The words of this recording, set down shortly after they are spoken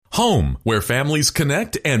Home, where families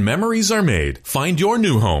connect and memories are made. Find your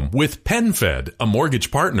new home with PenFed, a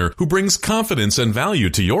mortgage partner who brings confidence and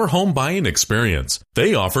value to your home buying experience.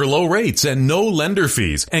 They offer low rates and no lender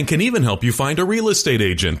fees and can even help you find a real estate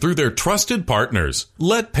agent through their trusted partners.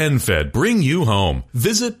 Let PenFed bring you home.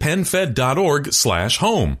 Visit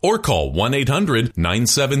PenFed.org/home or call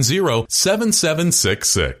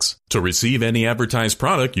 1-800-970-7766. To receive any advertised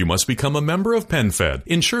product, you must become a member of PenFed,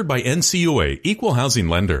 insured by NCUA, Equal Housing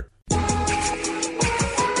Lender.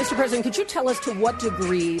 Mr. President, could you tell us to what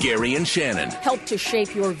degree Gary and Shannon helped to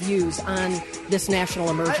shape your views on this national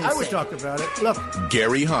emergency? I would talk about it. Look,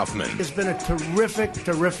 Gary Hoffman has been a terrific,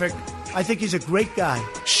 I think he's a great guy.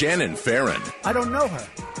 Shannon Farron. I don't know her.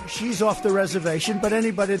 She's off the reservation, but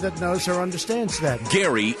anybody that knows her understands that.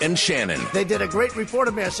 Gary and Shannon. They did a great report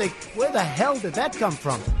of me. I say, where the hell did that come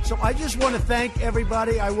from? So I just want to thank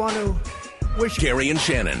everybody. I want to wish Gary and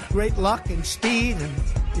Shannon great luck and speed and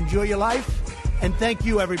enjoy your life. And thank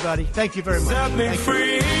you, everybody. Thank you very much. Set me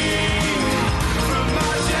free from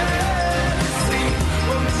my jealousy.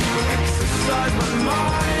 Won't you exercise my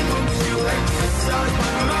mind? Won't you exercise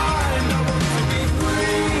my mind? I want to be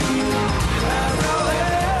free as I'll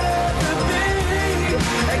ever be.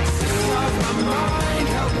 Exercise my mind.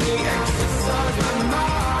 Help me exercise my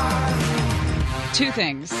mind. Two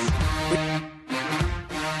things.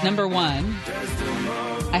 Number one,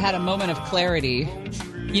 I had a moment of clarity.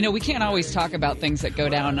 You know, we can't always talk about things that go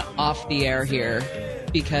down off the air here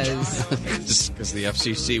because the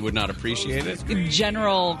FCC would not appreciate it.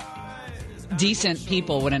 General decent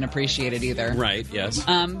people wouldn't appreciate it either. Right, yes.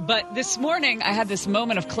 But this morning I had this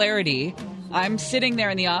moment of clarity. I'm sitting there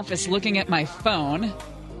in the office looking at my phone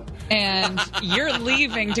and you're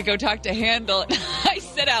leaving to go talk to Handel. I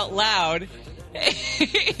said out loud,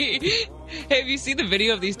 hey, have you seen the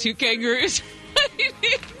video of these two kangaroos?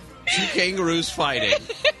 Two kangaroos fighting,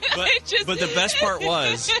 but the best part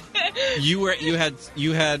was you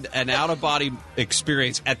had an out of body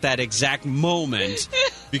experience at that exact moment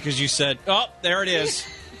because you said, "Oh, there it is,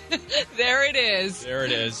 there it is, there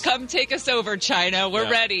it is. Come take us over, China. We're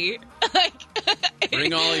ready."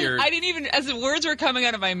 Bring all your. I didn't even, as the words were coming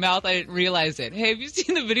out of my mouth, I didn't realize it. Hey, have you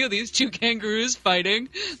seen the video of these two kangaroos fighting?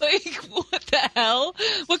 Like, what the hell?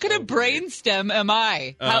 What kind of brainstem am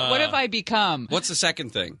I? What have I become? What's the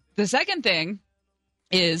second thing? The second thing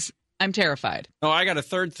is I'm terrified. Oh, I got a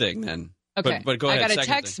third thing then. Okay. But go ahead. I got a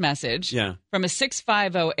text message from a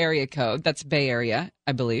 650 area code. That's Bay Area,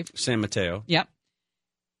 I believe. San Mateo. Yep.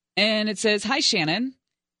 And it says, "Hi, Shannon.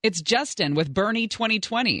 It's Justin with Bernie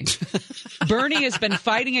 2020. Bernie has been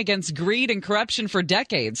fighting against greed and corruption for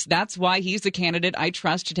decades. That's why he's the candidate I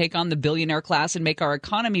trust to take on the billionaire class and make our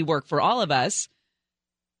economy work for all of us.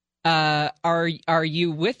 Are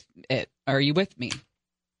you with it? Are you with me?"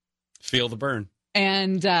 Feel the burn.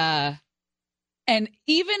 And even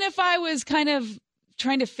if I was kind of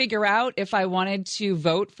trying to figure out if I wanted to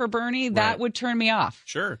vote for Bernie, that would turn me off.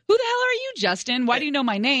 Sure. Who the hell are you, Justin? Why do you know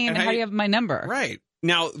my name? And how do you have my number? Right.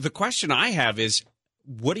 Now, the question I have is,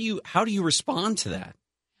 how do you respond to that?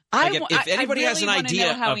 If anybody has an idea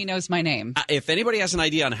know how he knows my name. If anybody has an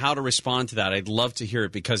idea on how to respond to that, I'd love to hear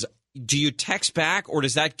it, because do you text back, or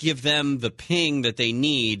does that give them the ping that they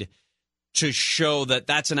need to show that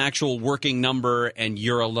that's an actual working number and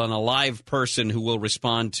you're an alive person who will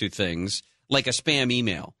respond to things like a spam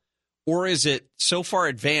email? Or is it so far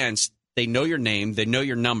advanced, they know your name, they know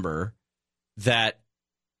your number, that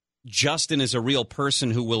Justin is a real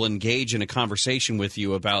person who will engage in a conversation with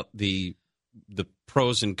you about the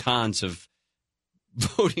pros and cons of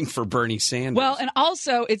voting for Bernie Sanders? Well, and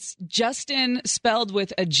also it's Justin spelled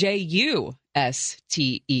with a Justen.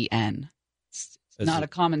 It's not a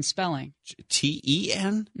common spelling.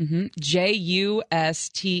 T-E-N? Mm-hmm.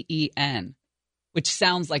 Justen, which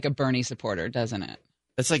sounds like a Bernie supporter, doesn't it?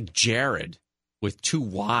 That's like Jared with two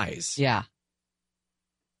Y's. Yeah.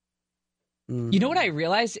 You know what I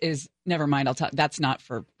realized is, never mind. I'll tell. That's not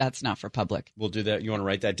for public. We'll do that. You want to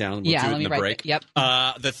write that down? We'll do it in the break. Yep.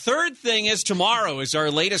 The third thing is tomorrow is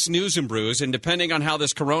our latest News and Brews, and depending on how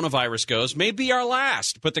this coronavirus goes, may be our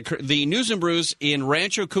last. But the News and Brews in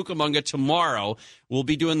Rancho Cucamonga tomorrow, we'll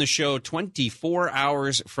be doing the show 24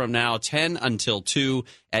 hours from now, 10 until 2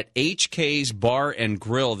 at HK's Bar and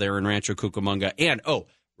Grill there in Rancho Cucamonga. And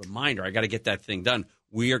reminder, I got to get that thing done.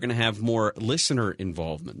 We are going to have more listener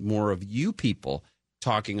involvement, more of you people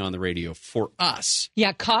talking on the radio for us.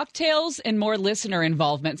 Yeah, cocktails and more listener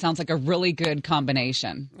involvement sounds like a really good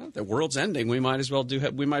combination. Well, the world's ending. We might as well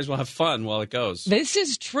have fun while it goes. This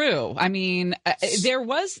is true. I mean, there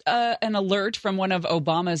was an alert from one of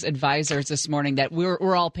Obama's advisors this morning that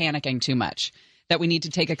we're all panicking too much, that we need to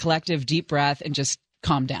take a collective deep breath and just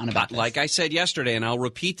calm down about this. Like I said yesterday, and I'll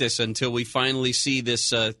repeat this until we finally see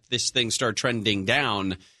this thing start trending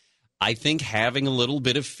down, I think having a little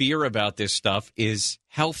bit of fear about this stuff is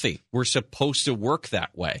healthy. We're supposed to work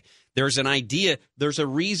that way. There's an idea, there's a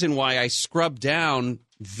reason why I scrub down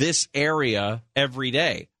this area every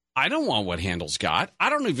day. I don't want what Handel's got. I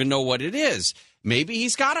don't even know what it is. Maybe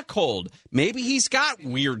he's got a cold. Maybe he's got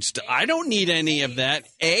weird stuff. I don't need any of that.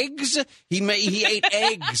 Eggs? He ate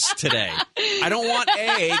eggs today. I don't want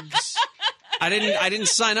eggs. I didn't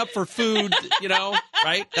sign up for food,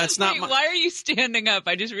 right? That's not Why are you standing up?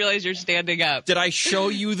 I just realized you're standing up. Did I show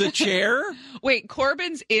you the chair? Wait,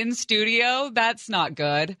 Corbin's in studio? That's not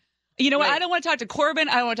good. You know what? I don't want to talk to Corbin.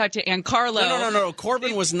 I don't want to talk to Ancarlo. No.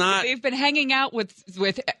 Corbin was not. They've been hanging out with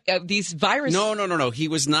these viruses. No. He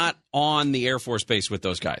was not on the Air Force Base with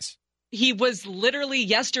those guys. He was literally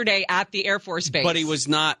yesterday at the Air Force Base. But he was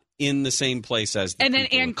not in the same place as the And then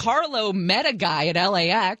Ancarlo met a guy at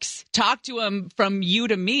LAX, talked to him from you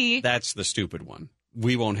to me. That's the stupid one.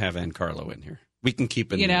 We won't have Ancarlo in here. We can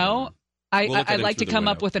keep it I'd like to come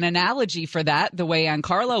up with an analogy for that, the way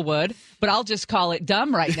Ancarlo would, but I'll just call it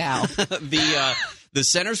dumb right now. The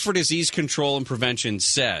Centers for Disease Control and Prevention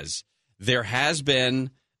says there has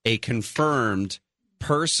been a confirmed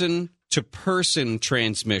person-to-person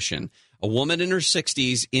transmission. A woman in her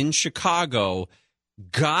 60s in Chicago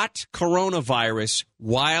got coronavirus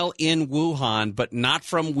while in Wuhan, but not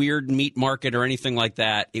from weird meat market or anything like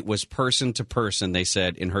that. It was person-to-person, they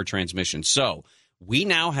said, in her transmission. So we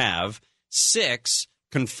now have 6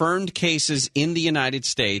 confirmed cases in the United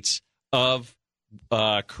States of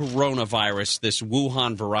coronavirus, this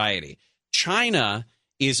Wuhan variety. China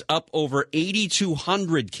is up over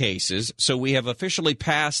 8,200 cases, so we have officially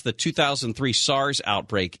passed the 2003 SARS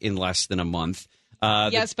outbreak in less than a month.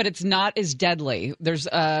 Yes, but it's not as deadly. There's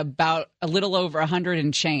about a little over 100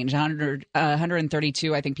 and change,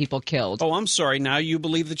 132, I think, people killed. Oh, I'm sorry. Now you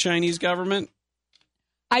believe the Chinese government?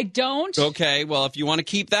 I don't. Okay, well, if you want to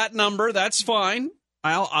keep that number, that's fine.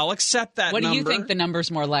 I'll accept that number. What do you think the number's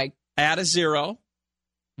more like? Add a 0.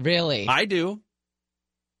 Really? I do.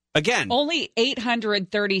 Again. Only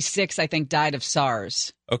 836, I think, died of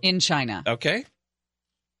SARS in China. Okay.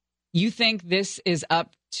 You think this is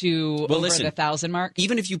up to over the 1,000 mark?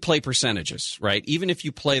 Even if you play percentages, right? Even if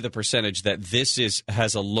you play the percentage that this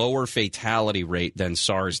has a lower fatality rate than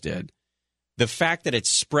SARS did, the fact that it's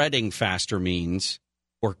spreading faster means,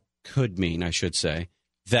 or could mean, I should say,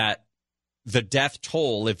 that the death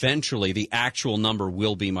toll, eventually, the actual number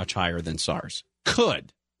will be much higher than SARS.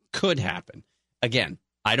 Could happen. Again,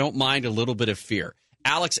 I don't mind a little bit of fear.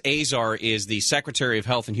 Alex Azar is the Secretary of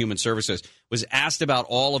Health and Human Services, was asked about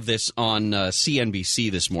all of this on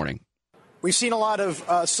CNBC this morning. We've seen a lot of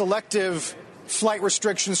selective flight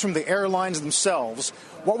restrictions from the airlines themselves.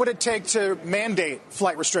 What would it take to mandate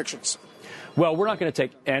flight restrictions? Well, we're not going to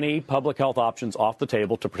take any public health options off the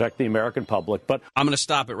table to protect the American public, but I'm going to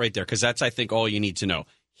stop it right there because that's, I think, all you need to know.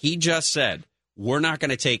 He just said, we're not going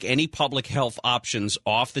to take any public health options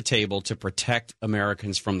off the table to protect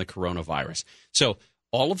Americans from the coronavirus. So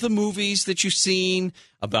all of the movies that you've seen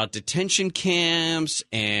about detention camps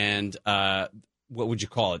and what would you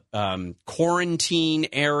call it? Quarantine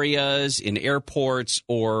areas in airports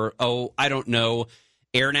or, I don't know,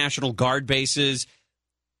 Air National Guard bases.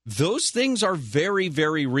 Those things are very,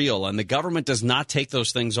 very real, and the government does not take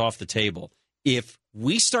those things off the table. If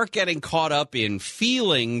we start getting caught up in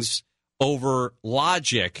feelings over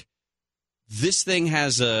logic, this thing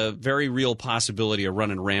has a very real possibility of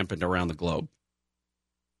running rampant around the globe.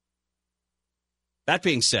 That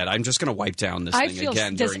being said, I'm just going to wipe down this thing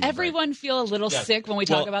again. Does everyone feel a little sick when we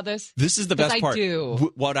talk about this? This is the best part. I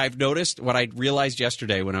do. What I've noticed, what I realized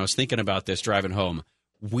yesterday when I was thinking about this driving home,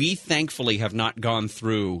 we thankfully have not gone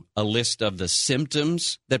through a list of the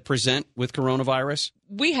symptoms that present with coronavirus.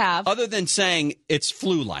 We have. Other than saying it's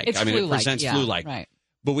flu-like. It presents flu-like. Right.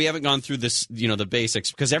 But we haven't gone through this, the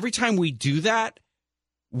basics. Because every time we do that,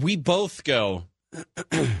 we both go...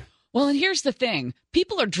 Well, and here's the thing.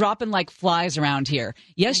 People are dropping like flies around here.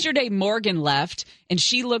 Yesterday, Morgan left, and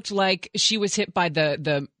she looked like she was hit by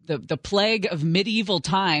the plague of medieval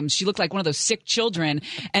times. She looked like one of those sick children.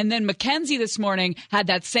 And then Mackenzie this morning had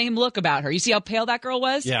that same look about her. You see how pale that girl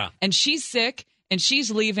was? Yeah. And she's sick. And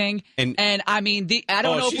she's leaving, and I mean, I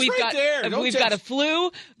don't know if we've got a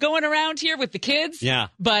flu going around here with the kids. Yeah,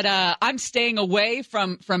 but I'm staying away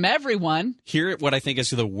from everyone. Here, what I think is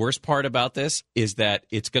the worst part about this is that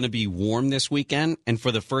it's going to be warm this weekend, and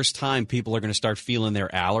for the first time, people are going to start feeling their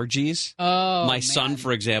allergies. Oh, my son,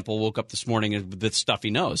 for example, woke up this morning with the stuffy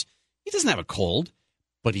nose. He doesn't have a cold,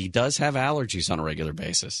 but he does have allergies on a regular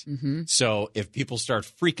basis. Mm-hmm. So if people start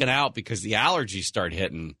freaking out because the allergies start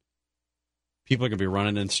hitting, people are going to be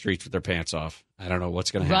running in the streets with their pants off. I don't know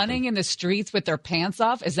what's going to happen. Running in the streets with their pants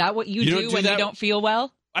off? Is that what you do when you don't feel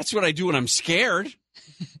well? That's what I do when I'm scared.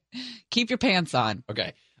 Keep your pants on.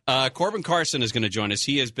 Okay. Corbin Carson is going to join us.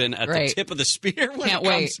 He has been at the tip of the spear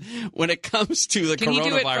when it comes to the coronavirus. Can you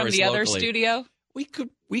do it from the other locally. studio? We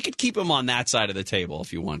could keep him on that side of the table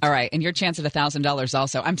if you want. All right, and your chance at $1,000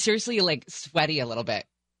 also. I'm seriously sweaty a little bit,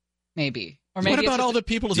 maybe. Or maybe what about all the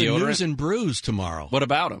people at the News and Brews tomorrow? What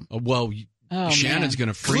about them? Well, Shannon's going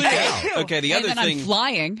to freak out. Okay, the other thing. I'm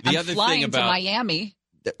flying. I'm flying to Miami.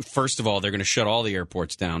 First of all, they're going to shut all the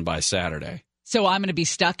airports down by Saturday. So I'm going to be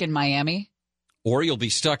stuck in Miami. Or you'll be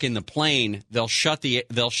stuck in the plane. They'll shut the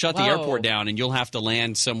airport down, and you'll have to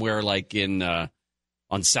land somewhere like in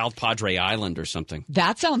on South Padre Island or something.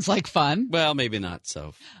 That sounds like fun. Well, maybe not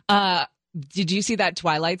so. Did you see that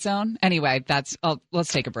Twilight Zone? Anyway,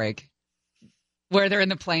 let's take a break. Where they're in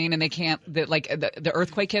the plane and they can't, the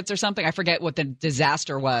earthquake hits or something. I forget what the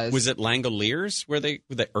disaster was. Was it Langoliers where the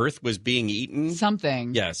earth was being eaten?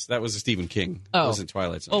 Something. Yes, that was a Stephen King. Oh. It wasn't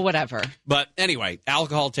Twilight Zone. Well, whatever. But anyway,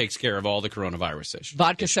 alcohol takes care of all the coronavirus issues.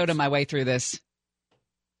 Vodka soda my way through this.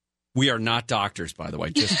 We are not doctors, by the way,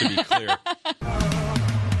 just to be clear.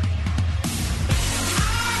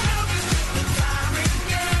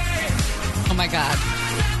 Oh, my God.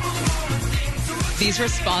 These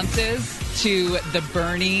responses to the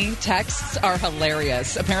Bernie texts are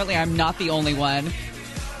hilarious. Apparently, I'm not the only one.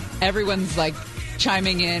 Everyone's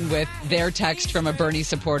chiming in with their text from a Bernie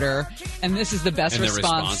supporter, and this is the best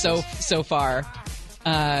response so far.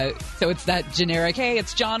 So it's that generic, hey,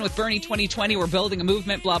 it's John with Bernie 2020. We're building a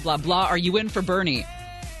movement, blah, blah, blah. Are you in for Bernie?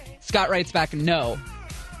 Scott writes back, no.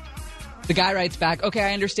 The guy writes back, okay,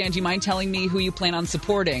 I understand. Do you mind telling me who you plan on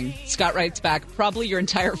supporting? Scott writes back, probably your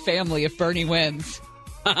entire family if Bernie wins.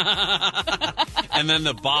 And then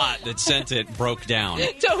the bot that sent it broke down.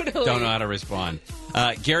 Totally. Don't know how to respond.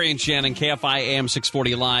 Gary and Shannon, KFI AM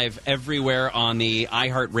 640 Live, everywhere on the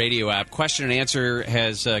iHeartRadio app. Question and answer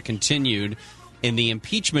has continued in the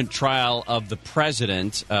impeachment trial of the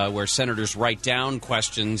president, where senators write down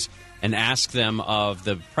questions and ask them of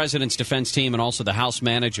the president's defense team and also the House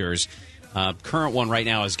managers. Current one right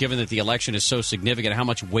now is, given that the election is so significant, how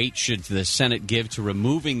much weight should the Senate give to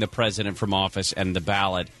removing the president from office and the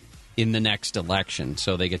ballot in the next election?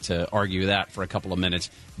 So they get to argue that for a couple of minutes.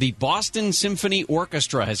 The Boston Symphony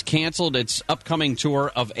Orchestra has canceled its upcoming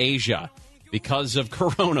tour of Asia because of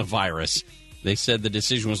coronavirus. They said the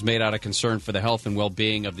decision was made out of concern for the health and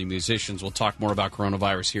well-being of the musicians. We'll talk more about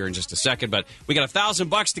coronavirus here in just a second, but we got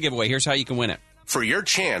 $1,000 to give away. Here's how you can win it. For your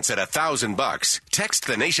chance at $1,000, text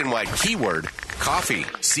the nationwide keyword coffee,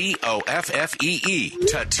 COFFEE,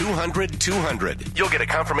 to 200-200. You'll get a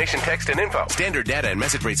confirmation text and info. Standard data and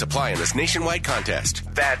message rates apply in this nationwide contest.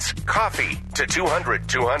 That's coffee to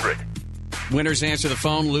 200-200. Winners answer the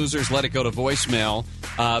phone. Losers let it go to voicemail.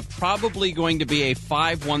 Probably going to be a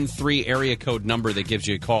 513 area code number that gives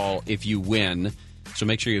you a call if you win. So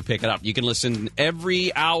make sure you pick it up. You can listen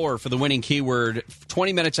every hour for the winning keyword,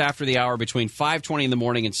 20 minutes after the hour, between 5:20 in the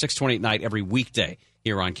morning and 6:20 at night every weekday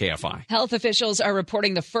here on KFI. Health officials are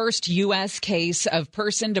reporting the first U.S. case of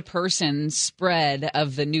person-to-person spread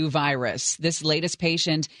of the new virus. This latest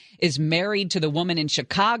patient is married to the woman in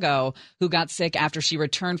Chicago who got sick after she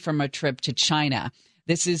returned from a trip to China.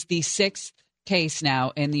 This is the 6th case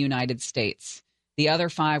now in the United States. The other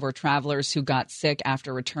 5 were travelers who got sick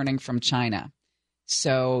after returning from China.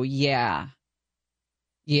 So, yeah,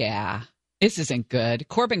 this isn't good.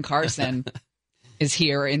 Corbin Carson is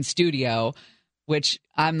here in studio, which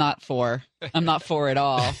I'm not for. I'm not for at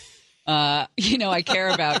all. I care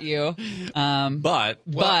about you. But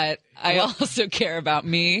I also care about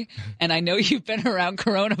me. And I know you've been around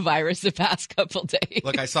coronavirus the past couple days.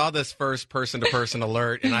 Look, I saw this first person-to-person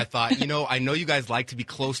alert, and I thought, I know you guys like to be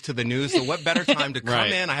close to the news, so what better time to come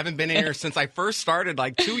in? I haven't been in here since I first started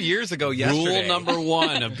 2 years ago yesterday. Rule number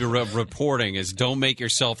 1 of reporting is don't make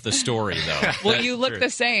yourself the story, though. Well, you look the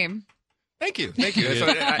same. Thank you. So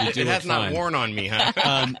it has not worn on me,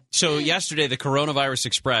 huh? So yesterday, the Coronavirus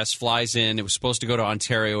Express flies in. It was supposed to go to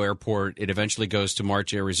Ontario Airport. It eventually goes to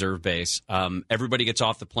March Air Reserve Base. Everybody gets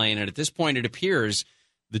off the plane, and at this point, it appears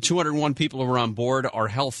the 201 people who were on board are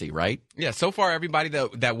healthy, right? Yeah, so far, everybody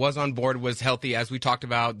that was on board was healthy. As we talked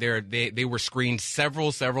about, they were screened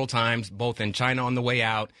several times, both in China on the way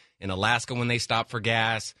out, in Alaska when they stopped for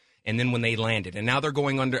gas, and then when they landed. And now they're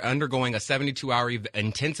undergoing a 72-hour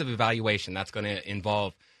intensive evaluation. That's going to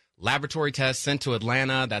involve laboratory tests sent to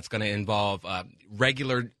Atlanta. That's going to involve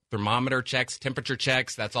regular thermometer checks, temperature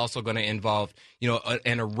checks. That's also going to involve,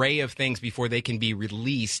 an array of things before they can be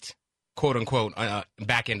released, quote unquote,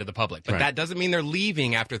 back into the public. But that doesn't mean they're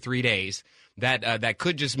leaving after 3 days. That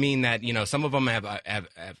could just mean that, some of them have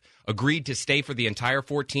agreed to stay for the entire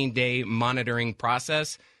 14-day monitoring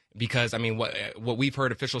process. Because what we've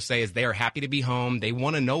heard officials say is they are happy to be home. They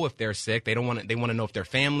want to know if they're sick. They want to know if their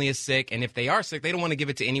family is sick, and if they are sick, they don't want to give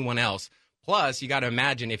it to anyone else. Plus, you got to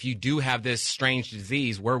imagine if you do have this strange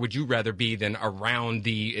disease, where would you rather be than around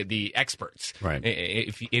the experts? Right.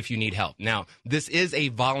 If you need help. Now, this is a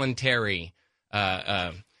voluntary,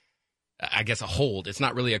 I guess, a hold. It's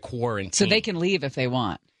not really a quarantine. So they can leave if they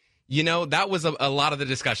want. That was a lot of the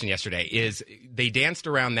discussion yesterday, is they danced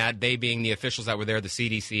around that, they being the officials that were there, the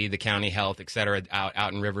CDC, the county health, et cetera,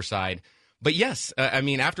 out in Riverside. But yes,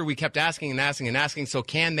 after we kept asking and asking and asking, so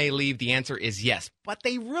can they leave? The answer is yes, but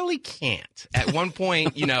they really can't. At one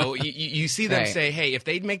point, you see them say, hey, if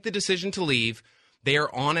they'd make the decision to leave, they're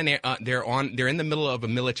in the middle of a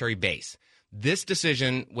military base. This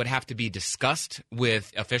decision would have to be discussed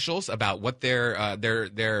with officials about what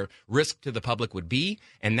their risk to the public would be,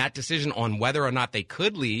 and that decision on whether or not they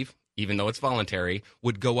could leave, even though it's voluntary,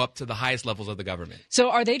 would go up to the highest levels of the government. So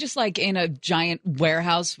are they just like in a giant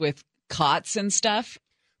warehouse with cots and stuff?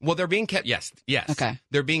 Well, they're being kept. Yes. Okay.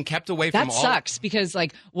 They're being kept away from all. That sucks because,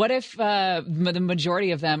 what if the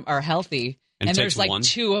majority of them are healthy and there's like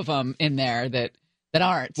 2 of them in there that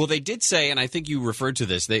aren't? Well, they did say, and I think you referred to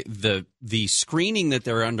this, the screening that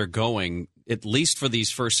they're undergoing, at least for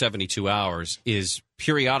these first 72 hours, is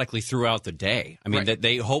periodically throughout the day. That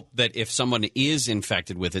they hope that if someone is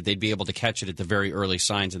infected with it, they'd be able to catch it at the very early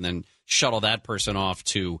signs and then shuttle that person off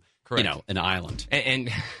to an island. And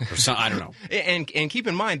or some, I don't know. And keep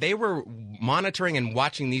in mind, they were monitoring and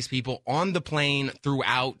watching these people on the plane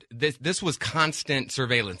throughout. This was constant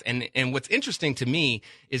surveillance. And what's interesting to me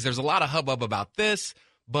is there's a lot of hubbub about this,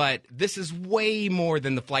 but this is way more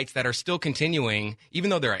than the flights that are still continuing. Even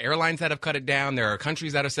though there are airlines that have cut it down, there are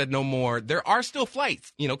countries that have said no more. There are still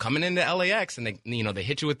flights, coming into LAX, and they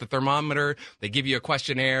hit you with the thermometer, they give you a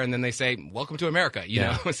questionnaire, and then they say, "Welcome to America."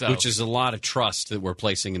 So, which is a lot of trust that we're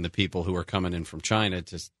placing in the people who are coming in from China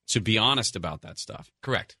to be honest about that stuff.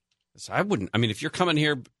 Correct. So I wouldn't. If you're coming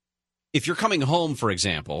here, if you're coming home, for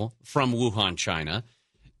example, from Wuhan, China,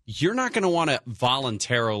 you're not going to want to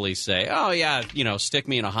voluntarily say, oh, yeah, stick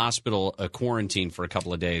me in a hospital, quarantine for a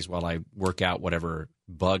couple of days while I work out whatever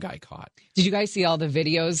bug I caught. Did you guys see all the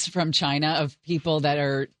videos from China of people that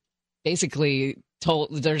are basically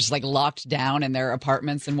told they're just locked down in their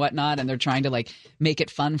apartments and whatnot, and they're trying to make it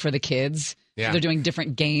fun for the kids? Yeah. So they're doing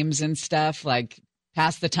different games and stuff,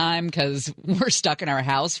 pass the time because we're stuck in our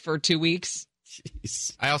house for 2 weeks.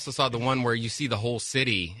 Jeez. I also saw the one where you see the whole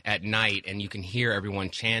city at night and you can hear everyone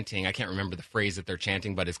chanting. I can't remember the phrase that they're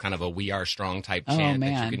chanting, but it's kind of a "We Are Strong" type chant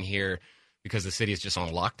that you can hear because the city is just on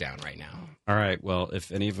lockdown right now. All right. Well,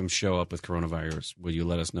 if any of them show up with coronavirus, will you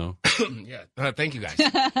let us know? Yeah. Thank you, guys.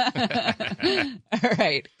 All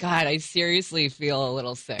right. God, I seriously feel a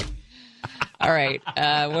little sick. All right.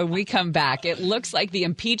 When we come back, it looks like the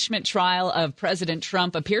impeachment trial of President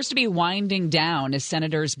Trump appears to be winding down as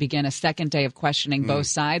senators begin a second day of questioning both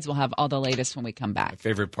sides. We'll have all the latest when we come back. My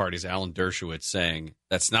favorite part is Alan Dershowitz saying,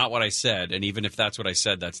 "That's not what I said. And even if that's what I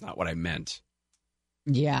said, that's not what I meant."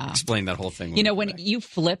 Yeah. Explain that whole thing. When you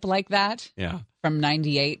flip like that from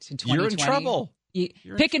 98 to 2020. You're in trouble.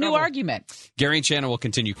 You're pick a new argument. Gary and Shannon will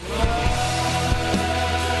continue.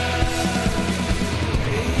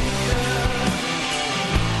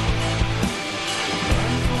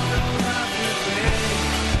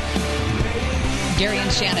 Gary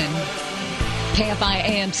and Shannon, KFI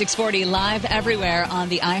AM 640, live everywhere on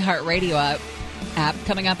the iHeartRadio app.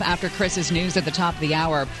 Coming up after Chris's news at the top of the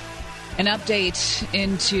hour, an update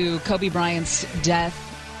into Kobe Bryant's death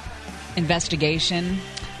investigation.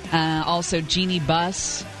 Also, Jeannie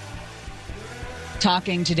Buss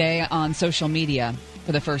talking today on social media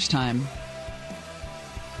for the first time.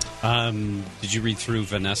 Did you read through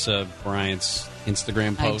Vanessa Bryant's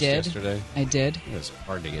Instagram post yesterday? I did. It was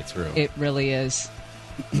hard to get through. It really is.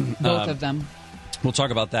 Both of them. We'll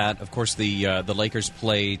talk about that. Of course, the Lakers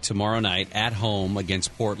play tomorrow night at home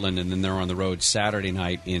against Portland, and then they're on the road Saturday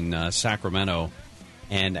night in Sacramento.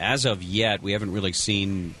 And as of yet, we haven't really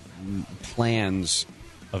seen plans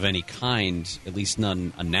of any kind, at least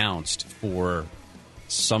none announced, for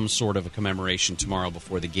some sort of a commemoration tomorrow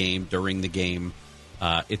before the game, during the game.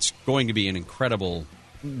 It's going to be an incredible,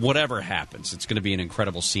 whatever happens, it's going to be an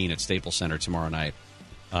incredible scene at Staples Center tomorrow night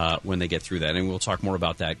when they get through that. And we'll talk more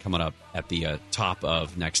about that coming up at the top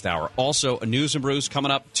of next hour. Also, a News and Brews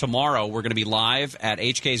coming up tomorrow. We're going to be live at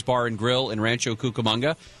HK's Bar and Grill in Rancho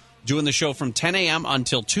Cucamonga doing the show from 10 a.m.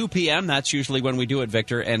 until 2 p.m. That's usually when we do it,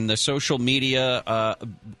 Victor. And the social media,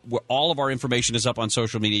 all of our information is up on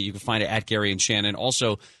social media. You can find it at Gary and Shannon.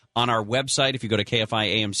 Also on our website, if you go to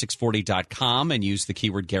KFIAM640.com and use the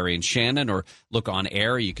keyword Gary and Shannon or look on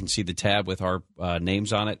air, you can see the tab with our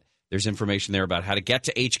names on it. There's information there about how to get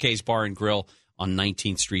to HK's Bar and Grill on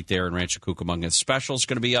 19th Street there in Rancho Cucamonga. The special is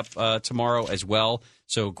going to be up tomorrow as well.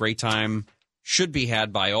 So great time should be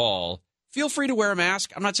had by all. Feel free to wear a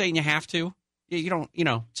mask. I'm not saying you have to. You don't,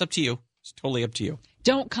 it's up to you. It's totally up to you.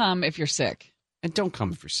 Don't come if you're sick. And don't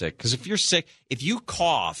come if you're sick. Because if you're sick, if you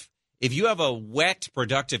cough, if you have a wet,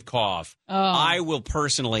 productive cough, I will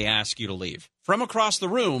personally ask you to leave. From across the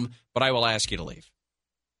room, but I will ask you to leave.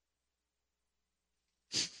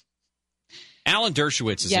 Alan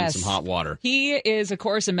Dershowitz is in some hot water. He is, of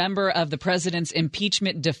course, a member of the president's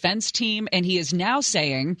impeachment defense team, and he is now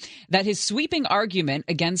saying that his sweeping argument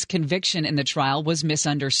against conviction in the trial was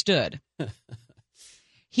misunderstood.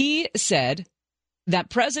 He said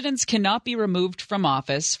that presidents cannot be removed from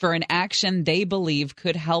office for an action they believe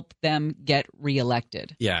could help them get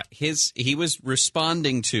reelected. Yeah, he was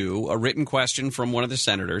responding to a written question from one of the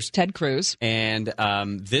senators, Ted Cruz. And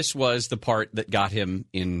this was the part that got him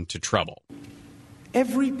into trouble.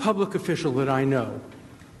 Every public official that I know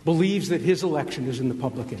believes that his election is in the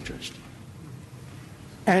public interest.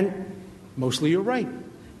 And mostly you're right.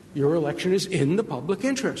 Your election is in the public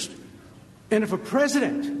interest. And if a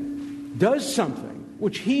president does something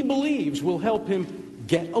which he believes will help him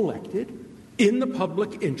get elected in the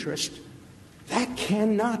public interest, that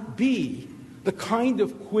cannot be the kind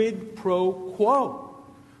of quid pro quo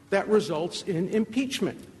that results in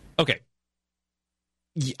impeachment. Okay.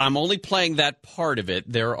 I'm only playing that part of it.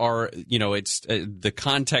 There are, it's the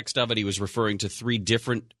context of it. He was referring to three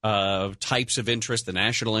different types of interest: the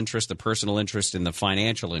national interest, the personal interest, and the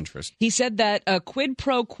financial interest. He said that a quid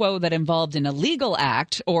pro quo that involved an illegal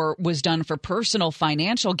act or was done for personal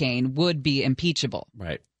financial gain would be impeachable.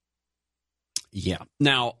 Right. Yeah.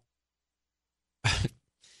 Now,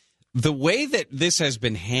 the way that this has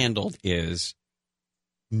been handled is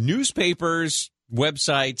newspapers,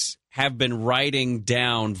 websites have been writing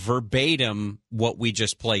down verbatim what we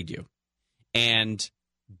just played you. And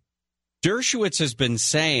Dershowitz has been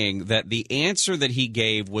saying that the answer that he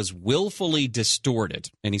gave was willfully distorted.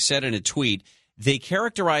 And he said in a tweet, "They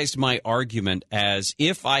characterized my argument as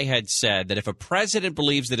if I had said that if a president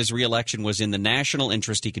believes that his reelection was in the national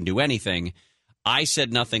interest, he can do anything. I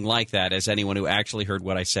said nothing like that, as anyone who actually heard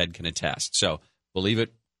what I said can attest." So believe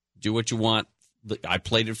it, do what you want. I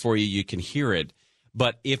played it for you. You can hear it.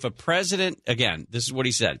 But if a president, again, this is what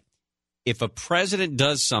he said, if a president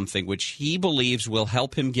does something which he believes will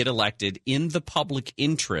help him get elected in the public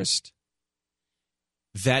interest,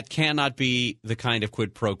 that cannot be the kind of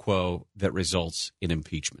quid pro quo that results in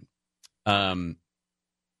impeachment. There's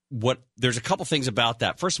a couple things about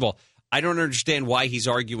that. First of all, I don't understand why he's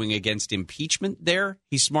arguing against impeachment there.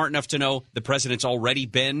 He's smart enough to know the president's already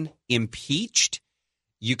been impeached.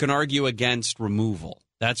 You can argue against removal.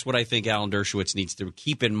 That's what I think Alan Dershowitz needs to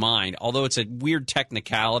keep in mind. Although it's a weird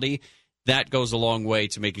technicality, that goes a long way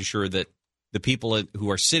to making sure that the people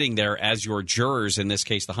who are sitting there as your jurors, in this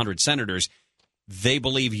case the 100 senators, they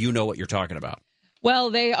believe you know what you're talking about.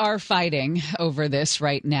 Well, they are fighting over this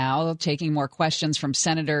right now, taking more questions from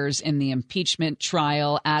senators in the impeachment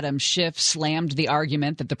trial. Adam Schiff slammed the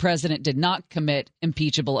argument that the president did not commit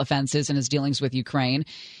impeachable offenses in his dealings with Ukraine.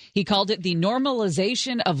 He called it the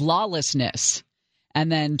normalization of lawlessness. And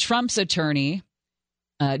then Trump's attorney,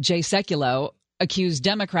 Jay Sekulow, accused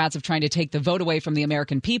Democrats of trying to take the vote away from the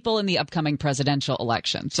American people in the upcoming presidential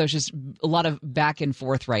election. So it's just a lot of back and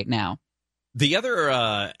forth right now. The other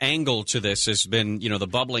angle to this has been, the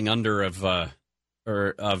bubbling under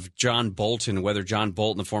of John Bolton, whether John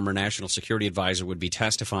Bolton, the former national security advisor, would be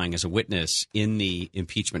testifying as a witness in the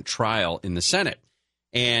impeachment trial in the Senate.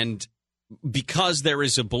 And because there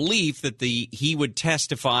is a belief that he would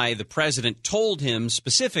testify, the president told him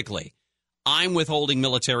specifically, I'm withholding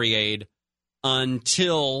military aid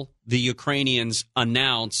until the Ukrainians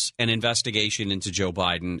announce an investigation into Joe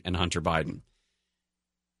Biden and Hunter Biden.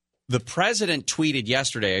 The president tweeted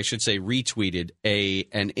yesterday, I should say retweeted,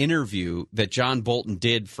 an interview that John Bolton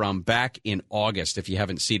did from back in August, if you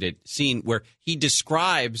haven't seen where he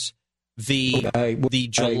describes the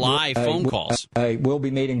July phone calls. I will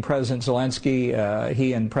be meeting President Zelensky.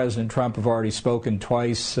 He and President Trump have already spoken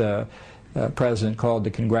twice. President called to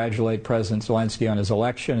congratulate President Zelensky on his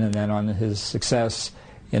election and then on his success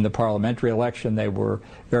in the parliamentary election. They were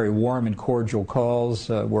very warm and cordial calls.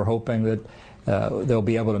 We're hoping that they'll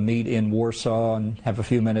be able to meet in Warsaw and have a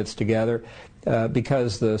few minutes together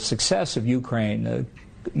because the success of Ukraine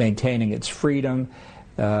maintaining its freedom,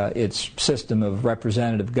 its system of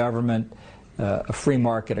representative government, a free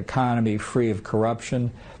market economy free of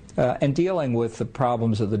corruption, and dealing with the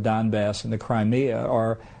problems of the Donbass and the Crimea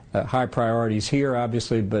are high priorities here,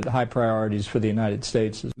 obviously, but high priorities for the United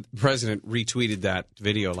States. The president retweeted that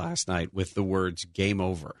video last night with the words "game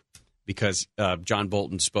over" because John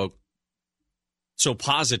Bolton spoke so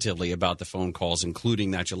positively about the phone calls,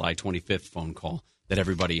 including that July 25th phone call, that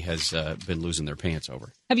everybody has been losing their pants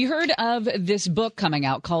over. Have you heard of this book coming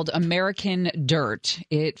out called American Dirt?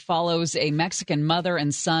 It follows a Mexican mother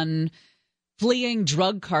and son fleeing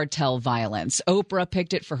drug cartel violence. Oprah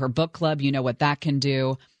picked it for her book club. You know what that can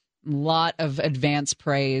do. A lot of advance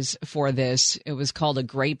praise for this. It was called A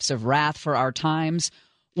Grapes of Wrath for Our Times.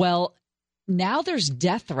 Well, now there's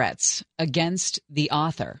death threats against the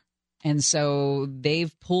author. And so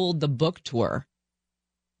they've pulled the book tour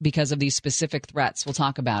because of these specific threats. We'll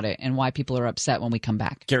talk about it and why people are upset when we come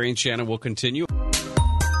back. Gary and Shannon will continue.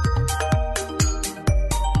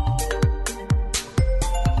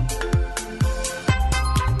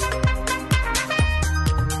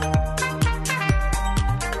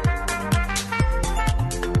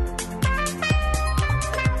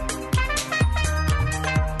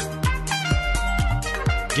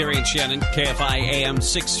 Gary and Shannon, KFI AM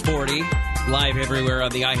 640, live everywhere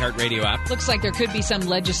on the iHeartRadio app. Looks like there could be some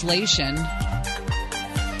legislation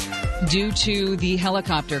due to the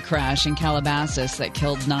helicopter crash in Calabasas that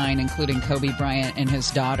killed 9, including Kobe Bryant and his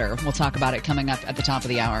daughter. We'll talk about it coming up at the top of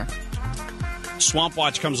the hour. Swamp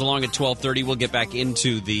Watch comes along at 12:30. We'll get back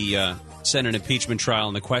into the Senate impeachment trial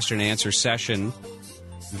and the question and answer session.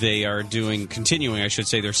 They are continuing, I should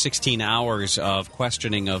say, their 16 hours of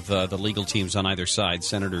questioning of the legal teams on either side.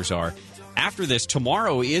 Senators are. After this,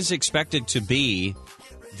 tomorrow is expected to be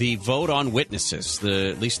the vote on witnesses,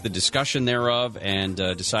 at least the discussion thereof, and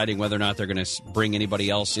deciding whether or not they're going to bring anybody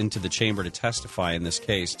else into the chamber to testify in this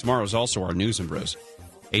case. Tomorrow is also our News and Brews.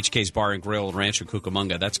 HK's Bar and Grill, Rancho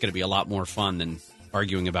Cucamonga. That's going to be a lot more fun than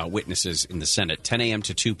arguing about witnesses in the Senate. 10 a.m.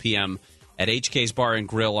 to 2 p.m. at HK's Bar and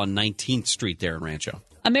Grill on 19th Street there in Rancho.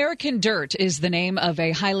 American Dirt is the name of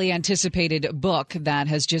a highly anticipated book that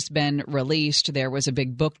has just been released. There was a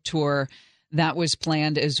big book tour that was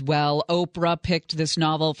planned as well. Oprah picked this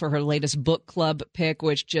novel for her latest book club pick,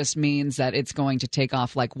 which just means that it's going to take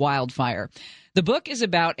off like wildfire. The book is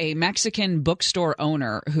about a Mexican bookstore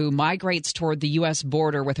owner who migrates toward the U.S.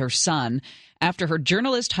 border with her son after her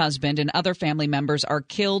journalist husband and other family members are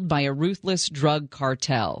killed by a ruthless drug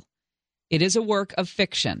cartel. It is a work of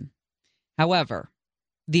fiction. However,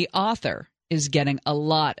 the author is getting a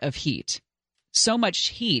lot of heat. So much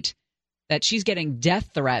heat that she's getting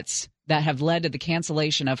death threats that have led to the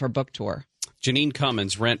cancellation of her book tour. Janine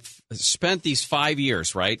Cummins spent these 5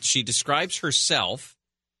 years, right? She describes herself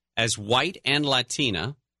as white and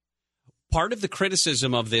Latina. Part of the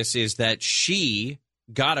criticism of this is that she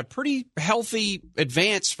got a pretty healthy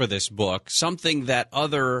advance for this book, something that I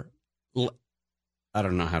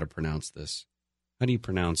don't know how to pronounce this. How do you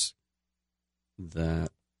pronounce that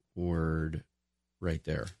word right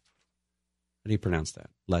there? How do you pronounce that?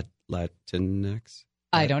 Latinx?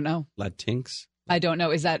 I don't know. Latinx? I don't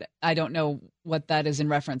know. I don't know what that is in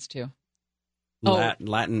reference to.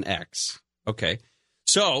 Latinx. Okay.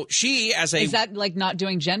 So she is that like not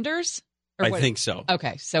doing genders? I think so.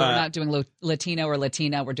 Okay. So we're not doing Latino or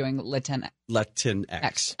Latina. We're doing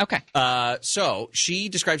Latinx. Okay. So she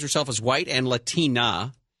describes herself as white and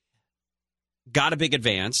Latina. Got a big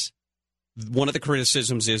advance. One of the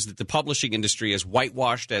criticisms is that the publishing industry, as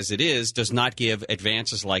whitewashed as it is, does not give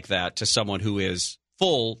advances like that to someone who is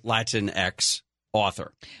full Latinx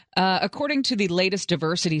author. According to the latest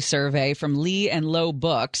diversity survey from Lee and Low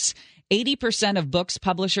Books, 80% of books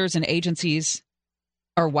publishers and agencies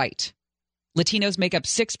are white. Latinos make up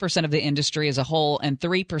 6% of the industry as a whole and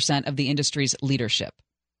 3% of the industry's leadership.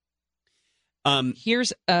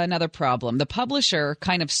 Here's another problem. The publisher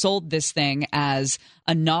kind of sold this thing as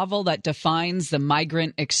a novel that defines the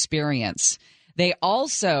migrant experience. They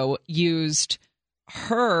also used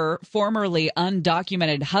her formerly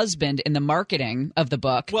undocumented husband in the marketing of the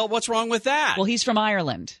book. Well, what's wrong with that? Well, he's from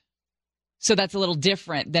Ireland. So that's a little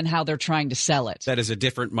different than how they're trying to sell it. That is a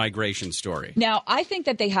different migration story. Now, I think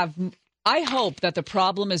that I hope that the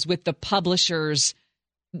problem is with the publisher's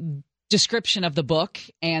description of the book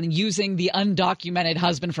and using the undocumented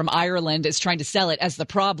husband from Ireland as trying to sell it as the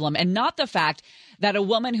problem, and not the fact that a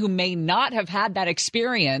woman who may not have had that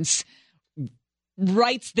experience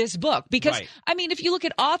writes this book. Because, right. I mean, if you look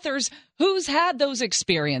at authors, who's had those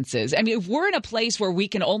experiences? I mean, if we're in a place where we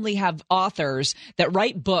can only have authors that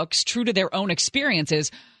write books true to their own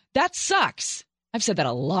experiences, that sucks. I've said that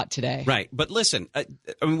a lot today. Right. But listen, I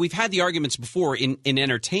mean, we've had the arguments before in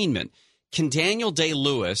entertainment. Can Daniel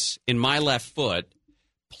Day-Lewis, in My Left Foot,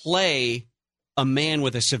 play a man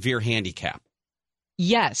with a severe handicap?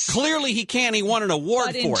 Yes. Clearly he can. He won an award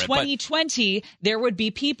but for in it. 2020, there would be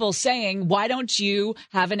people saying, why don't you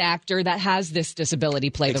have an actor that has this disability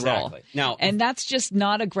play the role? Now, and that's just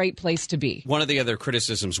not a great place to be. One of the other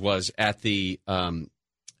criticisms was at the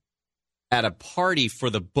at a party for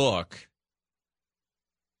the book,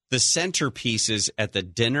 the centerpieces at the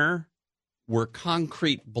dinner were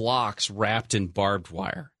concrete blocks wrapped in barbed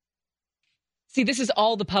wire. See, this is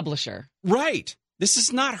all the publisher. Right. This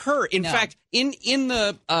is not her. In fact, in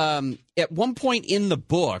the at one point in the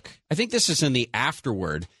book, I think this is in the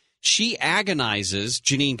afterword, she agonizes,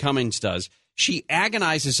 Janine Cummings does, she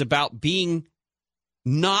agonizes about being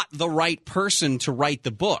not the right person to write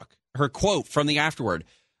the book. Her quote from the afterword,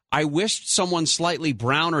 I wished someone slightly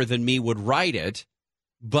browner than me would write it,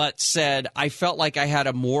 but said, I felt like I had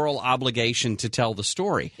a moral obligation to tell the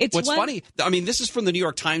story. What's funny, I mean, this is from the New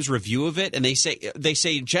York Times review of it, and they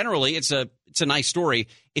say generally it's a nice story.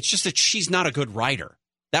 It's just that she's not a good writer.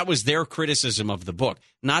 That was their criticism of the book.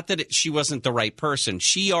 Not that she wasn't the right person.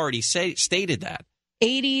 She already stated that.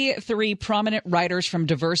 83 prominent writers from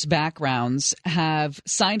diverse backgrounds have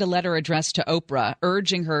signed a letter addressed to Oprah,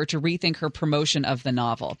 urging her to rethink her promotion of the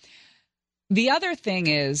novel. The other thing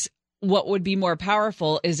is, what would be more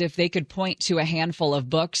powerful is if they could point to a handful of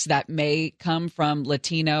books that may come from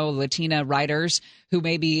Latina writers who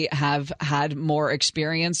maybe have had more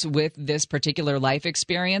experience with this particular life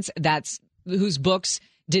experience, whose books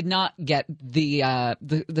did not get the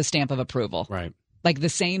stamp of approval. Right. Like the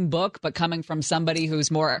same book, but coming from somebody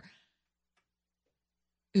who's more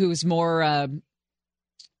what's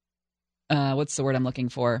the word I'm looking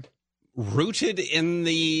for? Rooted in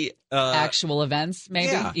the actual events,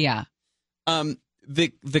 maybe. Yeah.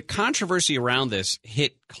 The controversy around this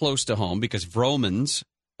hit close to home because Vromans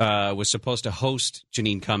was supposed to host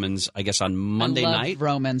Janine Cummins, I guess, on Monday night.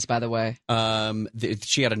 Vromans, by the way.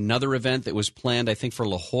 She had another event that was planned, I think, for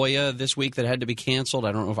La Jolla this week that had to be canceled.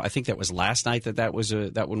 I don't know if I think that was last night that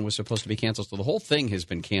one was supposed to be canceled. So the whole thing has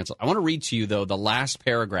been canceled. I want to read to you though the last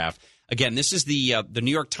paragraph. Again, this is the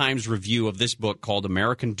New York Times review of this book called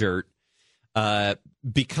American Dirt,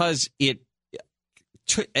 because it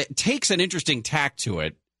takes an interesting tack to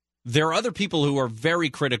it. There are other people who are very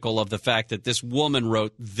critical of the fact that this woman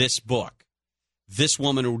wrote this book. This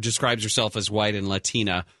woman who describes herself as white and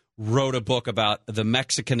Latina wrote a book about the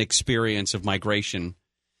Mexican experience of migration.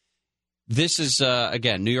 This is,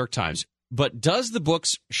 again, New York Times. But does the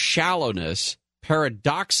book's shallowness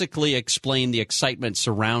paradoxically explain the excitement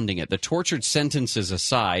surrounding it? The tortured sentences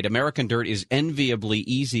aside, American Dirt is enviably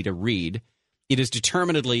easy to read. It is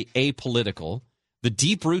determinedly apolitical. The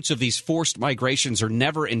deep roots of these forced migrations are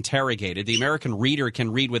never interrogated. The American reader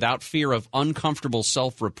can read without fear of uncomfortable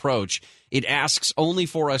self-reproach. It asks only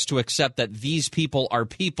for us to accept that these people are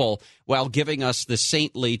people while giving us the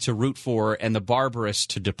saintly to root for and the barbarous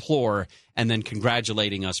to deplore and then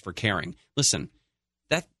congratulating us for caring. Listen,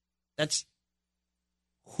 that's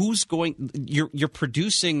who's going – you're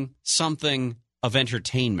producing something of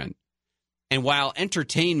entertainment. And while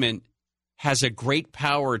entertainment – has a great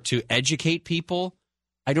power to educate people,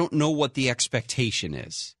 I don't know what the expectation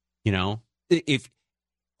is. You know,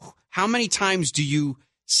 how many times do you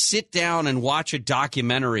sit down and watch a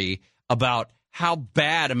documentary about how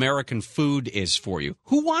bad American food is for you?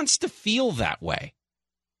 Who wants to feel that way?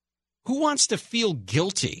 Who wants to feel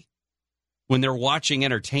guilty when they're watching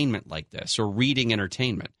entertainment like this or reading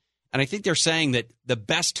entertainment? And I think they're saying that the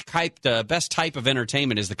best type of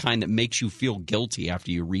entertainment is the kind that makes you feel guilty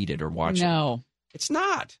after you read it or watch it. No. It's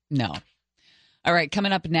not. No. All right,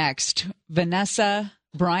 coming up next, Vanessa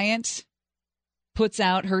Bryant puts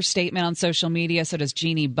out her statement on social media. So does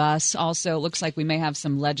Jeannie Buss. Also, looks like we may have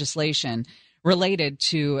some legislation related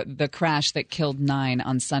to the crash that killed 9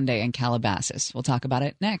 on Sunday in Calabasas. We'll talk about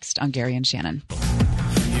it next on Gary and Shannon.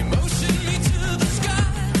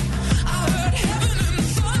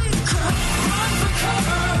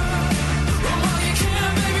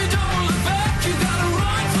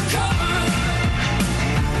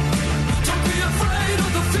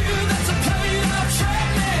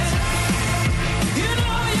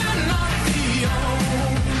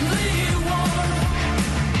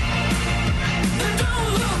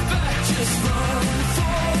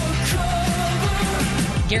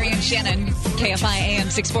 Gary and Shannon, KFI AM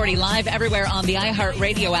 640, live everywhere on the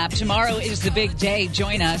iHeartRadio app. Tomorrow is the big day.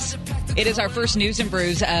 Join us. It is our first News and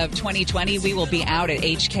Brews of 2020. We will be out at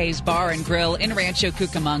HK's Bar and Grill in Rancho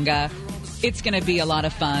Cucamonga. It's going to be a lot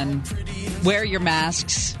of fun. Wear your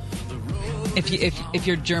masks. If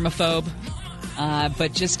you're germaphobe,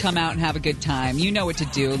 but just come out and have a good time. You know what to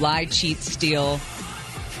do. Lie, cheat, steal.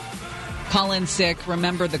 Call in sick.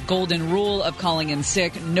 Remember the golden rule of calling in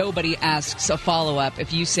sick. Nobody asks a follow-up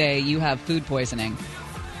if you say you have food poisoning.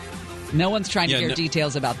 No one's trying to hear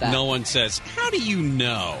details about that. No one says, how do you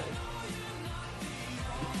know?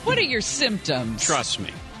 What are your symptoms? Trust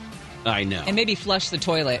me. I know. And maybe flush the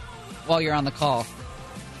toilet while you're on the call.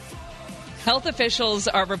 Health officials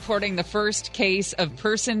are reporting the first case of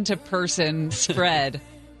person-to-person spread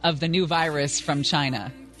of the new virus from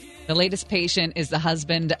China. The latest patient is the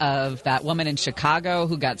husband of that woman in Chicago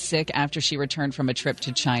who got sick after she returned from a trip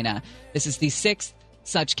to China. This is the 6th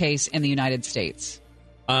such case in the United States.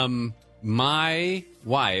 My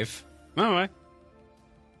wife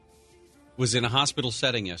was in a hospital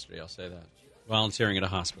setting yesterday, I'll say that. Volunteering at a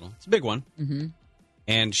hospital. It's a big one. Mm-hmm.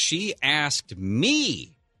 And she asked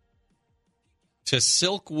me to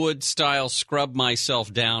Silkwood-style scrub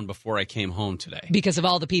myself down before I came home today. Because of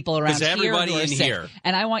all the people around here everybody who are in sick. here.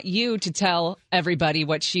 And I want you to tell everybody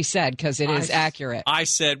what she said, because it is accurate. I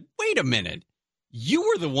said, wait a minute. You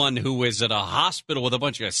were the one who was at a hospital with a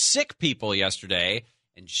bunch of sick people yesterday.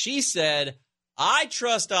 And she said, I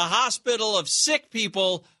trust a hospital of sick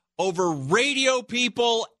people over radio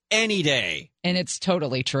people any day. And it's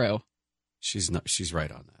totally true. She's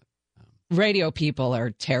right on that. Radio people are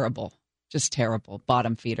terrible. Just terrible.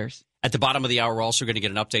 Bottom feeders. At the bottom of the hour, we're also going to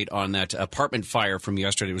get an update on that apartment fire from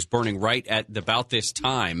yesterday. It was burning right at about this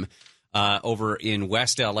time over in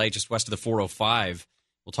West L.A., just west of the 405.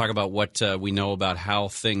 We'll talk about what we know about how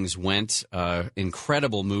things went.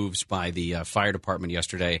 Incredible moves by the fire department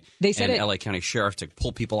yesterday. They said L.A. County Sheriff to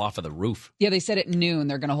pull people off of the roof. Yeah, they said at noon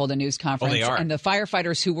they're going to hold a news conference. Oh, they are. And the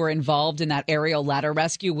firefighters who were involved in that aerial ladder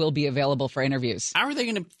rescue will be available for interviews. How are they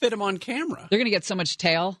going to fit them on camera? They're going to get so much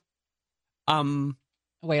tail.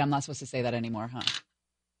 Wait, I'm not supposed to say that anymore, huh?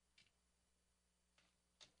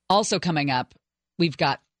 Also coming up, we've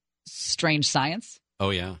got Strange Science. Oh,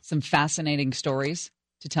 yeah. Some fascinating stories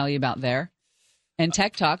to tell you about there. And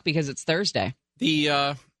Tech Talk, because it's Thursday.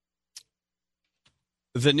 The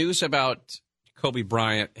news about Kobe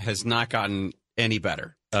Bryant has not gotten any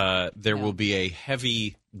better. There will be a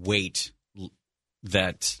heavy weight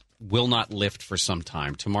that will not lift for some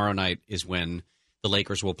time. Tomorrow night is when the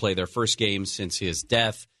Lakers will play their first game since his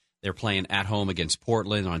death. They're playing at home against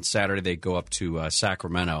Portland. On Saturday, they go up to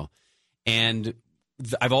Sacramento. And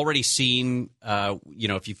I've already seen,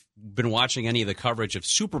 if you've been watching any of the coverage of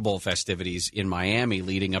Super Bowl festivities in Miami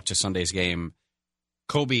leading up to Sunday's game,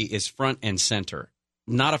 Kobe is front and center.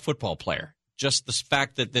 Not a football player. Just the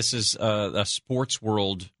fact that this is a sports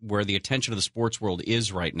world where the attention of the sports world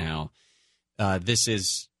is right now. This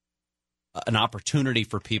is an opportunity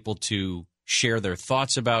for people to share their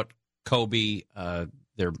thoughts about Kobe,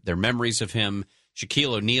 their memories of him.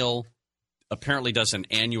 Shaquille O'Neal apparently does an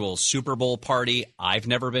annual Super Bowl party. I've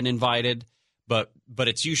never been invited, but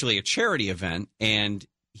it's usually a charity event. And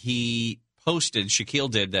he posted,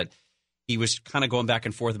 Shaquille did, that he was kind of going back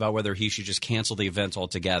and forth about whether he should just cancel the event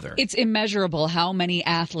altogether. It's immeasurable how many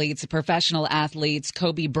athletes, professional athletes,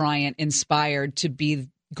 Kobe Bryant inspired to be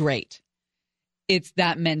great. It's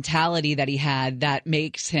that mentality that he had that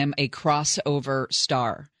makes him a crossover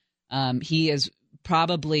star. He is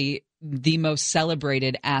probably the most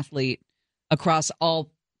celebrated athlete across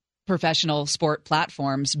all professional sport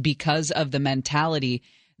platforms because of the mentality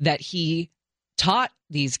that he taught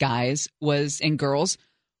these guys and girls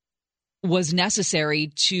was necessary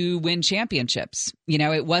to win championships. You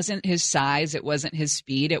know, it wasn't his size, it wasn't his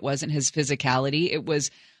speed, it wasn't his physicality. It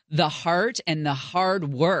was the heart and the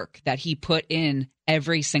hard work that he put in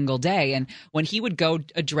every single day. And when he would go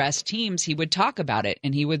address teams, he would talk about it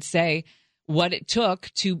and he would say what it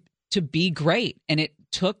took to be great. And it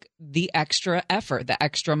took the extra effort, the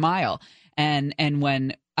extra mile. And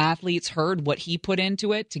when athletes heard what he put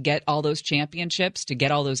into it to get all those championships, to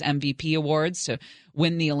get all those MVP awards, to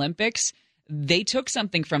win the Olympics, they took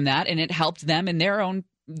something from that and it helped them in their own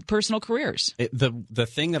personal careers. The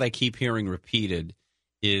thing that I keep hearing repeated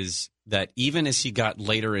is that even as he got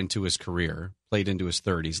later into his career, played into his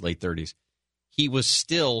 30s, late 30s, he was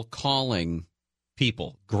still calling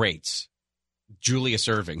people greats, Julius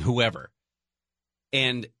Erving, whoever.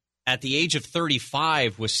 And at the age of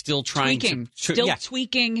 35 was still trying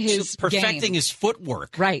tweaking his perfecting game. His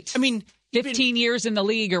footwork. Right. I mean, 15 years in the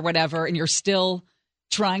league or whatever, and you're still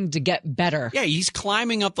trying to get better. Yeah, he's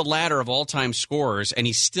climbing up the ladder of all-time scorers, and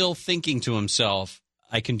he's still thinking to himself,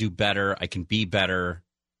 I can do better, I can be better.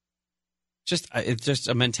 It's just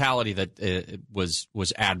a mentality that was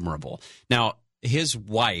admirable. Now, his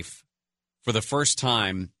wife, for the first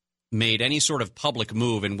time, made any sort of public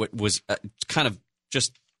move and what was kind of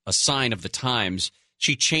just a sign of the times,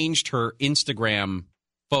 she changed her Instagram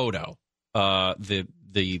photo. The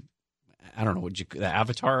I don't know, the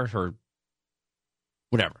avatar, her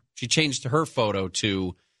whatever. She changed her photo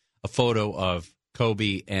to a photo of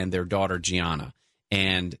Kobe and their daughter Gianna,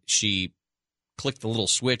 and she clicked the little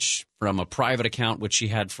switch from a private account, which she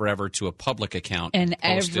had forever, to a public account. And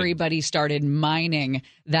everybody started mining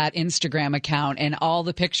that Instagram account and all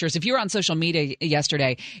the pictures. If you were on social media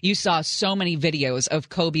yesterday, you saw so many videos of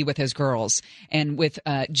Kobe with his girls and with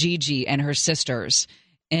Gigi and her sisters.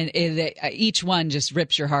 And each one just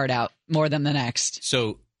rips your heart out more than the next.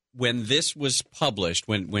 So when this was published,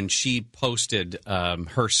 when she posted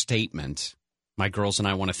her statement, my girls and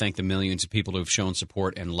I want to thank the millions of people who have shown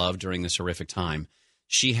support and love during this horrific time.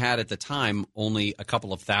 She had at the time only a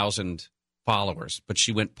couple of thousand followers, but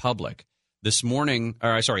she went public.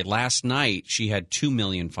 Last night she had 2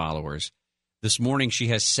 million followers. This morning she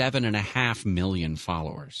has 7.5 million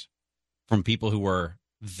followers from people who were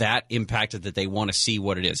that impacted that they want to see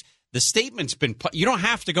what it is. The statement's been, you don't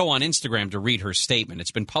have to go on Instagram to read her statement.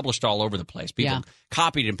 It's been published all over the place. People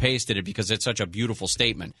copied and pasted it because it's such a beautiful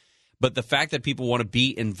statement. But the fact that people want to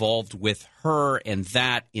be involved with her and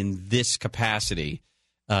that in this capacity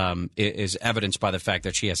is evidenced by the fact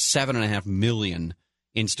that she has 7.5 million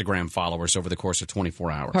Instagram followers over the course of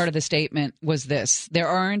 24 hours. Part of the statement was this: there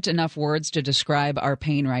aren't enough words to describe our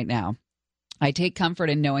pain right now. I take comfort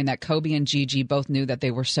in knowing that Kobe and Gigi both knew that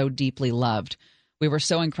they were so deeply loved. We were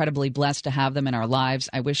so incredibly blessed to have them in our lives.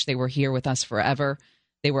 I wish they were here with us forever.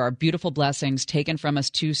 They were our beautiful blessings taken from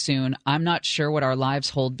us too soon. I'm not sure what our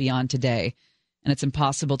lives hold beyond today, and it's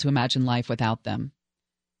impossible to imagine life without them.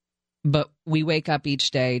 But we wake up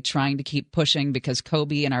each day trying to keep pushing because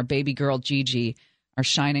Kobe and our baby girl Gigi are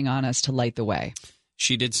shining on us to light the way.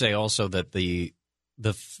 She did say also that the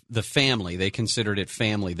family, they considered it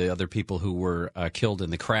family, the other people who were killed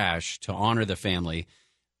in the crash, to honor the family.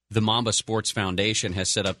 The Mamba Sports Foundation has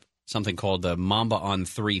set up something called the Mamba on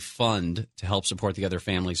 3 Fund to help support the other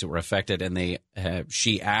families that were affected. And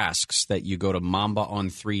she asks that you go to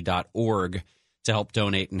mambaon3.org to help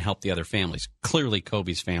donate and help the other families. Clearly,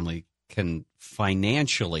 Kobe's family can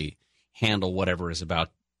financially handle whatever is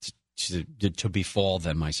about to befall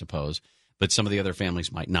them, I suppose. But some of the other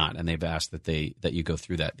families might not, and they've asked that you go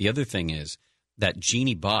through that. The other thing is that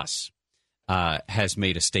Jeannie Buss has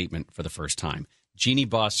made a statement for the first time. Jeannie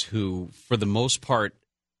Buss, who, for the most part,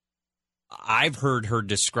 I've heard her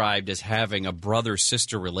described as having a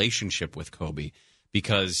brother-sister relationship with Kobe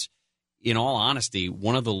because, in all honesty,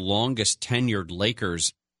 one of the longest tenured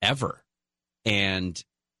Lakers ever. And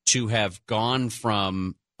to have gone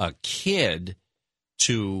from a kid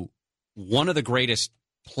to one of the greatest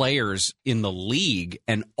players in the league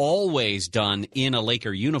and always done in a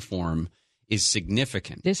Laker uniform is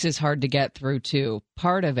significant. This is hard to get through, too.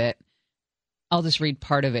 Part of it, I'll just read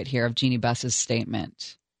part of it here of Jeannie Buss's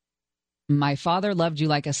statement. My father loved you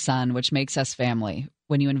like a son, which makes us family.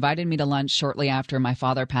 When you invited me to lunch shortly after my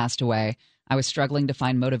father passed away, I was struggling to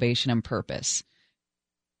find motivation and purpose.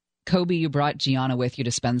 Kobe, you brought Gianna with you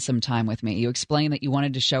to spend some time with me. You explained that you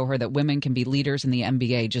wanted to show her that women can be leaders in the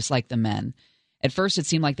NBA just like the men. At first, it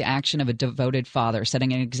seemed like the action of a devoted father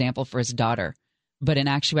setting an example for his daughter. But in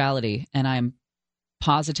actuality, and I'm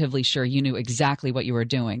positively sure you knew exactly what you were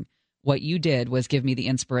doing, what you did was give me the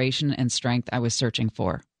inspiration and strength I was searching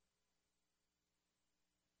for.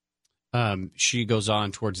 She goes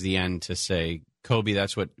on towards the end to say, Kobe,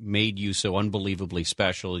 that's what made you so unbelievably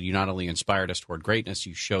special. You not only inspired us toward greatness,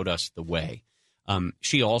 you showed us the way.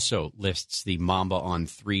 She also lists the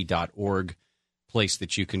mambaon3.org place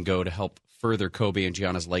that you can go to help further Kobe and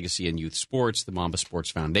Gianna's legacy in youth sports, the Mamba Sports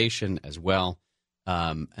Foundation as well,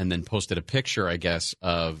 and then posted a picture, I guess,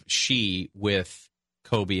 of she with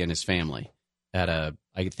Kobe and his family at I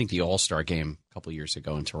think the All-Star game a couple of years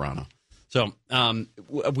ago in Toronto. So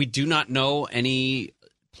we do not know any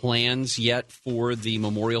plans yet for the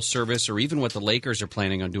memorial service or even what the Lakers are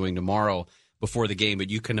planning on doing tomorrow before the game, but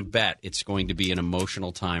you can bet it's going to be an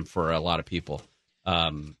emotional time for a lot of people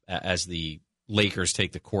as the Lakers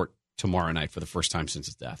take the court tomorrow night for the first time since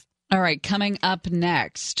his death. All right, coming up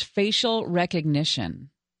next, facial recognition.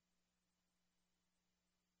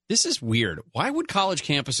 This is weird. Why would college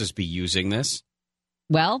campuses be using this?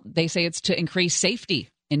 Well, they say it's to increase safety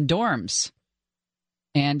in dorms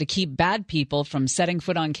and to keep bad people from setting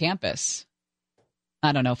foot on campus.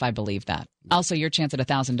 I don't know if I believe that. Also, your chance at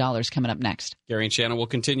 $1,000 coming up next. Gary and Shannon will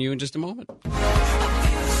continue in just a moment. Those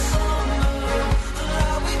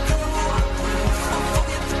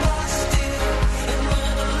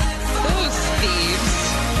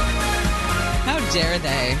thieves. How dare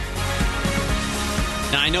they?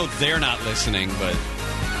 Now, I know they're not listening, but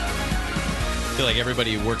I feel like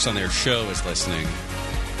everybody who works on their show is listening.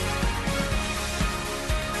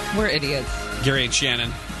 We're idiots. Gary and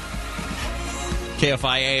Shannon.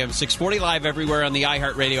 KFI AM 640 live everywhere on the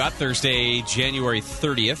iHeartRadio app, Thursday, January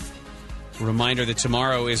 30th. A reminder that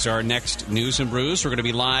tomorrow is our next News and Brews. We're going to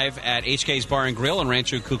be live at HK's Bar and Grill in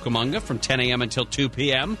Rancho Cucamonga from 10 a.m. until 2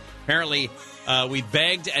 p.m. Apparently, we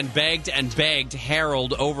begged and begged and begged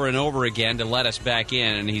Harold over and over again to let us back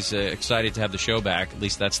in, and he's excited to have the show back. At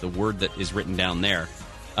least that's the word that is written down there.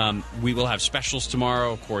 We will have specials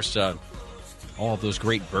tomorrow. Of course, all of those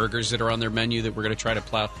great burgers that are on their menu that we're going to try to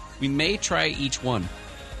plow. We may try each one.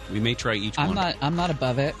 I'm not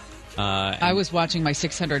above it. I was watching my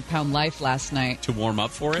 600-pound life last night. To warm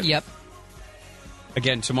up for it? Yep.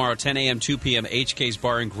 Again, tomorrow, 10 a.m., 2 p.m., HK's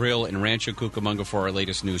Bar and Grill in Rancho Cucamonga for our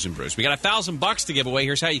latest News and Brews. We got $1,000 to give away.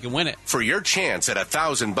 Here's how you can win it. For your chance at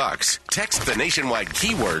 $1,000, text the nationwide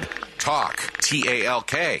keyword TALK,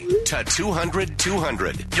 T-A-L-K, to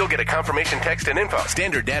 200-200. You'll get a confirmation text and info.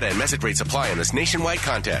 Standard data and message rates apply in this nationwide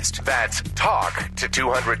contest. That's TALK to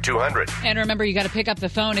 200-200. And remember, you got to pick up the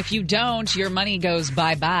phone. If you don't, your money goes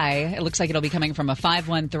bye-bye. It looks like it'll be coming from a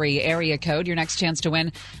 513 area code. Your next chance to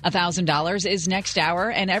win $1,000 is next hour,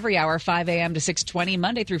 and every hour, 5 a.m. to 6:20,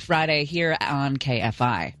 Monday through Friday here on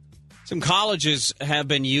KFI. Some colleges have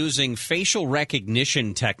been using facial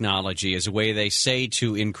recognition technology as a way, they say,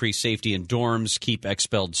 to increase safety in dorms, keep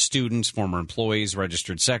expelled students, former employees,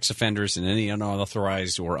 registered sex offenders, and any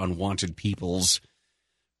unauthorized or unwanted peoples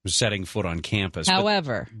setting foot on campus.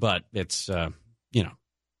 However, but it's,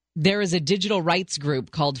 there is a digital rights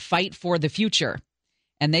group called Fight for the Future,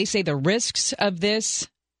 and they say the risks of this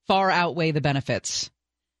far outweigh the benefits.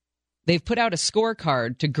 They've put out a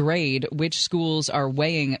scorecard to grade which schools are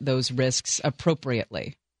weighing those risks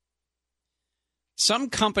appropriately. Some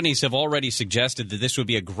companies have already suggested that this would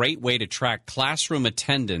be a great way to track classroom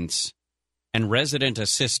attendance and resident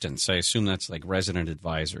assistants. I assume that's like resident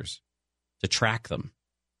advisors, to track them.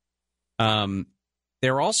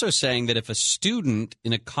 They're also saying that if a student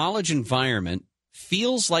in a college environment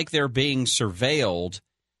feels like they're being surveilled,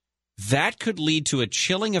 that could lead to a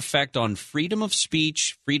chilling effect on freedom of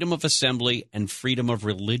speech, freedom of assembly, and freedom of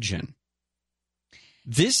religion.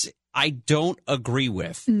 This I don't agree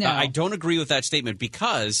with. No. I don't agree with that statement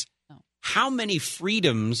because how many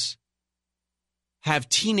freedoms have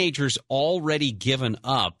teenagers already given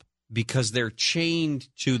up because they're chained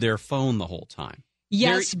to their phone the whole time?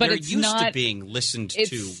 Yes, but they're it's used not to being listened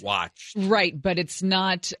to, watched. Right, but it's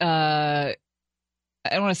not. I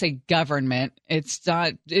don't want to say government. It's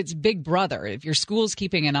not. It's Big Brother. If your school's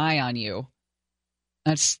keeping an eye on you,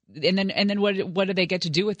 and then what do they get to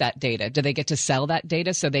do with that data? Do they get to sell that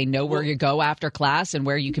data so they know where you go after class and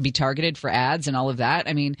where you could be targeted for ads and all of that?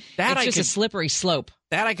 I mean, it's just a slippery slope.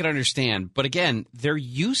 That I could understand, but again, they're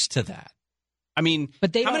used to that. I mean,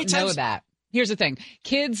 but they how don't many times know that. Here's the thing.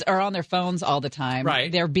 Kids are on their phones all the time.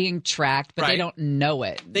 Right. They're being tracked, but they don't know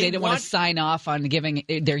it. They don't want to sign off on giving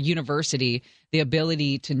their university the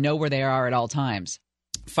ability to know where they are at all times.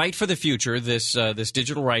 Fight for the Future, this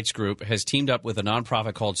digital rights group, has teamed up with a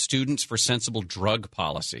nonprofit called Students for Sensible Drug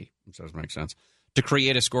Policy, which does make sense, to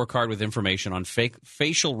create a scorecard with information on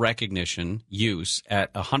facial recognition use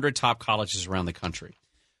at 100 top colleges around the country.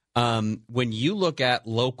 When you look at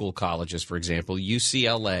local colleges, for example,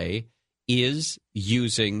 UCLA is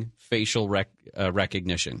using facial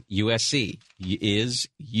recognition. USC is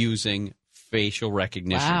using facial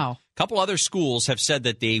recognition. Wow. A couple other schools have said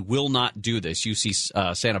that they will not do this.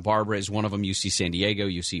 UC Santa Barbara is one of them, UC San Diego,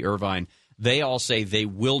 UC Irvine. They all say they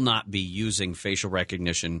will not be using facial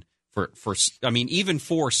recognition for even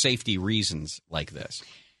for safety reasons like this.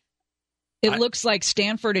 It looks like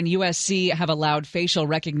Stanford and USC have allowed facial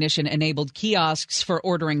recognition-enabled kiosks for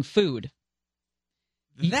ordering food.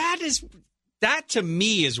 That to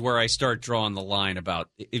me is where I start drawing the line about,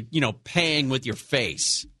 paying with your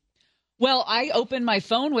face. Well, I open my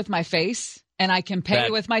phone with my face, and I can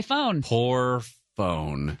pay with my phone. Poor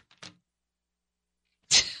phone.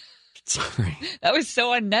 Sorry. That was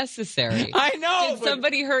so unnecessary. I know. Did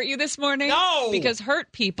somebody hurt you this morning? No. Because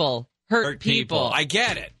hurt people hurt people. I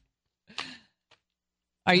get it.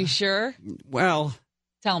 Are you sure? Well,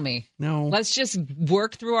 tell me. No. Let's just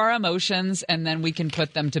work through our emotions, and then we can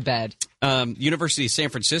put them to bed. University of San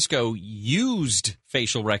Francisco used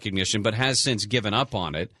facial recognition, but has since given up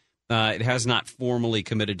on it. It has not formally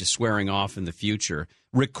committed to swearing off in the future.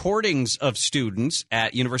 Recordings of students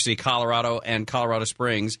at University of Colorado and Colorado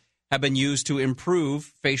Springs have been used to improve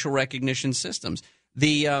facial recognition systems.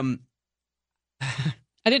 I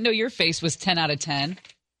didn't know your face was 10 out of 10.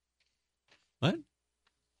 What?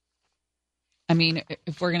 I mean,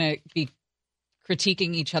 if we're going to be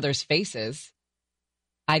critiquing each other's faces,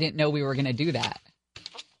 I didn't know we were going to do that.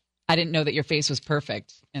 I didn't know that your face was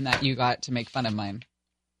perfect and that you got to make fun of mine.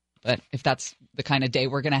 But if that's the kind of day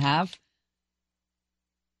we're going to have,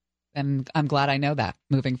 then I'm glad I know that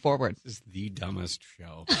moving forward. This is the dumbest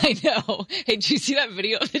show. I know. Hey, did you see that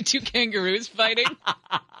video of the two kangaroos fighting?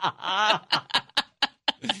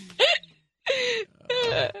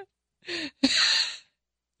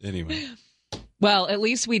 Anyway. Well, at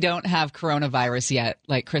least we don't have coronavirus yet,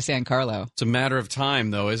 like Chris and Carlo. It's a matter of time,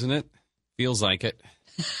 though, isn't it? Feels like it.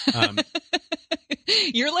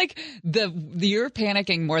 You're like you're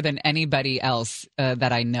panicking more than anybody else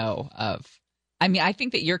that I know of. I mean, I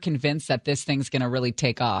think that you're convinced that this thing's going to really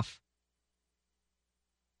take off.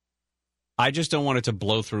 I just don't want it to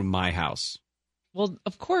blow through my house. Well,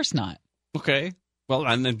 of course not. Okay. Well,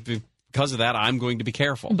 and then because of that, I'm going to be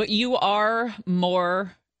careful. But you are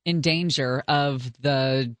more in danger of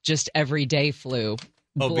the just everyday flu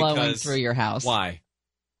blowing through your house. Why?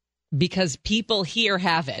 Because people here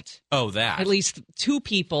have it. Oh, that. At least 2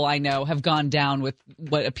 people I know have gone down with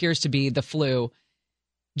what appears to be the flu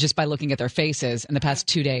just by looking at their faces in the past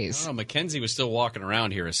 2 days. Oh, Mackenzie was still walking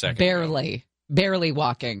around here a second Barely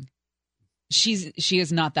walking. She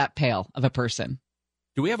is not that pale of a person.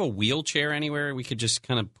 Do we have a wheelchair anywhere? We could just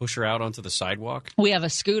kind of push her out onto the sidewalk? We have a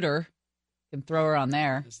scooter. Can throw her on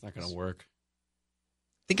there. It's not going to work.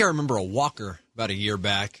 I think I remember a walker about a year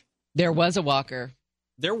back. There was a walker.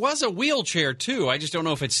 There was a wheelchair, too. I just don't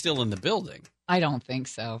know if it's still in the building. I don't think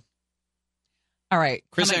so. All right.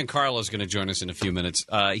 Chris Ancarlo is going to join us in a few minutes.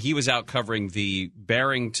 He was out covering the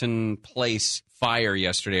Barrington Place fire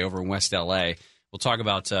yesterday over in West L.A. We'll talk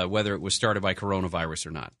about whether it was started by coronavirus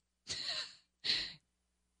or not.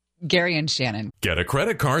 Gary and Shannon. Get a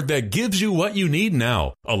credit card that gives you what you need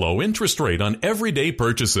now. A low interest rate on everyday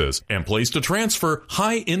purchases and place to transfer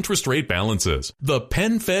high interest rate balances. The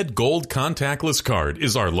PenFed Gold Contactless Card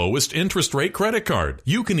is our lowest interest rate credit card.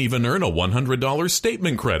 You can even earn a $100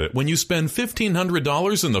 statement credit when you spend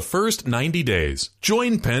 $1,500 in the first 90 days.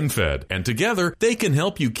 Join PenFed and together they can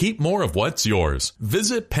help you keep more of what's yours.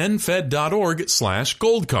 Visit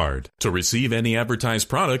PenFed.org/goldcard. To receive any advertised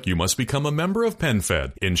product, you must become a member of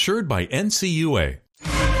PenFed, insured by NCUA.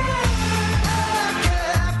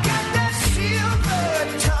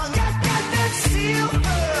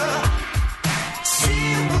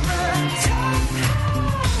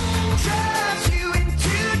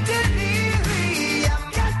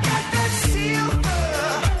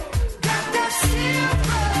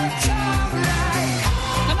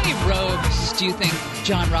 How many robes do you think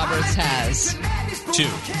John Roberts has? 2. 2,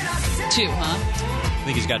 huh? I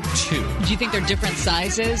think he's got 2. Do you think they're different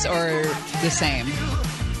sizes or the same?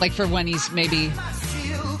 Like for when he's maybe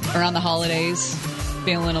around the holidays,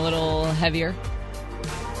 feeling a little heavier?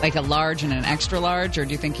 Like a large and an extra large? Or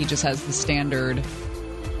do you think he just has the standard?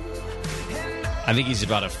 I think he's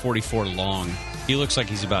about a 44 long. He looks like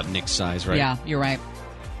he's about Nick's size, right? Yeah, you're right.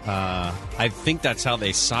 I think that's how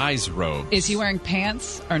they size robes. Is he wearing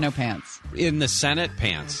pants or no pants? In the Senate,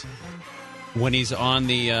 pants. When he's on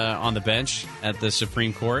the bench at the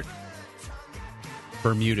Supreme Court,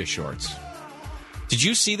 Bermuda shorts. Did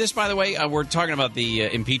you see this, by the way? We're talking about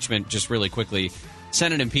the impeachment just really quickly.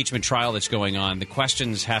 Senate impeachment trial that's going on. The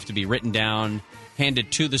questions have to be written down,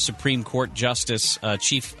 handed to the Supreme Court Justice,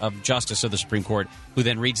 Chief of Justice of the Supreme Court, who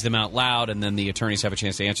then reads them out loud, and then the attorneys have a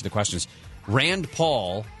chance to answer the questions. Rand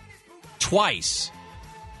Paul, twice,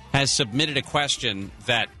 has submitted a question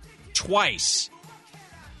that twice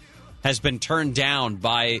has been turned down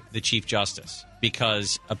by the Chief Justice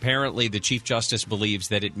because apparently the Chief Justice believes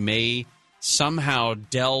that it may somehow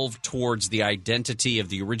delve towards the identity of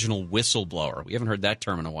the original whistleblower. We haven't heard that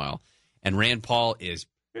term in a while. And Rand Paul is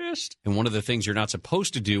pissed. And one of the things you're not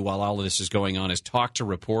supposed to do while all of this is going on is talk to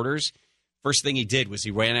reporters. First thing he did was he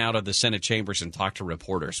ran out of the Senate chambers and talked to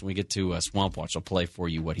reporters. When we get to Swamp Watch, I'll play for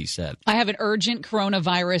you what he said. I have an urgent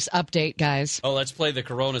coronavirus update, guys. Oh, let's play the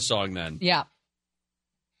Corona song then. Yeah.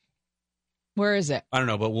 Where is it? I don't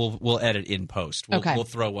know, but we'll edit in post. We'll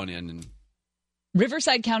throw one in. And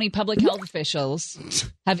Riverside County public health officials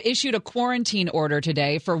have issued a quarantine order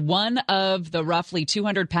today for one of the roughly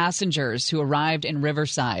 200 passengers who arrived in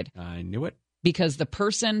Riverside. I knew it. Because the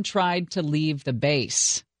person tried to leave the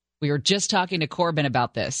base. We were just talking to Corbin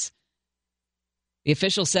about this. The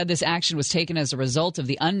official said this action was taken as a result of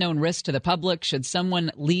the unknown risk to the public should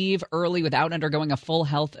someone leave early without undergoing a full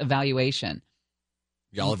health evaluation.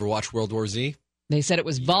 Y'all ever watch World War Z? They said it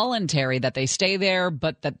was voluntary that they stay there,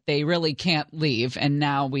 but that they really can't leave. And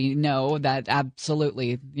now we know that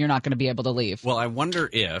absolutely you're not going to be able to leave. Well, I wonder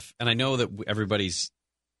if, and I know that everybody's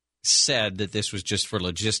said that this was just for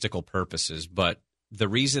logistical purposes, but the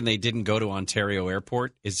reason they didn't go to Ontario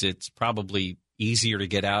Airport is it's probably easier to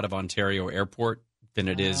get out of Ontario Airport than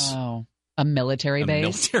it is a military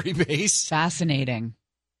base. Military base. Fascinating.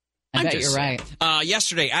 I bet you're right.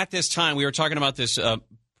 Yesterday at this time, we were talking about this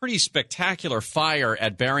pretty spectacular fire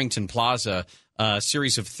at Barrington Plaza, a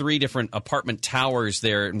series of 3 different apartment towers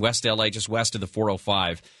there in West LA, just west of the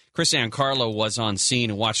 405. Chris Ancarlo was on scene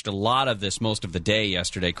and watched a lot of this most of the day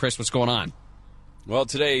yesterday. Chris, what's going on? Well,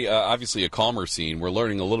 today, obviously a calmer scene. We're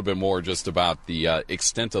learning a little bit more just about the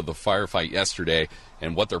extent of the firefight yesterday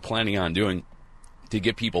and what they're planning on doing to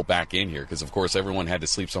get people back in here. Because, of course, everyone had to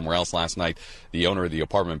sleep somewhere else last night. The owner of the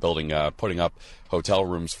apartment building putting up hotel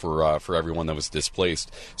rooms for everyone that was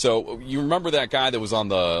displaced. So you remember that guy that was on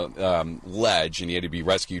the ledge and he had to be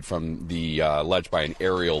rescued from the ledge by an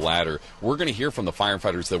aerial ladder. We're going to hear from the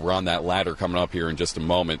firefighters that were on that ladder coming up here in just a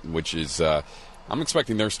moment, which is... I'm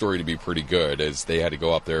expecting their story to be pretty good as they had to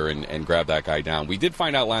go up there and grab that guy down. We did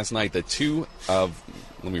find out last night that 2 of...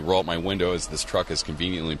 Let me roll up my window as this truck is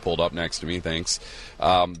conveniently pulled up next to me. Thanks.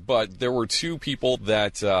 But there were 2 people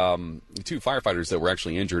that, 2 firefighters that were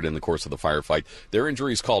actually injured in the course of the firefight. Their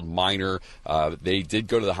injury is called minor. They did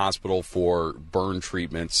go to the hospital for burn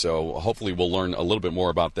treatment, so hopefully we'll learn a little bit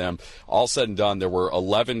more about them. All said and done, there were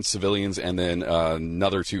 11 civilians and then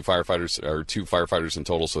another 2 firefighters in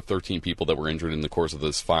total, so 13 people that were injured in the course of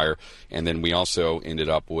this fire. And then we also ended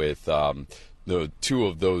up with... the 2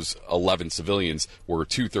 of those 11 civilians were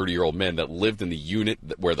 2 30-year-old men that lived in the unit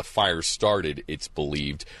where the fire started, it's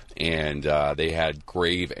believed, and they had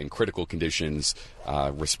grave and critical conditions,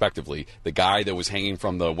 respectively. The guy that was hanging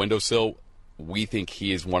from the windowsill, we think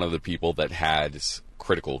he is one of the people that had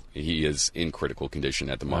he is in critical condition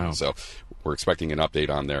at the moment. Wow. So we're expecting an update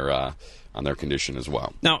on their condition as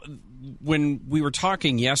well. Now, when we were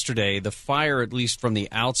talking yesterday, the fire, at least from the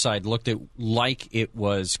outside, looked like it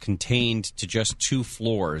was contained to just 2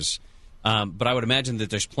 floors. But I would imagine that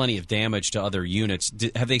there's plenty of damage to other units.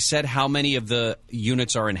 Have they said how many of the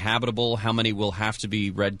units are inhabitable? How many will have to be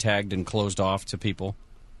red tagged and closed off to people?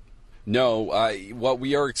 No. What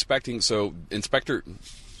we are expecting, let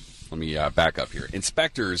me back up here.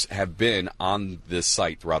 Inspectors have been on this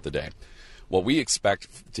site throughout the day. What we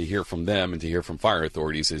expect to hear from them and to hear from fire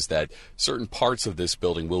authorities is that certain parts of this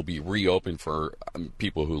building will be reopened for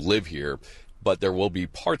people who live here, but there will be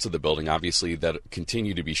parts of the building, obviously, that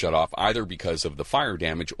continue to be shut off, either because of the fire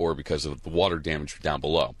damage or because of the water damage down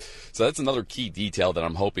below. So that's another key detail that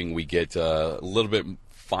I'm hoping we get a little bit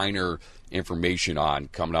finer information on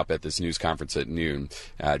coming up at this news conference at noon,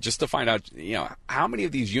 just to find out, how many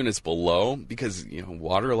of these units below, because,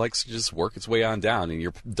 water likes to just work its way on down, and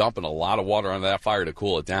you're dumping a lot of water on that fire to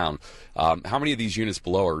cool it down. How many of these units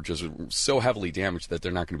below are just so heavily damaged that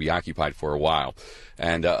they're not going to be occupied for a while?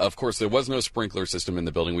 And, of course, there was no sprinkler system in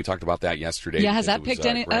the building. We talked about that yesterday. Yeah, has that picked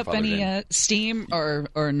up any steam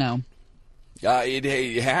or no?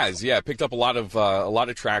 It has, yeah. It picked up a lot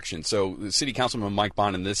of traction. So, City Councilman Mike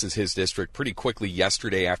Bond, and this is his district, pretty quickly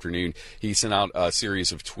yesterday afternoon, he sent out a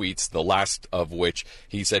series of tweets, the last of which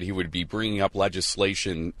he said he would be bringing up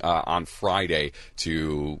legislation on Friday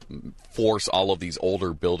to force all of these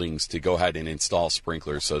older buildings to go ahead and install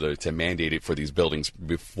sprinklers, so to mandate it for these buildings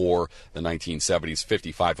before the 1970s,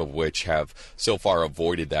 55 of which have so far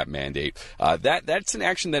avoided that mandate. That's an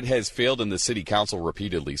action that has failed in the City Council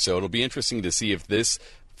repeatedly, so it'll be interesting to see if this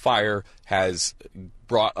fire has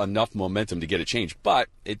brought enough momentum to get it changed, but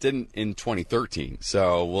it didn't in 2013.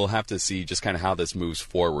 So we'll have to see just kind of how this moves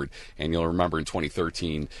forward. And you'll remember in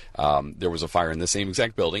 2013, there was a fire in the same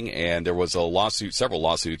exact building, and there was several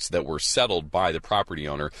lawsuits that were settled by the property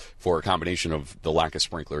owner for a combination of the lack of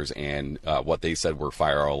sprinklers and what they said were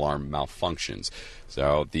fire alarm malfunctions.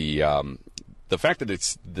 So the fact that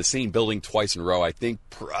it's the same building twice in a row, I think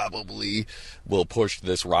probably will push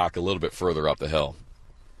this rock a little bit further up the hill.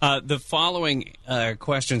 The following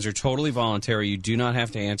questions are totally voluntary. You do not have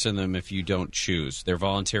to answer them if you don't choose. They're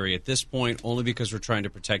voluntary at this point only because we're trying to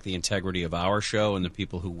protect the integrity of our show and the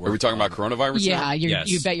people who work. Are we talking about coronavirus? Yeah, yes.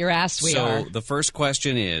 You bet your ass we are. So the first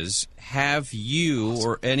question is, have you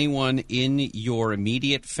or anyone in your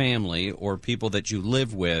immediate family or people that you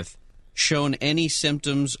live with shown any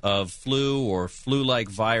symptoms of flu or flu-like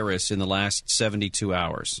virus in the last 72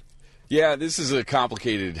 hours? Yeah, this is a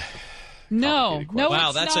complicated... No,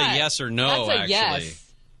 wow, it's that's not. a yes or no, that's a actually.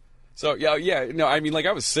 Yes. So, yeah, no, I mean,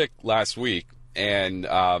 I was sick last week, And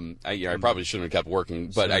I probably shouldn't have kept working,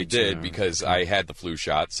 but I did because I had the flu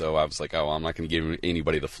shot. So I was like, oh, well, I'm not going to give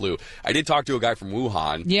anybody the flu. I did talk to a guy from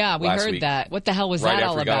Wuhan. Yeah, we heard week, that. What the hell was right that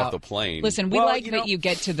all after about? I got off the plane. Listen, we that you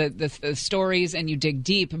get to the stories and you dig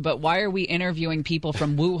deep, but why are we interviewing people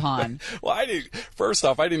from Wuhan? Well, first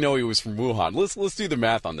off, I didn't know he was from Wuhan. Let's do the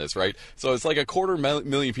math on this, right? So it's like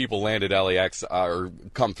 250,000 people land at LAX or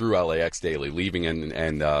come through LAX daily, leaving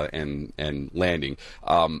and landing.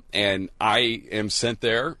 And I am sent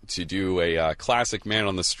there to do a classic man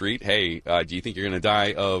on the street. Hey, do you think you're going to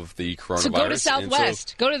die of the coronavirus? So go to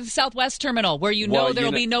Southwest. Go to the Southwest terminal where there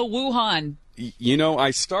will be no Wuhan.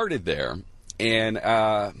 I started there. And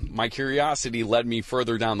my curiosity led me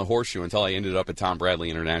further down the horseshoe until I ended up at Tom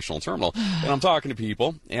Bradley International Terminal. And I'm talking to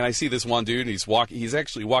people, and I see this one dude. He's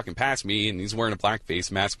actually walking past me, and he's wearing a black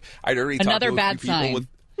face mask. I'd already talked to a few people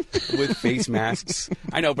with face masks.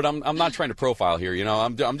 I know, but I'm not trying to profile here.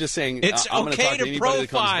 I'm just saying it's I'm okay talk to anybody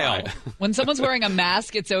profile. that comes by. When someone's wearing a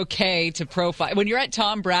mask, it's okay to profile. When you're at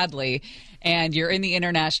Tom Bradley and you're in the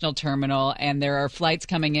international terminal and there are flights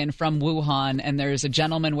coming in from Wuhan and there's a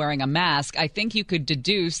gentleman wearing a mask, I think you could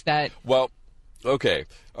deduce that. Well, okay.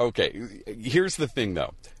 Here's the thing,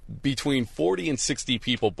 though. Between 40 and 60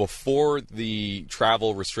 people before the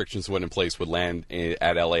travel restrictions went in place would land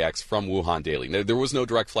at LAX from Wuhan daily. Now, there was no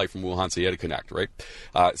direct flight from Wuhan, so you had to connect, right?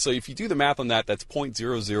 So if you do the math on that, that's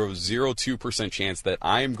 0.0002% chance that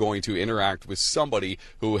I am going to interact with somebody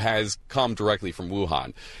who has come directly from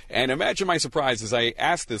Wuhan. And imagine my surprise as I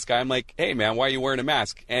asked this guy, I'm like, hey, man, why are you wearing a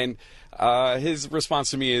mask? And his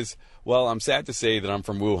response to me is, well, I'm sad to say that I'm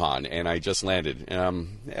from Wuhan, and I just landed.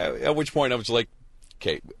 At which point I was like,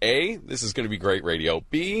 okay, A, this is going to be great radio.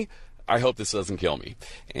 B, I hope this doesn't kill me.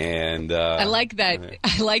 And I like that.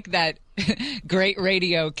 I like that. Great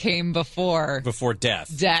radio came before death.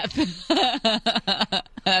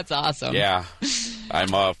 That's awesome. Yeah,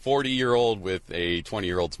 I'm a 40-year-old with a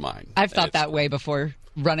 20-year-old's mind. I've thought that way before,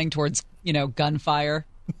 running towards gunfire.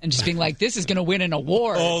 And just being like, this is going to win an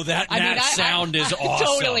award. Oh, that sound is awesome.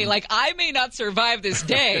 Totally. Like, I may not survive this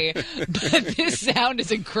day, but this sound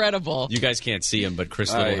is incredible. You guys can't see him, but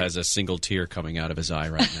Chris Little has a single tear coming out of his eye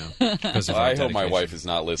right now. I hope my wife is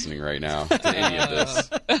not listening right now to any of this.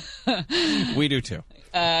 We do, too.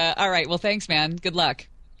 All right. Well, thanks, man. Good luck.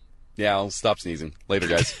 Yeah, I'll stop sneezing. Later,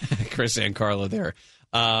 guys. Chris and Carla there.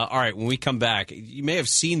 All right. When we come back, you may have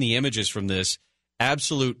seen the images from this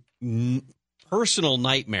absolute personal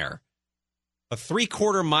nightmare. A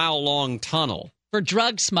 3/4 mile long tunnel for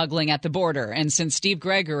drug smuggling at the border. And since Steve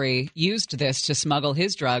Gregory used this to smuggle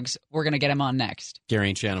his drugs, we're going to get him on next. Gary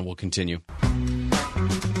and Shannon will continue.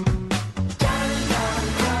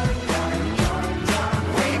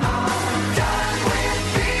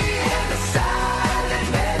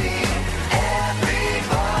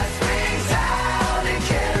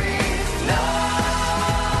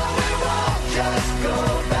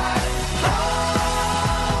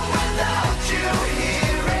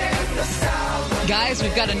 Guys,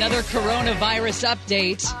 we've got another coronavirus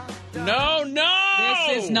update. No!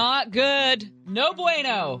 This is not good. No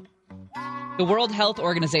bueno. The World Health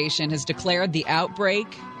Organization has declared the outbreak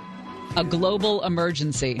a global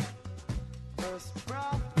emergency.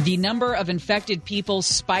 The number of infected people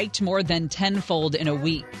spiked more than tenfold in a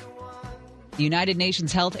week. The United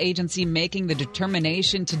Nations Health Agency making the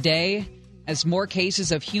determination today as more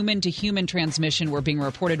cases of human-to-human transmission were being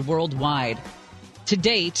reported worldwide. To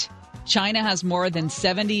date, China has more than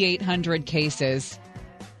 7,800 cases,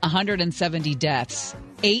 170 deaths.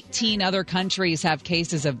 18 other countries have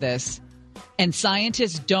cases of this. And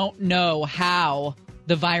scientists don't know how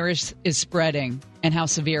the virus is spreading and how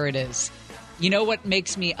severe it is. You know what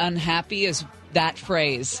makes me unhappy is that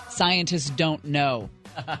phrase, scientists don't know.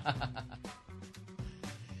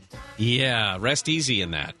 Yeah, rest easy in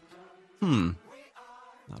that. Not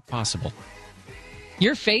possible.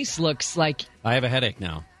 Your face looks like... I have a headache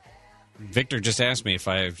now. Victor just asked me if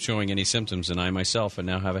I'm showing any symptoms, and I myself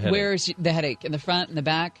now have a headache. Where's the headache? In the front, in the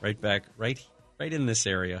back? Right back, right in this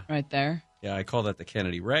area. Right there? Yeah, I call that the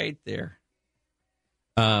Kennedy. Right there.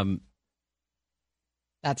 That's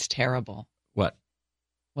terrible. What?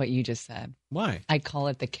 What you just said. Why? I call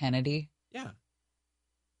it the Kennedy. Yeah.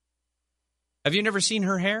 Have you never seen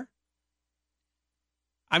her hair?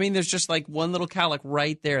 I mean, there's just like one little cowlick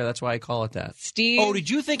right there. That's why I call it that. Steve. Oh, did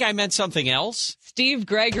you think I meant something else? Steve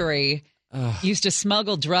Gregory used to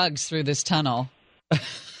smuggle drugs through this tunnel.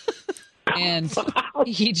 And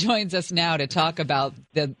he joins us now to talk about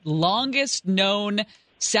the longest known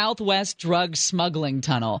Southwest drug smuggling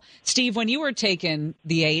tunnel. Steve, when you were taking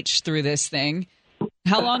the H through this thing,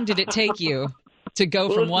 how long did it take you to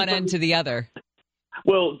go from one end to the other?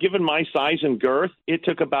 Well, given my size and girth, it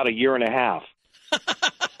took about a year and a half.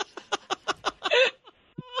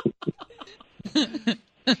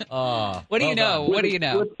 What do you know? What do you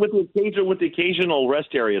know? With the occasional rest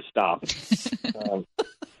area stop.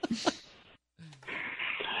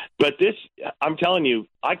 But this, I'm telling you,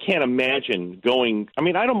 I can't imagine going. I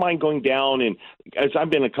mean, I don't mind going down, and as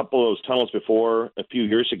I've been in a couple of those tunnels before a few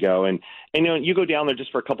years ago, and you know, you go down there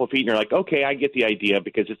just for a couple of feet, and you're like, okay, I get the idea,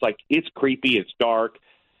 because it's creepy, it's dark.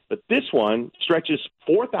 But this one stretches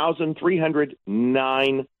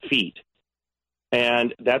 4,309 feet,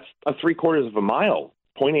 and that's a 3/4 of a mile.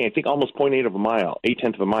 0.8, I think almost 0.8 of a mile,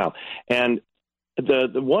 0.8 of a mile. And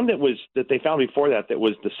the one that they found before that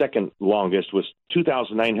was the second longest was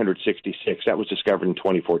 2,966. That was discovered in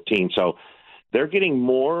 2014. So they're getting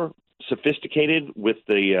more sophisticated with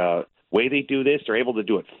the way they do this. They're able to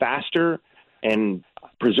do it faster and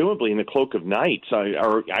presumably in the cloak of night. So,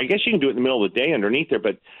 or I guess you can do it in the middle of the day underneath there,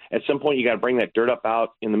 but at some point you got to bring that dirt up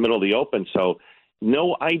out in the middle of the open. So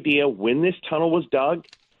no idea when this tunnel was dug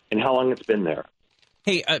and how long it's been there.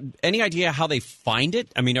 Hey, any idea how they find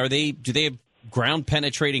it? I mean, do they have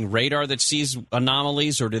ground-penetrating radar that sees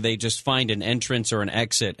anomalies, or do they just find an entrance or an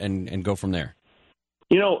exit and go from there?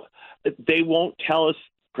 You know, they won't tell us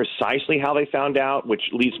precisely how they found out, which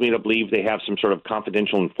leads me to believe they have some sort of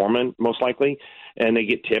confidential informant, most likely, and they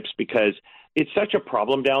get tips because it's such a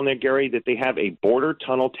problem down there, Gary, that they have a border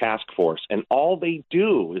tunnel task force, and all they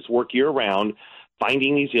do is work year-round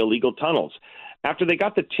finding these illegal tunnels. After they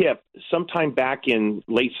got the tip, sometime back in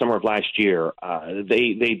late summer of last year,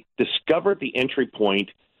 they discovered the entry point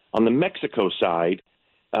on the Mexico side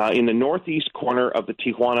in the northeast corner of the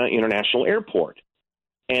Tijuana International Airport.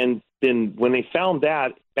 And then when they found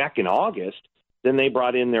that back in August, then they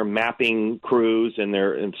brought in their mapping crews and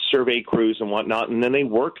their survey crews and whatnot, and then they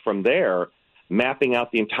worked from there, mapping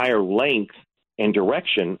out the entire length and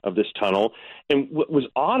direction of this tunnel. And what was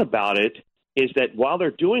odd about it is that while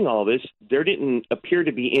they're doing all this, there didn't appear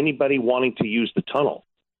to be anybody wanting to use the tunnel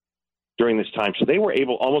during this time. So they were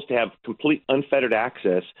able almost to have complete unfettered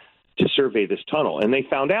access to survey this tunnel. And they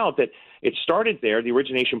found out that it started there, the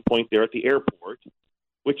origination point there at the airport,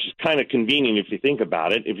 which is kind of convenient if you think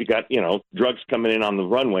about it. If you got, drugs coming in on the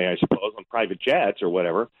runway, I suppose, on private jets or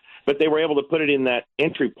whatever. But they were able to put it in that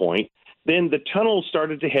entry point. Then the tunnel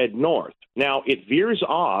started to head north. Now, it veers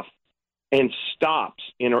off and stops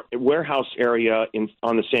in a warehouse area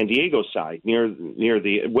on the San Diego side, near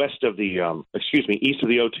the east of the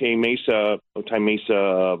Otay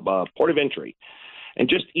Mesa port of entry. And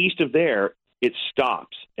just east of there, it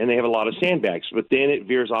stops, and they have a lot of sandbags. But then it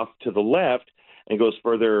veers off to the left and goes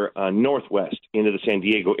further northwest into the San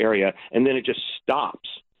Diego area, and then it just stops.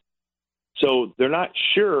 So they're not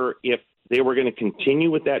sure if they were going to continue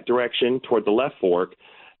with that direction toward the left fork,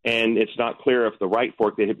 and it's not clear if the right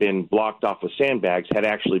fork that had been blocked off with sandbags had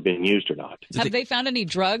actually been used or not. Have they found any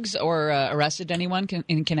drugs or arrested anyone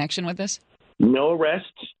in connection with this? No arrests.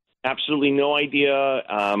 Absolutely no idea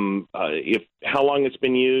if how long it's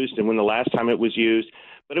been used and when the last time it was used.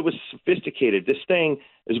 But it was sophisticated. This thing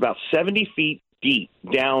is about 70 feet deep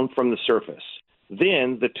down from the surface.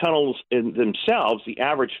 Then the tunnels in themselves, the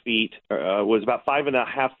average feet was about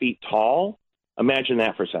 5.5 feet tall. Imagine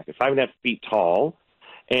that for a second. 5.5 feet tall.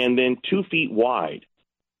 And then 2 feet wide.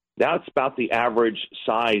 That's about the average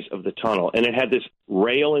size of the tunnel. And it had this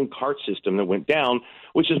rail and cart system that went down,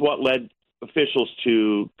 which is what led officials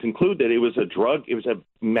to conclude that it was a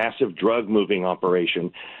massive drug moving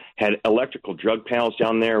operation. Had electrical drug panels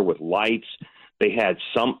down there with lights. They had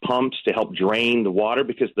sump pumps to help drain the water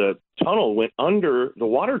because the tunnel went under the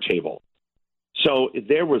water table. So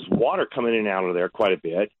there was water coming in and out of there quite a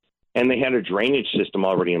bit. And they had a drainage system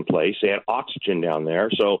already in place. They had oxygen down there.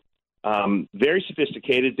 So very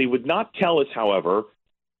sophisticated. They would not tell us, however,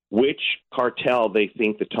 which cartel they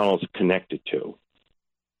think the tunnel is connected to.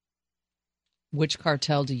 Which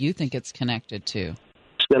cartel do you think it's connected to?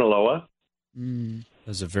 Sinaloa.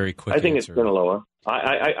 That's a very quick I think answer. It's Sinaloa.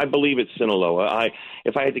 I believe it's Sinaloa.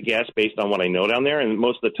 If I had to guess based on what I know down there, and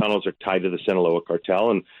most of the tunnels are tied to the Sinaloa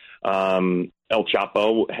cartel, and El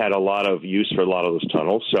Chapo had a lot of use for a lot of those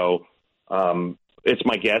tunnels, so it's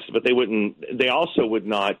my guess. But they also would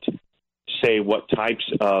not say what types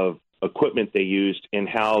of equipment they used and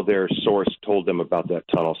how their source told them about that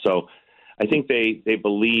tunnel. So I think they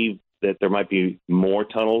believe that there might be more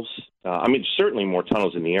tunnels. Certainly more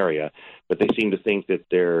tunnels in the area, but they seem to think that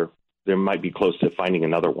there might be close to finding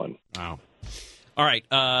another one. Wow. All right.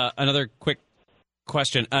 Another quick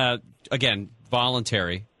question. Again,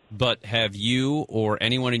 voluntary. But have you or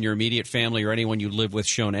anyone in your immediate family or anyone you live with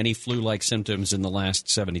shown any flu-like symptoms in the last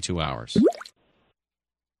 72 hours?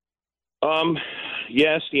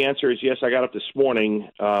 yes. The answer is yes. I got up this morning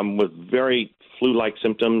with very flu-like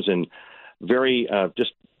symptoms and very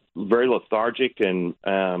lethargic, and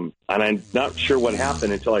I'm not sure what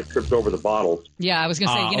happened until I tripped over the bottle. Yeah, I was going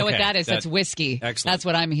to say, you know what that is? That's whiskey. Excellent. That's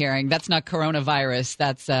what I'm hearing. That's not coronavirus.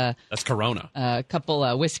 That's Corona. A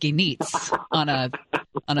couple whiskey neats on a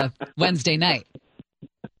Wednesday night.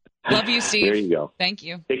 Love you, Steve. There you go. Thank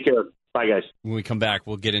you. Take care. Bye, guys. When we come back,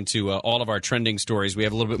 we'll get into all of our trending stories. We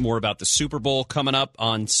have a little bit more about the Super Bowl coming up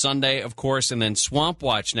on Sunday, of course, and then Swamp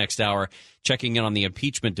Watch next hour, checking in on the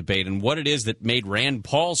impeachment debate and what it is that made Rand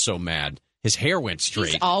Paul so mad. His hair went straight.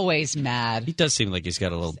 He's always mad. He does seem like he's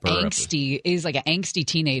got a little burr. Angsty. He's like an angsty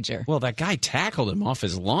teenager. Well, that guy tackled him off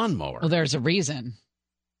his lawnmower. Well, there's a reason.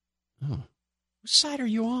 Oh. Whose side are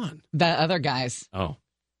you on? The other guys. Oh.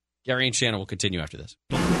 Gary and Shannon will continue after this.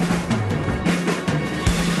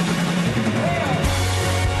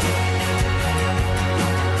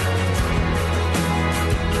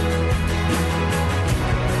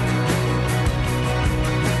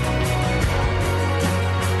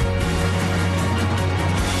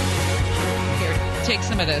 Take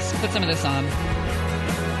some of this. Put some of this on.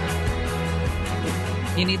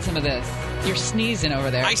 You need some of this. You're sneezing over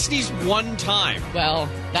there. I sneezed one time. Well,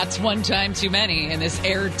 that's one time too many in this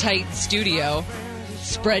airtight studio,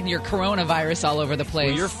 spreading your coronavirus all over the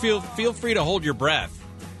place. Well, feel free to hold your breath.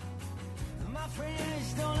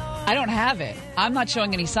 I don't have it. I'm not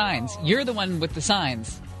showing any signs. You're the one with the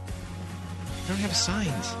signs. I don't have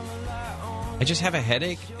signs. I just have a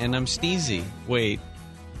headache and I'm sneezy. Wait.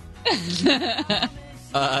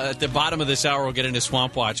 At the bottom of this hour, we'll get into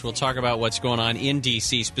Swamp Watch. We'll talk about what's going on in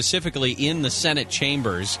D.C., specifically in the Senate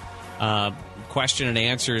chambers. Question and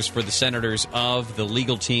answers for the senators of the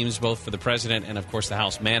legal teams, both for the president and, of course, the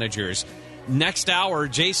House managers. Next hour,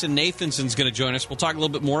 Jason Nathanson's going to join us. We'll talk a little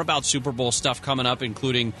bit more about Super Bowl stuff coming up,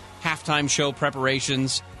 including halftime show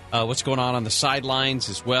preparations, what's going on the sidelines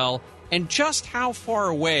as well, and just how far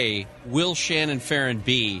away will Shannon Farron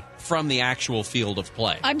be from the actual field of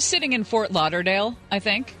play. I'm sitting in Fort Lauderdale, I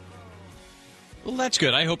think. Well, that's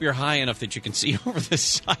good. I hope you're high enough that you can see over the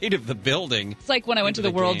side of the building. It's like when I went to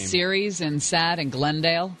the World Series and sat in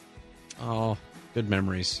Glendale. Oh, good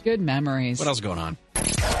memories. Good memories. What else is going on?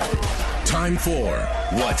 Time for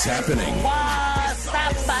What's Happening.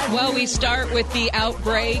 Well, we start with the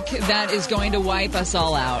outbreak that is going to wipe us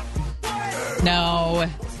all out. No,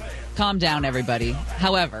 calm down, everybody.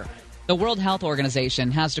 However, the World Health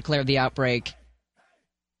Organization has declared the outbreak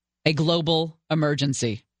a global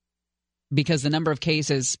emergency because the number of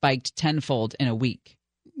cases spiked tenfold in a week.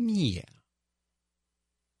 Yeah.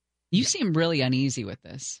 You seem really uneasy with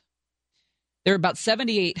this. There are about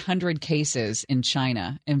 7,800 cases in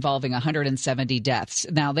China involving 170 deaths.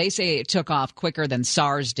 Now, they say it took off quicker than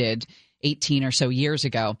SARS did 18 or so years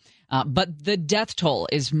ago. But the death toll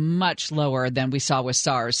is much lower than we saw with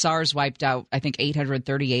SARS. SARS wiped out, I think,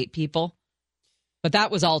 838 people. But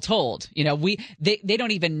that was all told. You know, they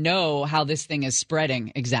don't even know how this thing is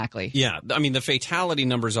spreading exactly. Yeah, I mean, the fatality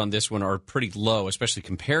numbers on this one are pretty low, especially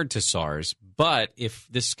compared to SARS. But if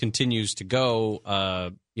this continues to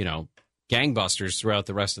go, gangbusters throughout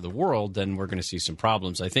the rest of the world, then we're going to see some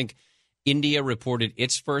problems. I think India reported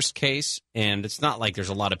its first case, and it's not like there's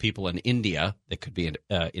a lot of people in India that could be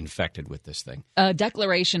infected with this thing. A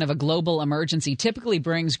declaration of a global emergency typically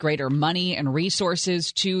brings greater money and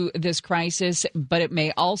resources to this crisis, but it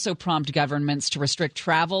may also prompt governments to restrict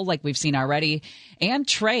travel, like we've seen already, and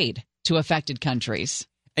trade to affected countries.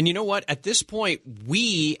 And you know what? At this point,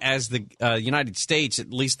 we, as the United States,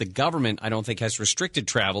 at least the government, I don't think has restricted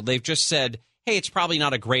travel. They've just said, hey, it's probably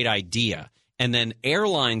not a great idea. And then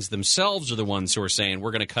airlines themselves are the ones who are saying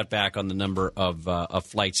we're going to cut back on the number of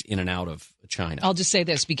flights in and out of China. I'll just say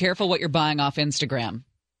this. Be careful what you're buying off Instagram.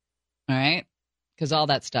 All right? Because all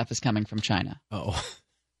that stuff is coming from China. Oh.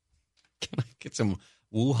 Can I get some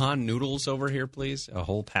Wuhan noodles over here, please? A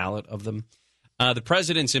whole pallet of them. The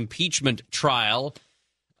president's impeachment trial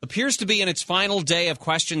appears to be in its final day of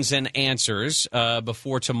questions and answers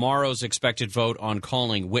before tomorrow's expected vote on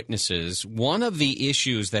calling witnesses. One of the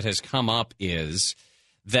issues that has come up is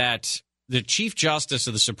that the Chief Justice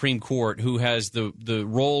of the Supreme Court, who has the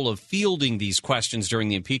role of fielding these questions during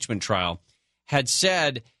the impeachment trial, had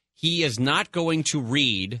said he is not going to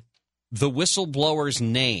read the whistleblower's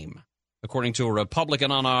name, according to a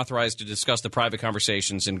Republican unauthorized to discuss the private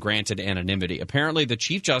conversations and granted anonymity. Apparently, the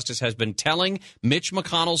Chief Justice has been telling Mitch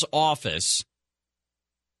McConnell's office,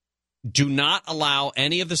 do not allow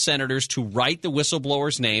any of the senators to write the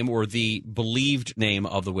whistleblower's name or the believed name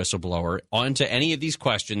of the whistleblower onto any of these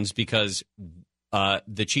questions because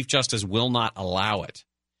the Chief Justice will not allow it.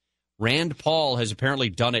 Rand Paul has apparently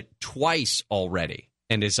done it twice already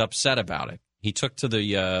and is upset about it. He took to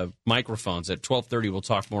the microphones at 12:30. We'll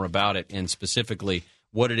talk more about it and specifically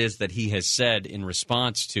what it is that he has said in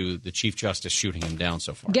response to the Chief Justice shooting him down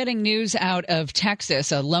so far. Getting news out of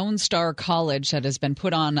Texas, a Lone Star college that has been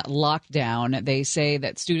put on lockdown. They say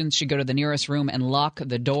that students should go to the nearest room and lock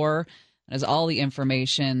the door. That is all the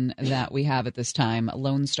information that we have at this time.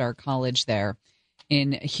 Lone Star College there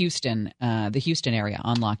in Houston, the Houston area,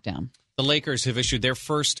 on lockdown. The Lakers have issued their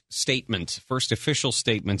first official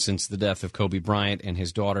statement since the death of Kobe Bryant and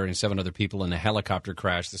his daughter and 7 other people in a helicopter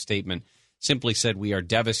crash. The statement simply said, "We are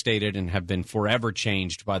devastated and have been forever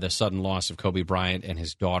changed by the sudden loss of Kobe Bryant and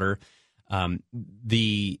his daughter."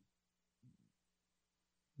 The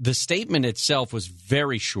statement itself was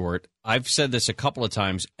very short. I've said this a couple of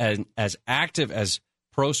times. As active as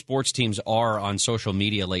pro sports teams are on social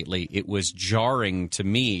media lately, it was jarring to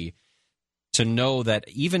me to know that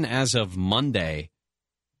even as of Monday,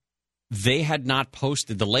 the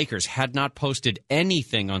Lakers had not posted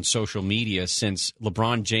anything on social media since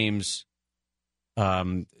LeBron James'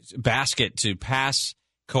 basket to pass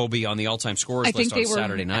Kobe on the all-time scorers list on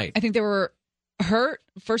Saturday night. I think they were hurt,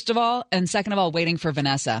 first of all, and second of all, waiting for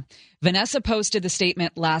Vanessa. Vanessa posted the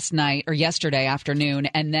statement last night or yesterday afternoon,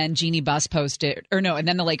 and then Jeannie Buss posted, and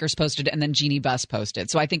then the Lakers posted, and then Jeannie Buss posted.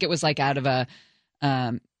 So I think it was like out of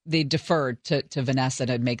they deferred to Vanessa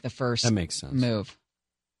to make the first that makes sense. Move.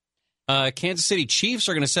 Kansas City Chiefs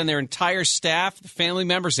are going to send their entire staff, the family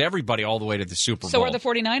members, everybody all the way to the Super Bowl. So are the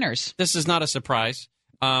 49ers. This is not a surprise,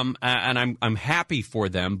 and I'm happy for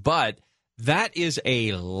them, but that is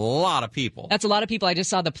a lot of people. That's a lot of people. I just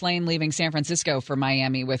saw the plane leaving San Francisco for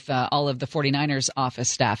Miami with all of the 49ers office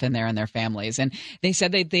staff in there and their families. And they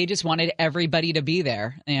said they just wanted everybody to be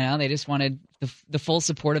there. They just wanted the full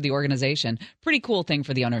support of the organization. Pretty cool thing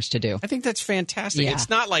for the owners to do. I think that's fantastic. Yeah. It's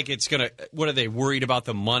not like it's going to – what are they worried about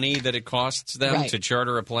the money that it costs them to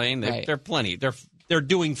charter a plane? They're plenty. They're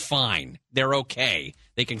doing fine. They're okay.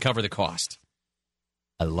 They can cover the cost.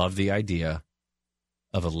 I love the idea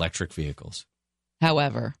of electric vehicles.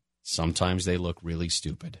 However, sometimes they look really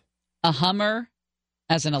stupid. A Hummer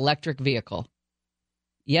as an electric vehicle.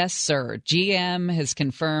 Yes, sir. GM has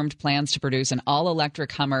confirmed plans to produce an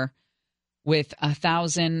all-electric Hummer with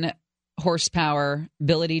 1,000 horsepower,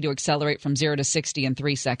 ability to accelerate from 0 to 60 in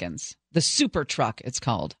 3 seconds. The super truck, it's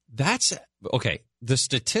called. That's okay. The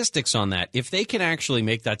statistics on that, if they can actually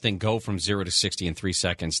make that thing go from 0 to 60 in 3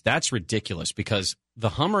 seconds, that's ridiculous because the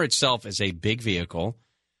Hummer itself is a big vehicle.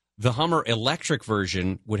 The Hummer electric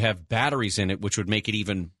version would have batteries in it, which would make it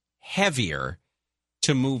even heavier.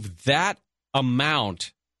 To move that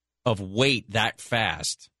amount of weight that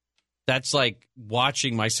fast, that's like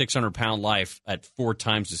watching My 600-Pound Life at 4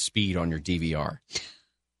 times the speed on your DVR.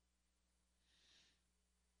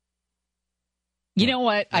 You know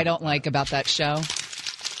what I don't like about that show?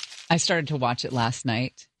 I started to watch it last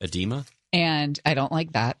night. Edema? And I don't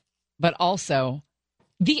like that. But also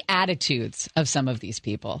the attitudes of some of these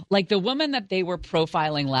people. Like the woman that they were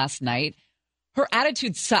profiling last night, her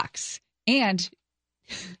attitude sucks. And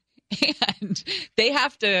they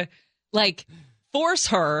have to force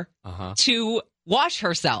her to wash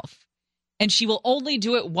herself. And she will only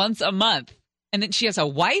do it once a month. And then she has a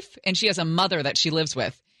wife and she has a mother that she lives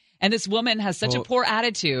with. And this woman has such a poor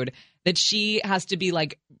attitude that she has to be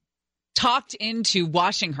talked into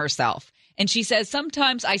washing herself. And she says,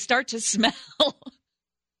 sometimes I start to smell.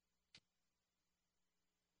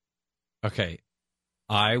 Okay.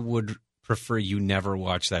 I would prefer you never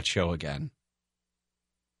watch that show again.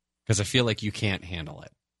 Because I feel like you can't handle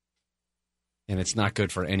it. And it's not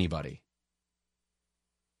good for anybody.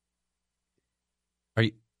 Are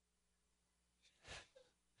you?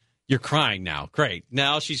 You're crying now. Great.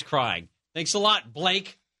 Now she's crying. Thanks a lot,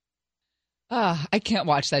 Blake. I can't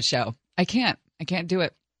watch that show. I can't do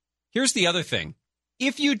it. Here's the other thing.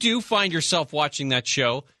 If you do find yourself watching that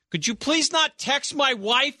show, could you please not text my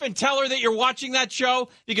wife and tell her that you're watching that show?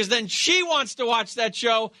 Because then she wants to watch that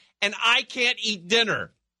show and I can't eat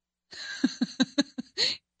dinner.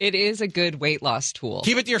 It is a good weight loss tool.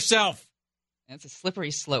 Keep it to yourself. It's a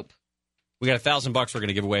slippery slope. We got $1,000 we're going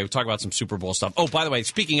to give away. We'll talk about some Super Bowl stuff. Oh, by the way,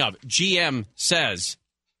 speaking of, GM says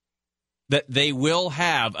that they will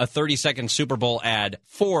have a 30-second Super Bowl ad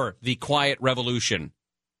for the Quiet Revolution.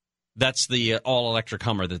 That's the all-electric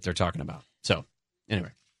Hummer that they're talking about. So, anyway,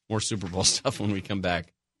 more Super Bowl stuff when we come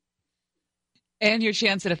back. And your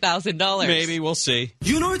chance at $1,000. Maybe, we'll see.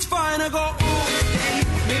 You know it's fine, I go,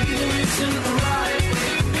 oh, maybe there isn't a right.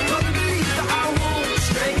 But believe that I won't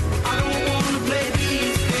stray. I don't want to play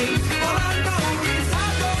these games. All I know is I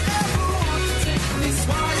don't ever want to take this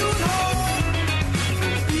while you know.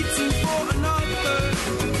 Beating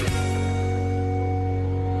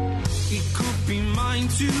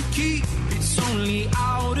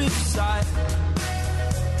beside.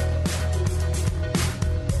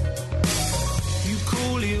 You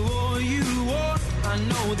call it what you want. I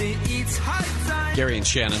know that it's high time. Gary and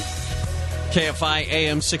Shannon. KFI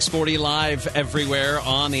AM 640 live everywhere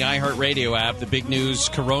on the iHeartRadio app. The big news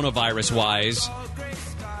coronavirus-wise,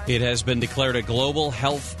 it has been declared a global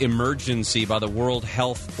health emergency by the World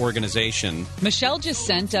Health Organization. Michelle just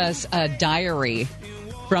sent us a diary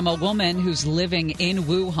from a woman who's living in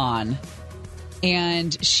Wuhan,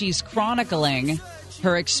 and she's chronicling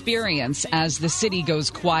her experience as the city goes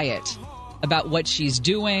quiet about what she's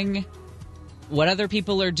doing, what other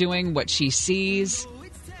people are doing, what she sees,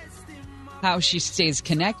 how she stays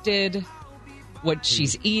connected, what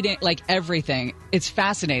she's eating, like everything. It's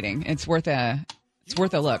fascinating. It's worth a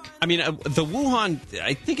look. I mean, the Wuhan,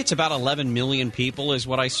 I think it's about 11 million people is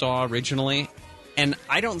what I saw originally. And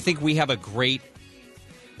I don't think we have a great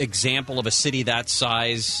example of a city that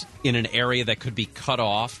size in an area that could be cut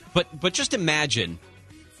off. But just imagine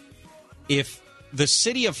if the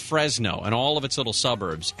city of Fresno and all of its little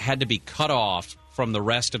suburbs had to be cut off from the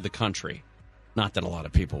rest of the country. Not that a lot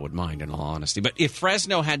of people would mind, in all honesty. But if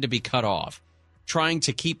Fresno had to be cut off, trying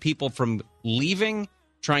to keep people from leaving,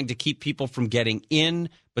 trying to keep people from getting in,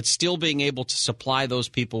 but still being able to supply those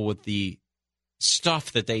people with the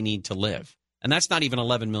stuff that they need to live. And that's not even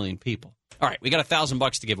 11 million people. All right, we got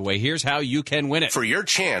 $1,000 to give away. Here's how you can win it. For your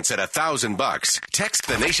chance at $1,000, text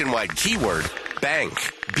the nationwide keyword BANK,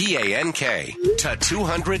 B-A-N-K, to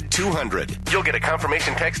 200-200. You'll get a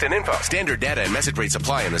confirmation text and info. Standard data and message rates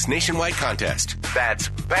apply in this nationwide contest. That's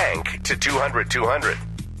BANK to 200-200.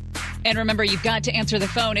 And remember, you've got to answer the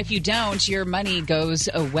phone. If you don't, your money goes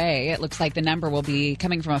away. It looks like the number will be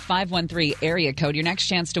coming from a 513 area code. Your next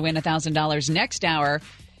chance to win $1,000 next hour.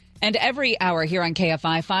 And every hour here on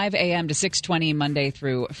KFI, 5 a.m. to 6:20, Monday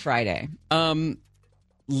through Friday. The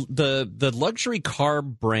luxury car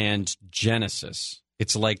brand Genesis,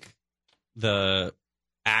 it's like the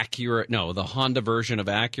the Honda version of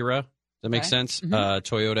Acura. Does that make sense? Mm-hmm.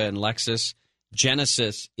 Toyota and Lexus.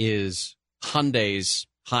 Genesis is Hyundai's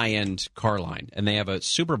high-end car line, and they have a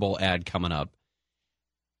Super Bowl ad coming up.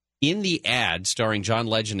 In the ad, starring John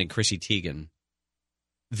Legend and Chrissy Teigen,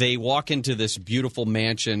 they walk into this beautiful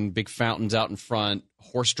mansion, big fountains out in front,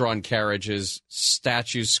 horse-drawn carriages,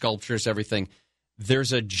 statues, sculptures, everything.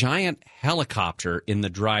 There's a giant helicopter in the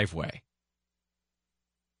driveway.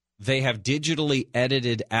 They have digitally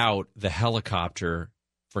edited out the helicopter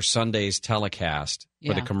for Sunday's telecast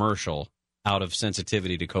for the commercial out of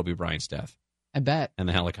sensitivity to Kobe Bryant's death. I bet. And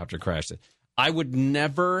the helicopter crashed it. I would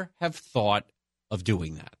never have thought of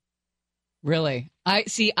doing that. Really?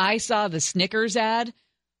 I saw the Snickers ad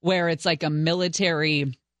where it's like a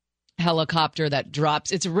military helicopter that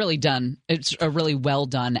drops. It's a really well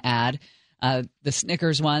done ad. The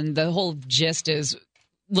Snickers one, the whole gist is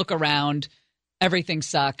look around, everything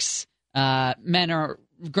sucks.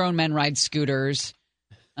 Grown men ride scooters.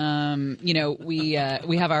 We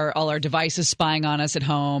have all our devices spying on us at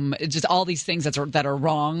home. It's just all these things that are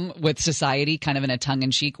wrong with society, kind of in a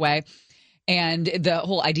tongue-in-cheek way. And the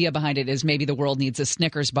whole idea behind it is maybe the world needs a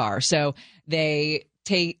Snickers bar. So they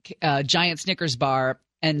take a giant Snickers bar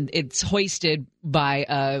and it's hoisted by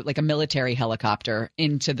a military helicopter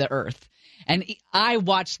into the earth. And I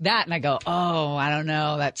watched that and I go, oh, I don't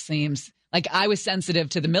know. That seems like I was sensitive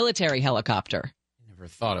to the military helicopter. I never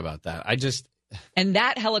thought about that. And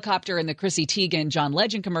that helicopter in the Chrissy Teigen John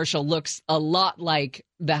Legend commercial looks a lot like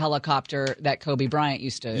the helicopter that Kobe Bryant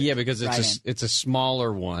used to. Yeah, because it's a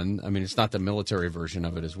smaller one. I mean, it's not the military version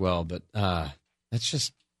of it as well, but that's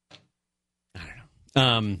just, I don't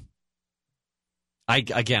know. I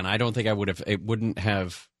don't think it wouldn't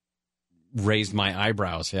have raised my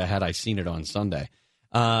eyebrows had I seen it on Sunday.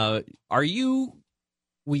 Are you?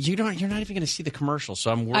 Well, you're not even going to see the commercial,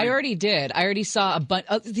 so I'm worried. I already did. I already saw a bunch.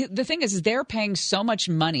 The thing is they're paying so much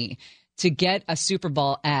money to get a Super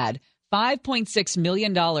Bowl ad, $5.6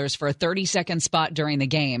 million for a 30-second spot during the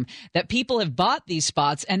game, that people have bought these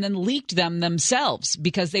spots and then leaked them themselves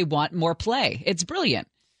because they want more play. It's brilliant.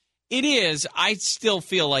 It is. I still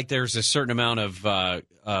feel like there's a certain amount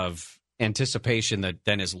of anticipation that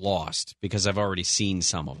then is lost because I've already seen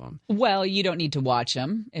some of them. Well, you don't need to watch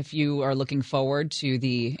them if you are looking forward to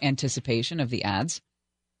the anticipation of the ads.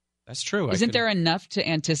 That's true. Isn't there enough to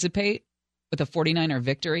anticipate with a 49er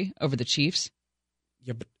victory over the Chiefs?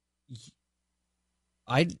 Yeah, but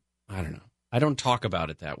I don't know. I don't talk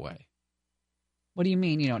about it that way. What do you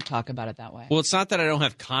mean you don't talk about it that way? Well, it's not that I don't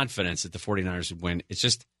have confidence that the 49ers would win. It's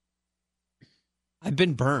just I've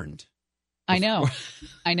been burned. I know.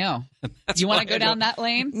 You want to go down that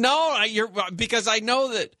lane? No, because I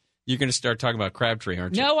know that you're going to start talking about Crabtree,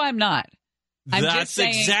 aren't you? No, I'm not. That's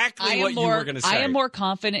exactly what you were going to say. I am more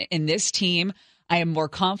confident in this team. I am more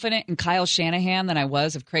confident in Kyle Shanahan than I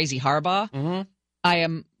was of Crazy Harbaugh. Mm-hmm. I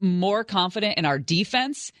am more confident in our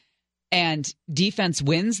defense, and defense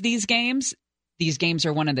wins these games. These games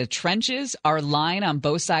are won in the trenches. Our line on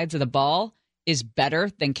both sides of the ball is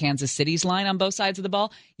better than Kansas City's line on both sides of the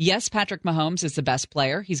ball. Yes, Patrick Mahomes is the best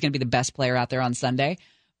player. He's going to be the best player out there on Sunday.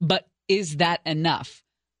 But is that enough?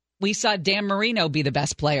 We saw Dan Marino be the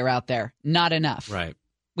best player out there. Not enough. Right.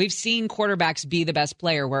 We've seen quarterbacks be the best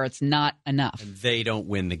player where it's not enough. And they don't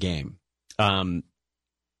win the game.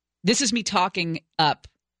 This is me talking up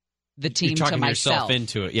the team You're talking to myself. yourself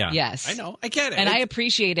into it. Yeah. Yes. I know. I get it. And I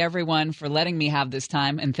appreciate everyone for letting me have this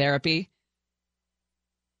time in therapy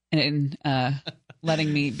and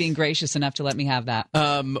being gracious enough to let me have that.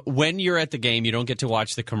 When you're at the game, you don't get to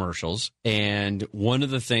watch the commercials. And one of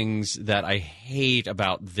the things that I hate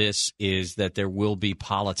about this is that there will be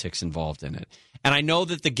politics involved in it. And I know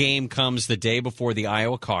that the game comes the day before the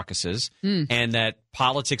Iowa caucuses and that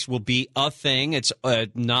politics will be a thing. It's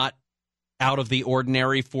not out of the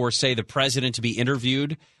ordinary for, say, the president to be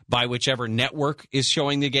interviewed by whichever network is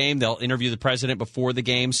showing the game. They'll interview the president before the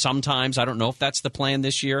game sometimes. I don't know if that's the plan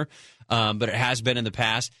this year, but it has been in the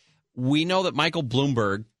past. We know that Michael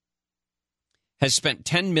Bloomberg has spent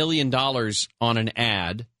 $10 million on an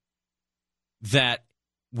ad that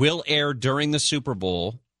will air during the Super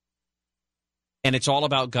Bowl, and it's all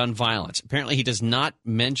about gun violence. Apparently, he does not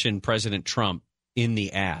mention President Trump in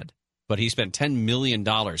the ad, but he spent $10 million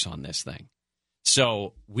on this thing.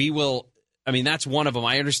 So we will, I mean, that's one of them.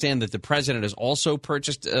 I understand that the president has also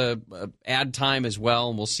purchased ad time as well,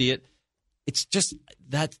 and we'll see it. It's just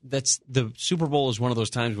that's the Super Bowl is one of those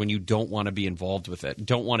times when you don't want to be involved with it,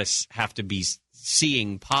 don't want to have to be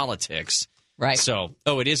seeing politics. Right. So,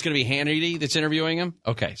 it is going to be Hannity that's interviewing him?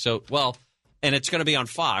 Okay, so, and it's going to be on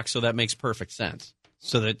Fox, so that makes perfect sense.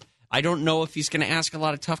 So that I don't know if he's going to ask a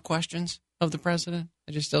lot of tough questions of the president.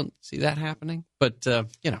 I just don't see that happening. But,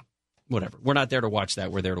 whatever. We're not there to watch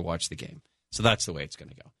that. We're there to watch the game. So that's the way it's going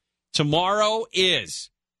to go. Tomorrow is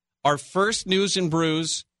our first News and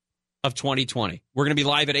Brews of 2020. We're going to be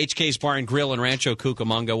live at HK's Bar and Grill in Rancho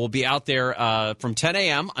Cucamonga. We'll be out there from 10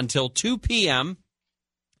 a.m. until 2 p.m.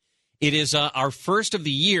 It is our first of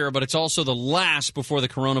the year, but it's also the last before the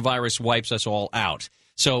coronavirus wipes us all out.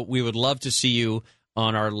 So we would love to see you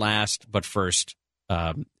on our last but first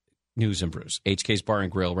News and Brews. HK's Bar and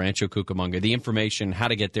Grill, Rancho Cucamonga. The information, how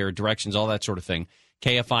to get there, directions, all that sort of thing.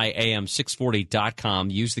 KFIAM640.com.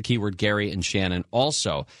 Use the keyword Gary and Shannon.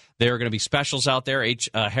 Also, there are going to be specials out there.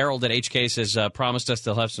 Harold at HK's has promised us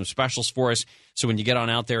they'll have some specials for us. So when you get on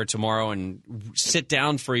out there tomorrow and sit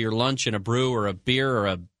down for your lunch and a brew or a beer or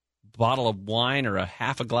a bottle of wine or a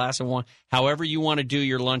half a glass of wine, however you want to do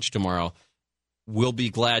your lunch tomorrow, we'll be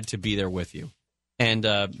glad to be there with you. And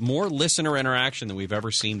more listener interaction than we've ever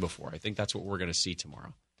seen before. I think that's what we're going to see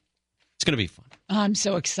tomorrow. It's going to be fun. I'm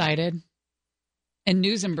so excited. And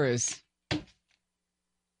News and Brews.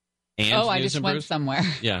 And I just went somewhere.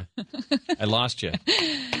 Yeah. I lost you.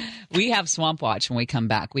 We have Swamp Watch when we come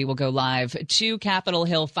back. We will go live to Capitol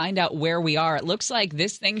Hill, find out where we are. It looks like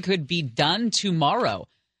this thing could be done tomorrow.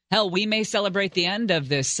 Hell, we may celebrate the end of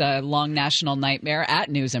this long national nightmare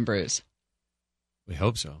at News and Brews. We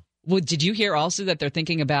hope so. Well, did you hear also that they're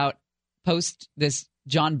thinking about post this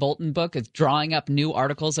John Bolton book is drawing up new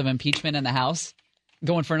articles of impeachment in the House,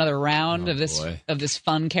 going for another round of this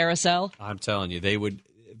fun carousel? I'm telling you, they would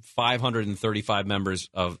 535 members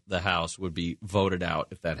of the House would be voted out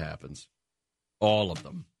if that happens. All of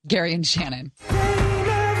them. Gary and Shannon.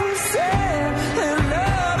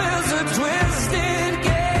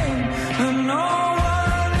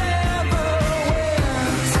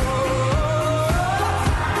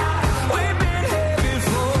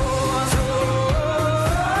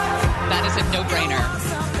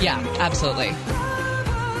 Yeah, absolutely.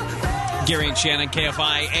 Gary and Shannon,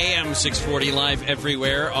 KFI, AM 640, live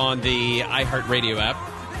everywhere on the iHeartRadio app.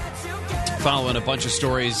 Following a bunch of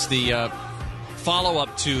stories, the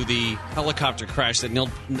follow-up to the helicopter crash that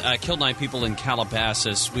killed 9 people in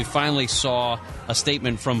Calabasas. We finally saw a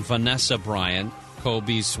statement from Vanessa Bryant,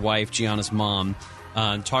 Kobe's wife, Gianna's mom,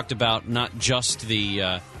 talked about not just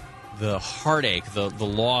the heartache, the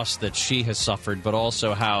loss that she has suffered, but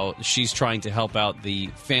also how she's trying to help out the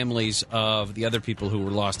families of the other people who were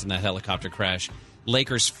lost in that helicopter crash.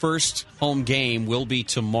 Lakers' first home game will be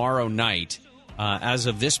tomorrow night. As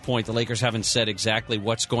of this point, the Lakers haven't said exactly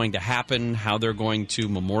what's going to happen, how they're going to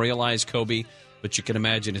memorialize Kobe, but you can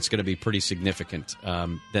imagine it's going to be pretty significant.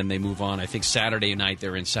 Then they move on. I think Saturday night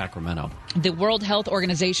they're in Sacramento. The World Health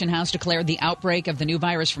Organization has declared the outbreak of the new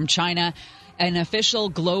virus from China an official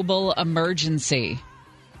global emergency.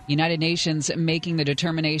 United Nations making the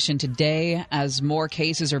determination today as more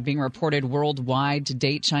cases are being reported worldwide. To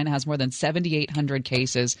date, China has more than 7,800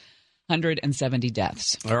 cases, 170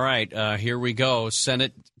 deaths. All right, here we go.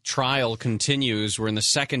 Senate trial continues. We're in the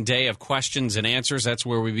second day of questions and answers. That's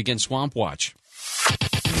where we begin Swamp Watch.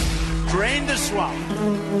 Drain the swamp.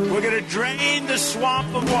 We're going to drain the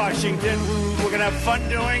swamp of Washington. We're going to have fun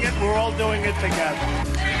doing it. We're all doing it together.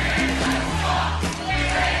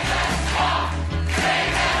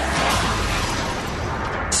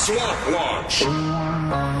 Swamp Watch.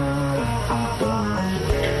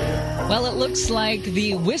 Well, it looks like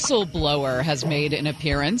the whistleblower has made an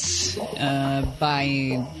appearance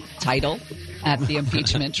by title at the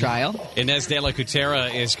impeachment trial. Inez de la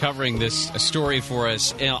Cutera is covering this story for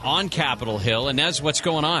us on Capitol Hill. Inez, what's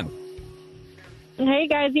going on? Hey,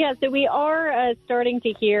 guys. Yeah, so we are starting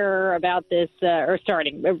to hear about this,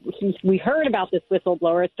 we heard about this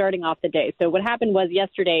whistleblower starting off the day. So what happened was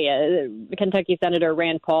yesterday, Kentucky Senator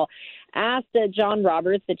Rand Paul asked John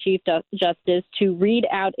Roberts, the Chief Justice, to read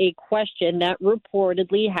out a question that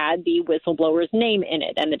reportedly had the whistleblower's name in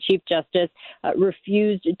it. And the Chief Justice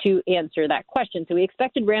refused to answer that question. So we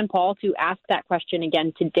expected Rand Paul to ask that question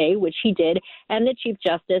again today, which he did. And the Chief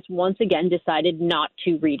Justice once again decided not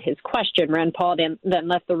to read his question. Rand Paul then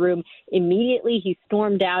left the room immediately. He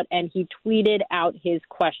stormed out and he tweeted out his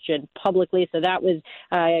question publicly. So that was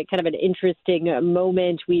kind of an interesting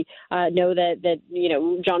moment. We know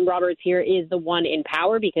that John Roberts here is the one in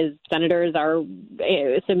power because senators are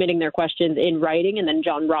submitting their questions in writing, and then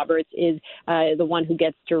John Roberts is the one who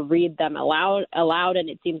gets to read them aloud. And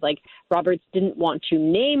it seems like Roberts didn't want to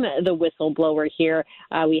name the whistleblower here.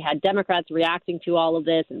 We had Democrats reacting to all of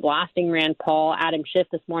this and blasting Rand Paul. Adam Schiff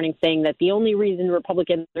this morning saying that the only reason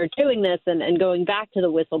Republicans are doing this and going back to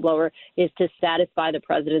the whistleblower is to satisfy the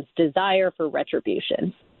president's desire for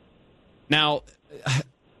retribution. Now,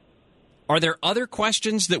 are there other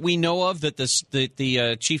questions that we know of that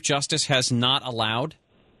the Chief Justice has not allowed?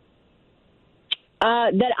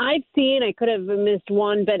 That I've seen, I could have missed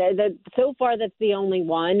one, but so far that's the only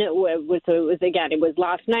one. So it was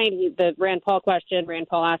last night, the Rand Paul question. Rand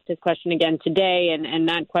Paul asked his question again today, and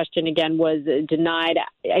that question again was denied.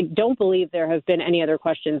 I don't believe there have been any other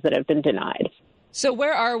questions that have been denied. So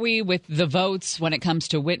where are we with the votes when it comes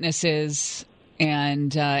to witnesses?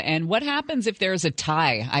 And what happens if there's a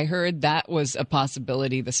tie? I heard that was a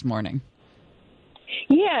possibility this morning.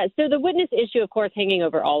 Yeah, so the witness issue, of course, hanging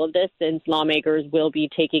over all of this, since lawmakers will be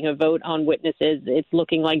taking a vote on witnesses. It's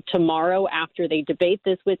looking like tomorrow after they debate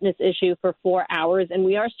this witness issue for 4 hours. And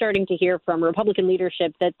we are starting to hear from Republican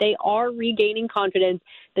leadership that they are regaining confidence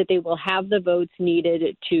that they will have the votes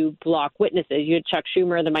needed to block witnesses. You had Chuck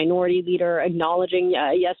Schumer, the minority leader, acknowledging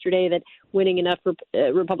yesterday that winning enough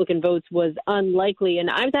Republican votes was unlikely. And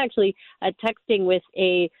I was actually texting with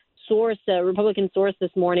a Republican source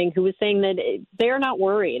this morning who was saying that they're not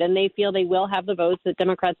worried and they feel they will have the votes, that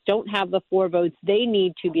Democrats don't have the 4 votes they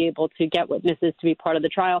need to be able to get witnesses to be part of the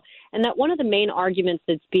trial. And that one of the main arguments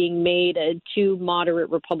that's being made to moderate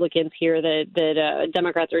Republicans here that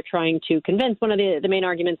Democrats are trying to convince, one of the main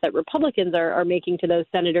arguments that Republicans are making to those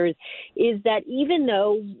senators is that even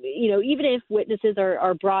if witnesses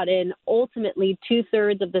are brought in, ultimately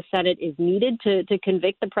 2/3 of the Senate is needed to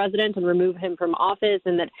convict the president and remove him from office,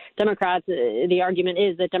 and that Democrats, the argument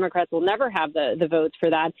is that Democrats will never have the votes for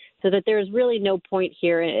that, so that there's really no point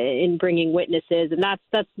here in bringing witnesses. And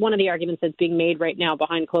that's one of the arguments that's being made right now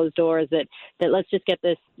behind closed doors, that let's just get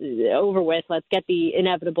this over with. Let's get the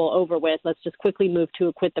inevitable over with. Let's just quickly move to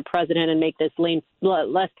acquit the president and make this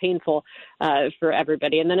less painful for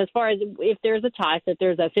everybody. And then as far as if there's a tie, so if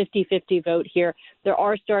there's a 50-50 vote here, there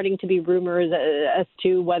are starting to be rumors as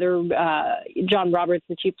to whether John Roberts,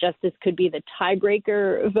 the Chief Justice, could be the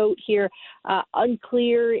tiebreaker vote here.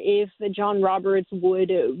 Unclear if John Roberts would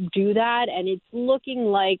do that, and it's looking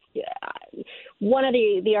like one of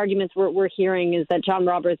the arguments we're hearing is that John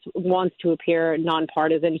Roberts wants to appear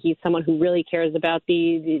nonpartisan. He's someone who really cares about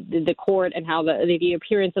the court and how the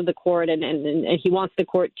appearance of the court, and he wants the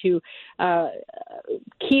court to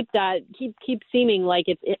keep seeming like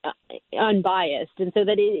it's unbiased, and so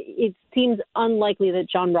that it seems unlikely that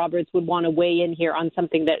John Roberts would want to weigh in here on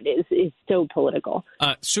something that is so political.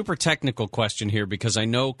 Super technical question here, because I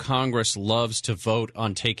know Congress loves to vote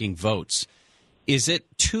on taking votes. Is it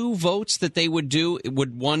 2 votes that they would do?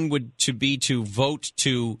 Would be to vote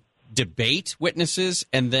to debate witnesses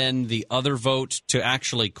and then the other vote to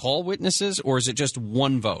actually call witnesses, or is it just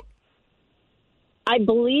 1 vote? I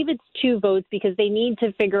believe it's 2 votes because they need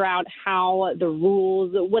to figure out what the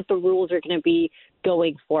rules are going to be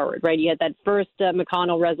going forward, right? You had that first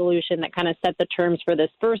McConnell resolution that kind of set the terms for this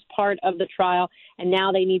first part of the trial, and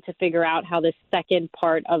now they need to figure out how the second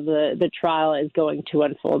part of the trial is going to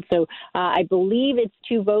unfold. So I believe it's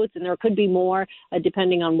 2 votes, and there could be more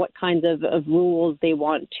depending on what kinds of rules they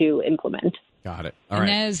want to implement. Got it. All right.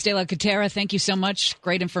 Inez de la Cutera, thank you so much.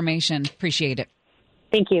 Great information. Appreciate it.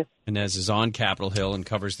 Thank you. Inez is on Capitol Hill and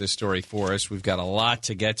covers this story for us. We've got a lot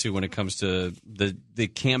to get to when it comes to the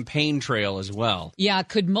campaign trail as well. Yeah,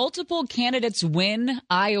 could multiple candidates win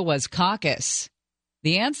Iowa's caucus?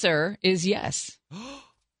 The answer is yes.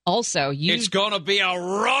 Also, it's going to be a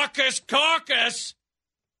raucous caucus.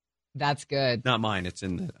 That's good. Not mine. It's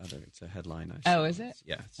in the other. It's a headline. Oh, is it?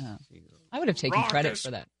 Yeah. I would have taken credit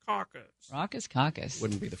for that. Caucus. Raucous caucus.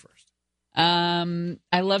 Wouldn't be the first.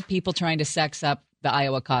 I love people trying to sex up the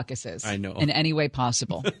Iowa caucuses. I know. In any way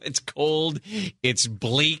possible. It's cold. It's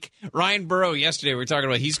bleak. Ryan Burrow, yesterday, we were talking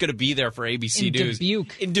about he's going to be there for ABC News.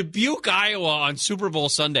 In Dubuque, Iowa on Super Bowl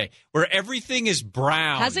Sunday, where everything is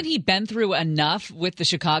brown. Hasn't he been through enough with the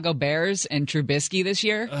Chicago Bears and Trubisky this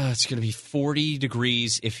year? It's going to be 40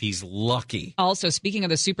 degrees if he's lucky. Also, speaking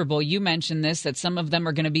of the Super Bowl, you mentioned this, that some of them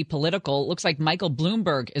are going to be political. It looks like Michael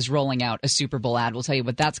Bloomberg is rolling out a Super Bowl ad. We'll tell you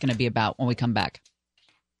what that's going to be about when we come back.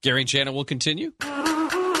 Gary and Shannon will continue.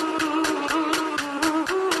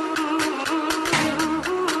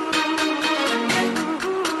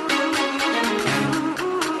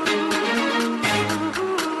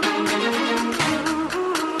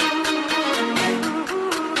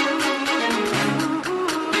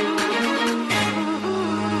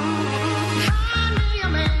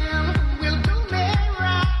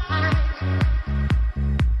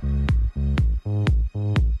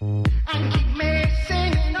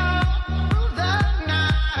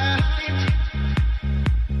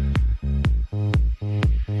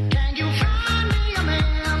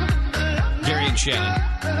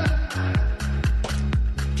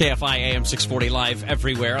 KFI AM 640 live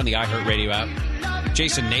everywhere on the iHeartRadio app.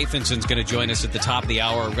 Jason Nathanson's going to join us at the top of the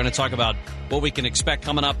hour. We're going to talk about what we can expect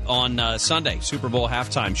coming up on Sunday, Super Bowl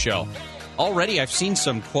halftime show. Already, I've seen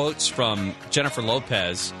some quotes from Jennifer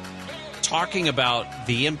Lopez talking about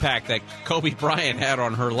the impact that Kobe Bryant had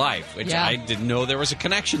on her life, which I didn't know there was a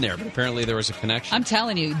connection there, but apparently there was a connection. I'm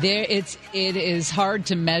telling you, it is hard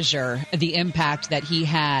to measure the impact that he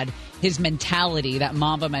had. His mentality, that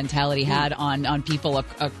Mamba mentality, had on people.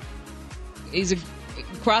 It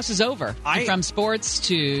crosses over from sports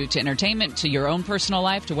to entertainment to your own personal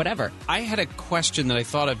life to whatever. I had a question that I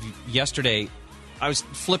thought of yesterday. I was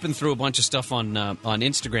flipping through a bunch of stuff on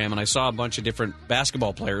Instagram, and I saw a bunch of different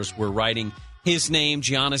basketball players were writing his name,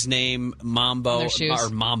 Gianna's name, Mambo, or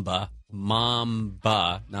Mamba,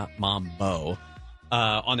 not Mambo,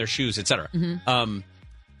 on their shoes, etc. Mm-hmm.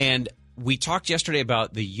 And we talked yesterday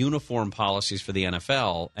about the uniform policies for the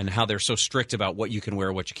NFL and how they're so strict about what you can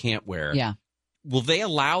wear, what you can't wear. Yeah. Will they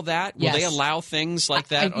allow that? Will they allow things like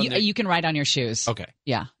that? You can write on your shoes. Okay.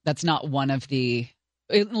 Yeah. That's not one of the,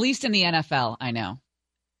 at least in the NFL, I know.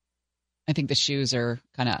 I think the shoes are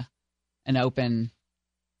kind of an open.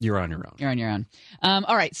 You're on your own. You're on your own.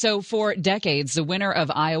 All right. So for decades, the winner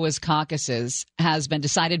of Iowa's caucuses has been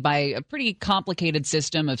decided by a pretty complicated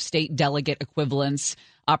system of state delegate equivalents.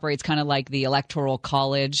 Operates kind of like the Electoral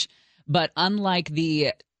College. But unlike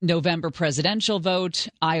the November presidential vote,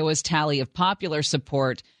 Iowa's tally of popular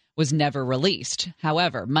support was never released.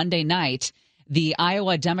 However, Monday night, the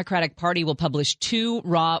Iowa Democratic Party will publish 2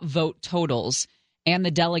 raw vote totals and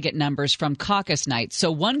the delegate numbers from caucus night.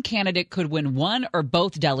 So one candidate could win one or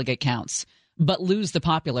both delegate counts, but lose the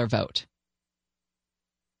popular vote.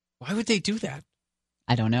 Why would they do that?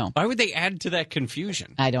 I don't know. Why would they add to that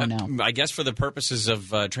confusion? I don't know. I guess for the purposes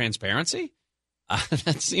of transparency?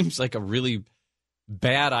 That seems like a really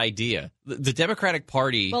bad idea. The Democratic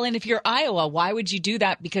Party... Well, and if you're Iowa, why would you do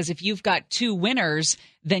that? Because if you've got 2 winners,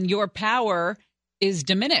 then your power is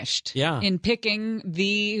diminished in picking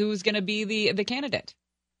who's going to be the candidate.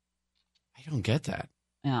 I don't get that.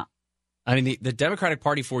 Yeah. I mean, the Democratic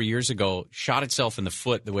Party 4 years ago shot itself in the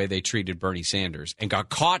foot the way they treated Bernie Sanders and got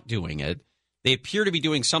caught doing it. They appear to be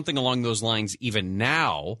doing something along those lines even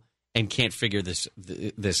now and can't figure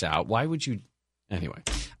this out. Why would you? Anyway,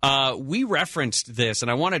 we referenced this,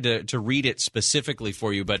 and I wanted to read it specifically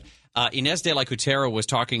for you, but Inez de la Cutera was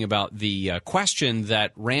talking about the question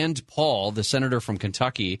that Rand Paul, the senator from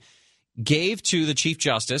Kentucky, gave to the Chief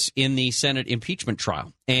Justice in the Senate impeachment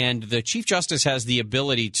trial. And the Chief Justice has the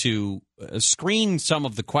ability to screen some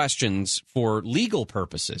of the questions for legal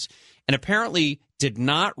purposes, and apparently did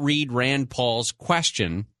not read Rand Paul's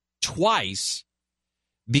question twice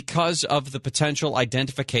because of the potential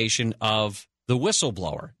identification of the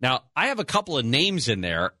whistleblower. Now, I have a couple of names in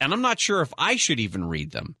there, and I'm not sure if I should even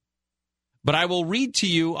read them. But I will read to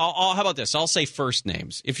you. How about this? I'll say first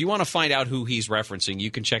names. If you want to find out who he's referencing, you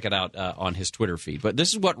can check it out on his Twitter feed. But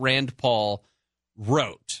this is what Rand Paul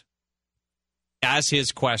wrote as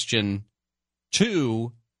his question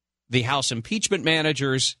to the House impeachment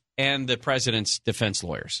managers and the president's defense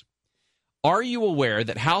lawyers. Are you aware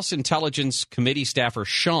that House Intelligence Committee staffer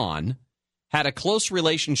Sean had a close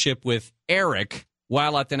relationship with Eric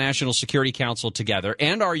while at the National Security Council together?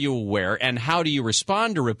 And are you aware, and how do you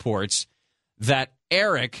respond to reports that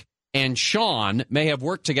Eric and Sean may have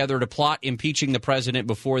worked together to plot impeaching the president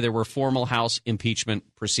before there were formal House impeachment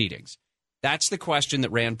proceedings? That's the question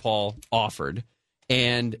that Rand Paul offered,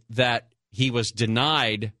 and that he was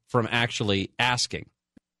denied from actually asking.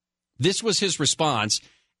 This was his response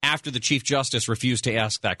after the Chief Justice refused to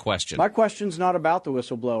ask that question. My question's not about the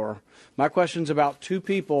whistleblower. My question's about two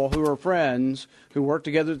people who are friends who work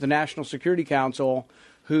together at the National Security Council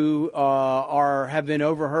who have been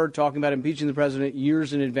overheard talking about impeaching the president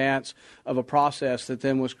years in advance of a process that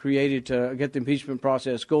then was created to get the impeachment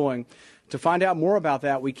process going. To find out more about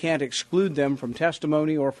that, we can't exclude them from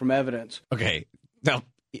testimony or from evidence. Okay. Now,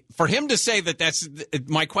 for him to say that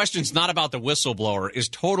my question's not about the whistleblower is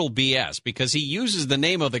total BS, because he uses the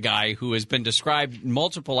name of the guy who has been described in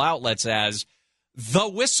multiple outlets as the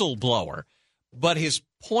whistleblower. But his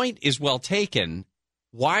point is well taken.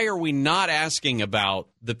 Why are we not asking about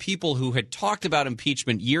the people who had talked about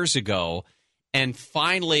impeachment years ago and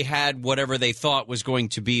finally had whatever they thought was going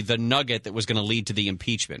to be the nugget that was going to lead to the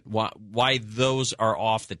impeachment? Why those are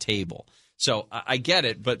off the table? So I get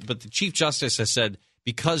it, but the Chief Justice has said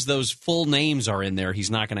because those full names are in there, he's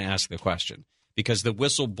not going to ask the question, because the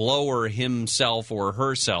whistleblower himself or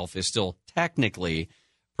herself is still technically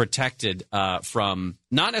protected from,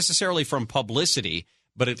 not necessarily from publicity,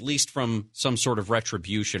 but at least from some sort of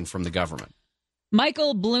retribution from the government.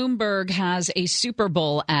 Michael Bloomberg has a Super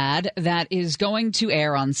Bowl ad that is going to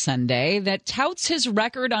air on Sunday that touts his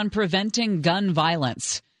record on preventing gun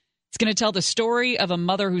violence. It's going to tell the story of a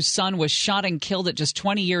mother whose son was shot and killed at just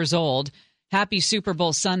 20 years old. Happy Super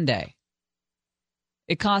Bowl Sunday.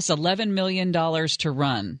 It costs $11 million to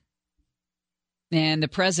run. And the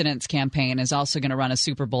president's campaign is also going to run a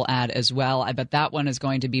Super Bowl ad as well. I bet that one is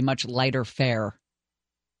going to be much lighter fare.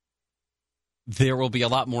 There will be a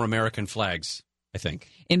lot more American flags, I think.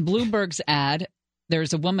 In Bloomberg's ad,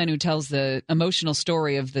 there's a woman who tells the emotional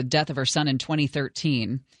story of the death of her son in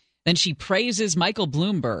 2013. Then she praises Michael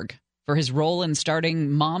Bloomberg for his role in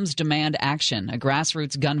starting Moms Demand Action, a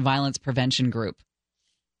grassroots gun violence prevention group.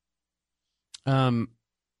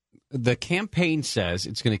 The campaign says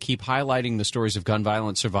it's going to keep highlighting the stories of gun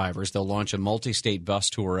violence survivors. They'll launch a multi-state bus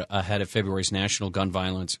tour ahead of February's National Gun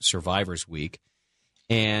Violence Survivors Week.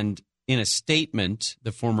 And in a statement,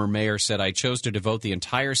 the former mayor said, I chose to devote the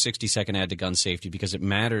entire 60-second ad to gun safety because it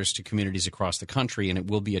matters to communities across the country, and it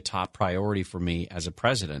will be a top priority for me as a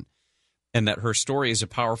president. And that her story is a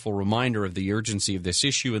powerful reminder of the urgency of this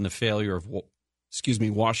issue and the failure of,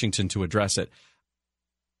 Washington to address it.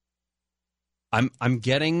 I'm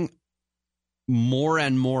getting more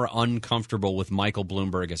and more uncomfortable with Michael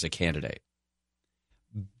Bloomberg as a candidate,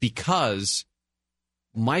 because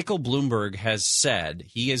Michael Bloomberg has said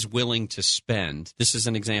he is willing to spend, this is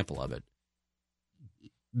an example of it,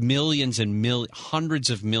 millions and hundreds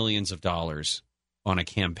of millions of dollars on a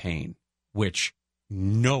campaign, which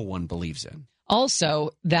no one believes in.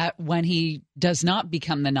 Also, that when he does not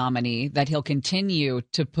become the nominee, that he'll continue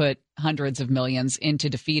to put hundreds of millions into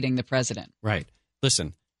defeating the president. Right.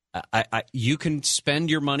 Listen, you can spend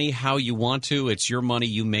your money how you want to. It's your money.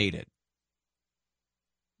 You made it.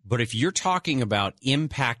 But if you're talking about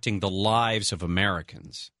impacting the lives of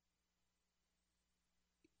Americans,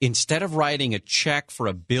 instead of writing a check for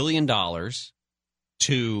 $1 billion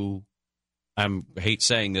to, I hate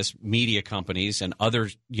saying this, media companies and other,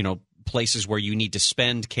 places where you need to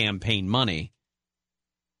spend campaign money,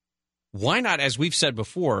 why not, as we've said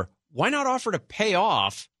before, why not offer to pay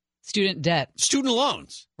off student debt, student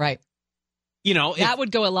loans? Right. That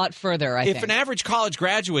would go a lot further, I think. If an average college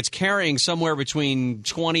graduate's carrying somewhere between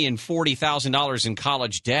 $20,000 and $40,000 in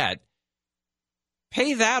college debt,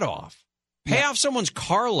 pay that off. Pay off someone's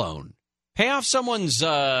car loan. Pay off someone's,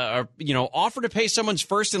 offer to pay someone's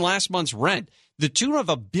first and last month's rent. The tune of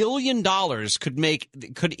 $1 billion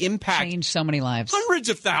could impact, change so many lives, hundreds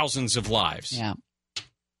of thousands of lives. Yeah.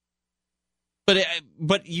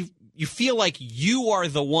 But you feel like you are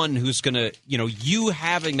the one who's going to, you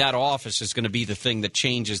having that office is going to be the thing that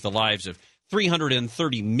changes the lives of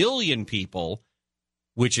 330 million people,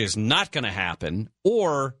 which is not going to happen,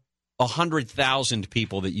 or 100,000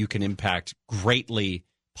 people that you can impact greatly,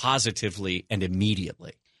 positively, and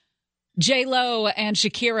immediately. J-Lo and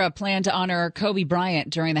Shakira plan to honor Kobe Bryant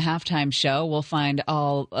during the halftime show. We'll find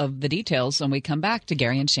all of the details when we come back to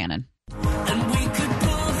Gary and Shannon.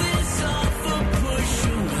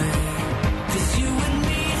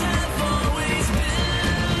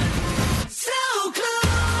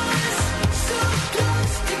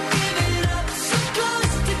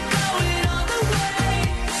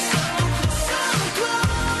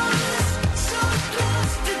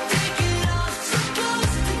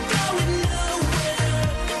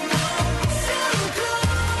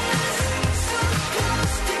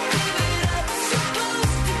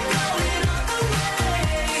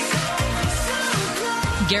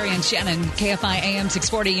 Gary and Shannon, KFI AM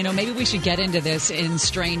 640. You know, maybe we should get into this in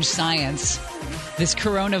strange science. This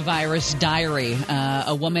coronavirus diary.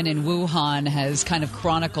 A woman in Wuhan has kind of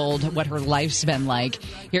chronicled what her life's been like.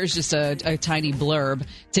 Here's just a tiny blurb.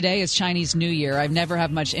 Today is Chinese New Year. I've never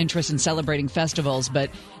had much interest in celebrating festivals, but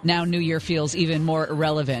now New Year feels even more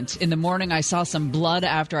irrelevant. In the morning, I saw some blood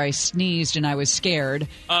after I sneezed and I was scared.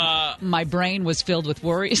 My brain was filled with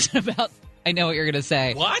worries about... I know what you're going to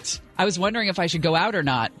say. What? I was wondering if I should go out or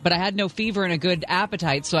not, but I had no fever and a good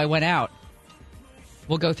appetite, so I went out.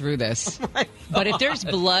 We'll go through this. Oh, but if there's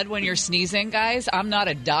blood when you're sneezing, guys, I'm not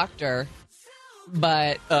a doctor,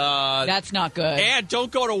 but that's not good. And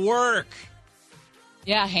don't go to work.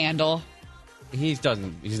 Yeah, Handel. He's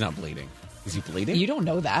not bleeding. Is he bleeding? You don't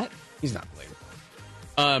know that. He's not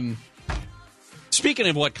bleeding. Speaking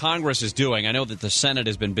of what Congress is doing, I know that the Senate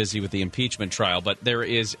has been busy with the impeachment trial, but there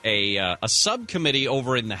is a subcommittee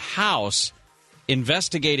over in the House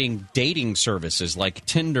investigating dating services like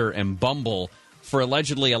Tinder and Bumble for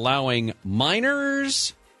allegedly allowing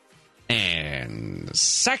minors and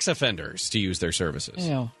sex offenders to use their services.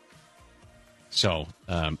 Ew. So,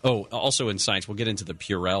 also in science, we'll get into the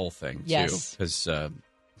Purell thing, too, yes, because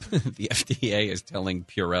the FDA is telling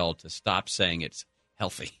Purell to stop saying it's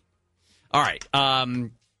healthy. All right.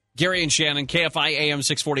 Gary and Shannon, KFI AM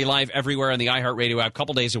 640 live everywhere on the iHeartRadio app.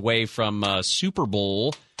 Couple days away from Super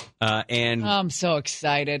Bowl. And I'm so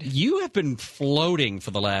excited. You have been floating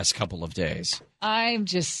for the last couple of days. I'm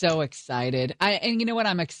just so excited. And you know what?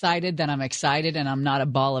 I'm excited that I'm excited, and I'm not a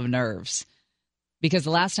ball of nerves. Because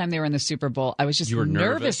the last time they were in the Super Bowl, I was just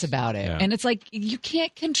nervous about it. Yeah. And it's like, you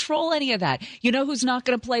can't control any of that. You know who's not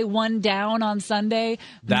going to play one down on Sunday?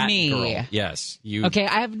 That Me. girl. Yes. You. Okay,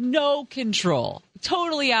 I have no control.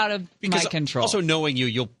 Totally out of my control. Also knowing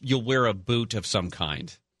you'll wear a boot of some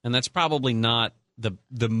kind. And that's probably not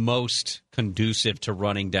the most conducive to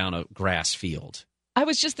running down a grass field. I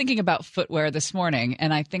was just thinking about footwear this morning,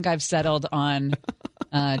 and I think I've settled on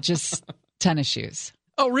just tennis shoes.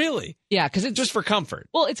 Oh, really? Yeah, because it's just for comfort.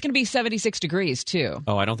 Well, it's going to be 76 degrees, too.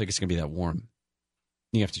 Oh, I don't think it's going to be that warm.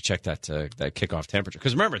 You have to check that kickoff temperature.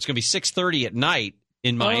 Because remember, it's going to be 6:30 at night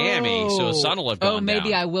in Miami, so the sun will have gone down.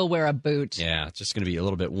 Maybe I will wear a boot. Yeah, it's just going to be a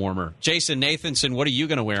little bit warmer. Jason Nathanson, what are you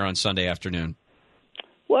going to wear on Sunday afternoon?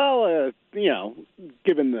 Well,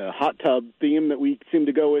 given the hot tub theme that we seem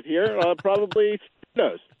to go with here, probably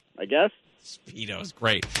Speedos, I guess. Speedos,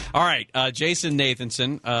 great. All right, Jason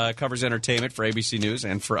Nathanson covers entertainment for ABC News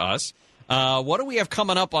and for us. What do we have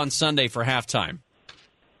coming up on Sunday for halftime?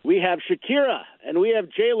 We have Shakira and we have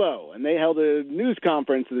J-Lo, and they held a news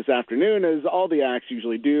conference this afternoon, as all the acts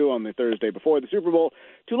usually do on the Thursday before the Super Bowl,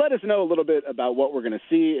 to let us know a little bit about what we're going to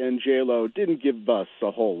see, and J-Lo didn't give us a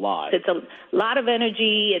whole lot. It's a lot of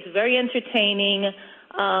energy. It's very entertaining.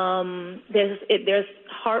 There's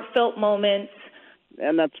heartfelt moments.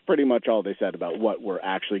 And that's pretty much all they said about what we're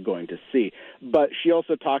actually going to see. But she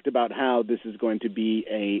also talked about how this is going to be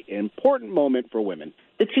an important moment for women.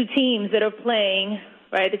 The two teams that are playing,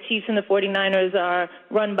 right, the Chiefs and the 49ers, are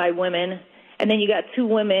run by women. And then you got two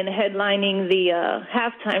women headlining the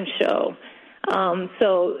halftime show.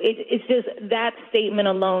 So it's just that statement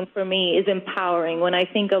alone for me is empowering. When I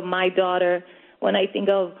think of my daughter, when I think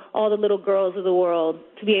of all the little girls of the world,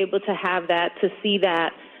 to be able to have that, to see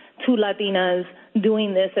that, two Latinas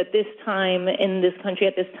doing this at this time in this country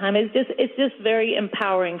at this time, it's just very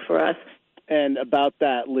empowering for us. And about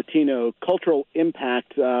that Latino cultural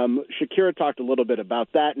impact, Shakira talked a little bit about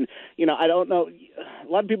that. And, I don't know,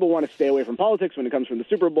 a lot of people want to stay away from politics when it comes from the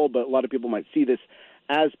Super Bowl, but a lot of people might see this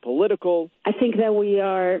as political. I think that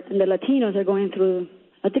the Latinos are going through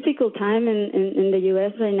a difficult time in the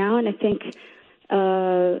U.S. right now, and I think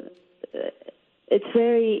it's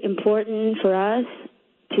very important for us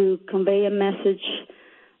to convey a message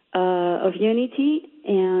of unity,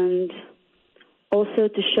 and also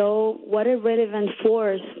to show what a relevant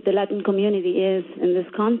force the Latin community is in this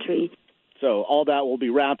country. So all that will be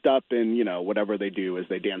wrapped up in, whatever they do as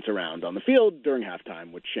they dance around on the field during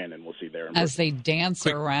halftime, which Shannon will see there. As they dance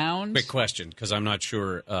around? Quick question, because I'm not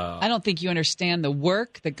sure. I don't think you understand the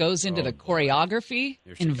work that goes into the choreography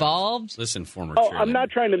involved. Listen, former Oh, cheerleader. I'm not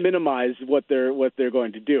trying to minimize what they're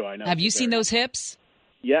going to do. I know. Have you seen those hips?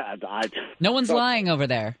 Yeah. No one's lying over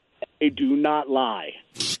there. They do not lie.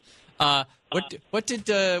 What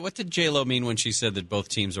did J-Lo mean when she said that both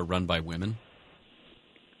teams are run by women?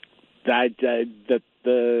 Shannon,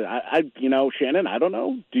 I don't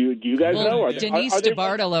know. Do you guys know? Denise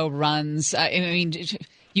DeBartolo runs.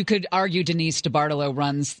 You could argue Denise DeBartolo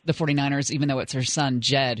runs the 49ers, even though it's her son,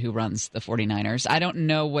 Jed, who runs the 49ers. I don't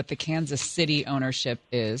know what the Kansas City ownership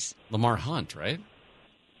is. Lamar Hunt, right?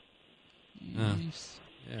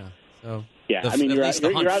 Yeah. So yeah, at least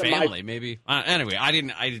the Hunt family, maybe. Anyway, I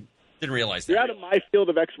didn't realize that. You're out of my field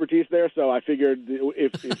of expertise there, so I figured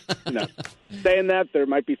if saying that, there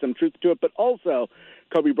might be some truth to it. But also,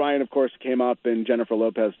 Kobe Bryant, of course, came up, and Jennifer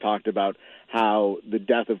Lopez talked about how the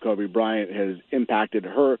death of Kobe Bryant has impacted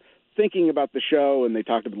her thinking about the show, and they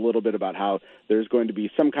talked a little bit about how there's going to be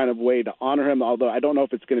some kind of way to honor him, although I don't know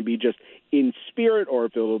if it's going to be just in spirit or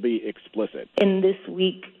if it will be explicit. In this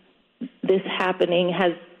week, this happening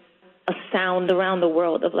has a sound around the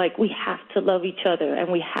world of we have to love each other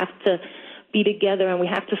and we have to be together and we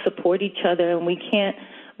have to support each other and we can't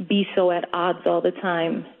be so at odds all the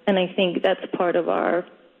time. And I think that's part of our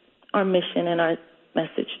mission and our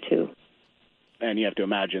message too. And you have to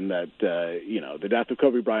imagine that, the death of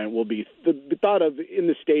Kobe Bryant will be thought of in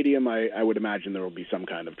the stadium. I would imagine there will be some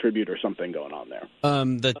kind of tribute or something going on there.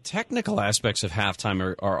 The technical aspects of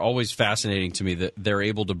halftime are always fascinating to me, that they're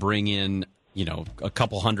able to bring in a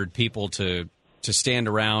couple hundred people to stand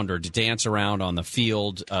around or to dance around on the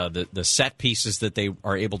field, the set pieces that they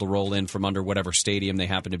are able to roll in from under whatever stadium they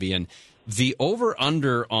happen to be in. The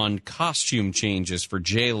over-under on costume changes for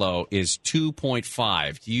J-Lo is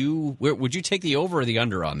 2.5. Would you take the over or the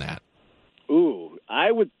under on that? Ooh,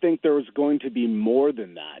 I would think there was going to be more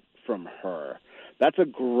than that from her. That's a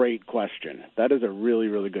great question. That is a really,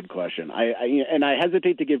 really good question. I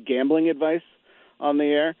hesitate to give gambling advice on the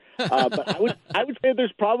air, but I would say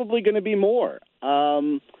there's probably going to be more.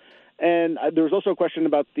 And there was also a question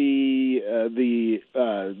about the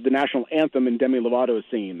national anthem, and Demi Lovato is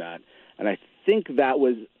singing that, and I think that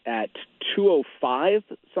was at 2:05,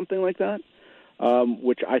 something like that.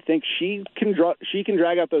 Which I think she can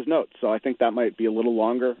drag out those notes, so I think that might be a little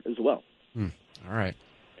longer as well. All right.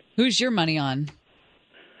 Who's your money on?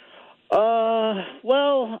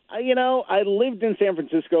 Well, I lived in San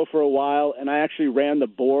Francisco for a while, and I actually ran the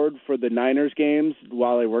board for the Niners games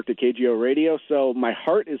while I worked at KGO Radio, so my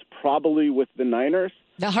heart is probably with the Niners.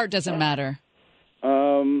 The heart doesn't matter.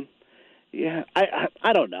 Yeah,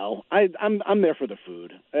 I don't know. I'm there for the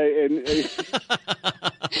food.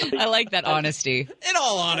 I like that honesty. In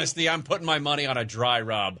all honesty, I'm putting my money on a dry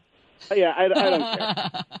rub. Yeah, I don't care.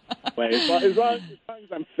 As long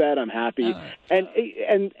as I'm fed, I'm happy. And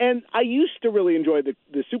I used to really enjoy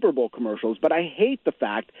the Super Bowl commercials, but I hate the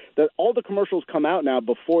fact that all the commercials come out now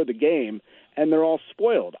before the game, and they're all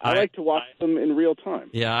spoiled. I like to watch them in real time.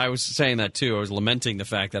 Yeah, I was saying that too. I was lamenting the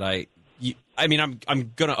fact that I'm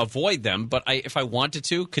going to avoid them, but if I wanted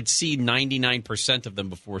to, could see 99% of them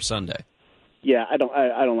before Sunday. Yeah, I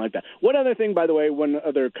don't like that. One other thing, by the way, one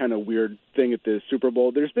other kind of weird thing at the Super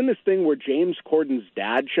Bowl, there's been this thing where James Corden's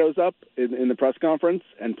dad shows up in the press conference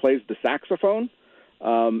and plays the saxophone,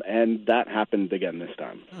 and that happened again this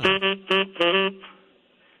time.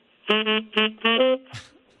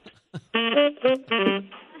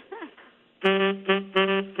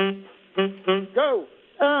 Go!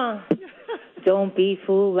 Don't be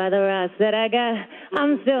fooled by the rocks that I got.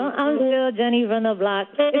 I'm still Jenny from the block.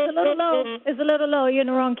 It's a little low. You're in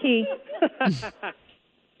the wrong key.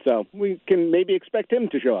 So we can maybe expect him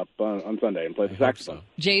to show up on Sunday and play the saxophone. So.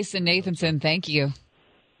 Jason Nathanson, thank you.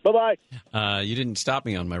 Bye-bye. You didn't stop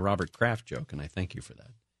me on my Robert Kraft joke, and I thank you for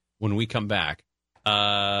that. When we come back.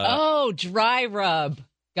 Dry rub.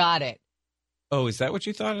 Got it. Oh, is that what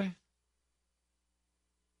you thought?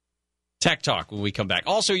 Tech Talk when we come back.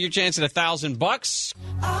 Also, your chance at $1,000.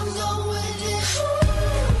 I'm going in.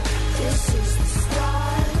 This is the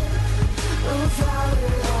start of how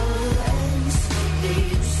it all ends. They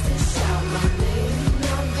used to shout my name,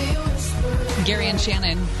 now they whisper. Gary and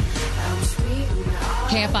Shannon.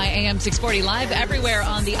 KFI AM 640 live everywhere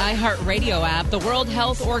on the iHeartRadio app. The World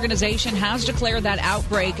Health Organization has declared that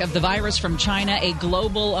outbreak of the virus from China a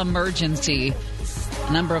global emergency.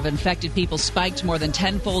 The number of infected people spiked more than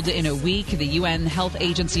tenfold in a week. The UN Health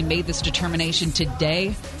Agency made this determination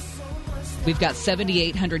today. We've got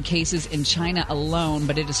 7,800 cases in China alone,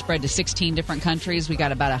 but it has spread to 16 different countries. We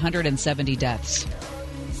got about 170 deaths.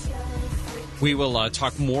 We will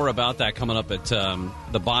talk more about that coming up at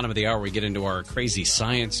the bottom of the hour. We get into our crazy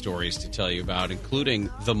science stories to tell you about, including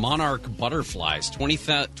the monarch butterflies.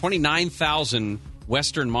 29,000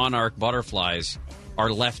 Western monarch butterflies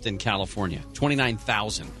are left in California.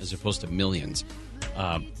 29,000 as opposed to millions.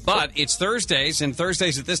 But it's Thursdays, and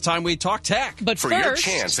Thursdays at this time we talk tech. But for first, your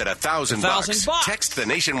chance at $1,000, text the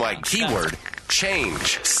nationwide keyword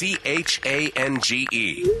CHANGE, CHANGE,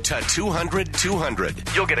 to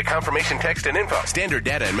 200-200. You'll get a confirmation text and info. Standard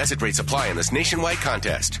data and message rates apply in this nationwide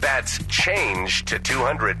contest. That's CHANGE to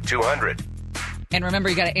 200-200. And remember,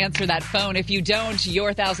 you got to answer that phone. If you don't,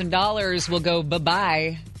 your $1,000 will go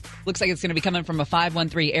bye-bye. Looks like it's going to be coming from a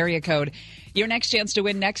 513 area code. Your next chance to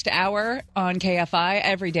win next hour on KFI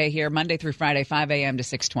every day here, Monday through Friday, 5 a.m. to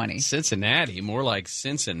 6:20. Cincinnati, more like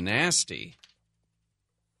Cincinnati.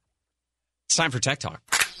 It's time for Tech Talk.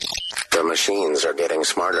 The machines are getting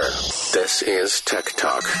smarter. This is Tech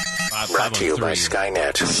Talk, brought to you by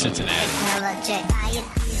Skynet. Cincinnati.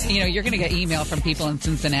 You know, you're going to get email from people in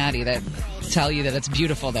Cincinnati that tell you that it's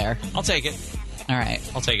beautiful there. I'll take it. All right.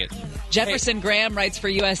 I'll take it. Jefferson Graham writes for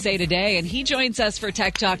USA Today, and he joins us for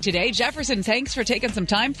Tech Talk today. Jefferson, thanks for taking some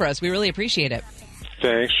time for us. We really appreciate it.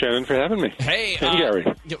 Thanks, Shannon, for having me. Hey, Gary.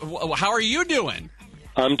 How are you doing?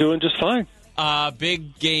 I'm doing just fine.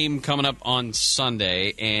 Big game coming up on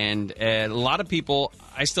Sunday, and a lot of people,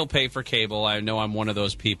 I still pay for cable. I know I'm one of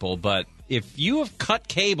those people, but if you have cut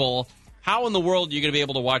cable, how in the world are you going to be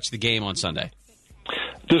able to watch the game on Sunday?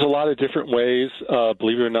 There's a lot of different ways.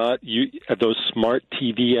 Believe it or not, those smart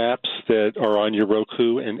TV apps that are on your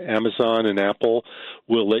Roku and Amazon and Apple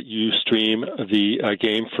will let you stream the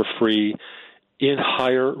game for free in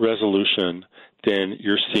higher resolution than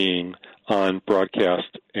you're seeing on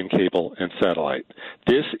broadcast and cable and satellite.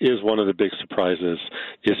 This is one of the big surprises,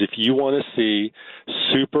 is if you want to see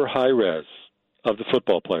super high res of the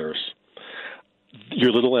football players,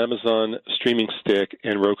 your little Amazon streaming stick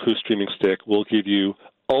and Roku streaming stick will give you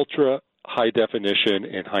ultra high definition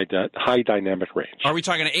and high dynamic range. Are we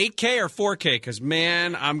talking 8K or 4K? Because,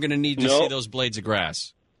 man, I'm going to need to see those blades of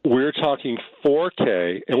grass. We're talking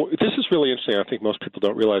 4K, and this is really interesting. I think most people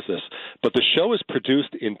don't realize this, but the show is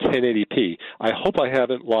produced in 1080p. I hope I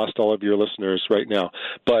haven't lost all of your listeners right now,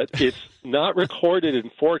 but it's not recorded in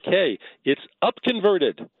 4K. It's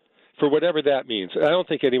up-converted, for whatever that means. I don't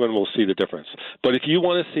think anyone will see the difference. But if you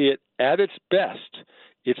want to see it at its best,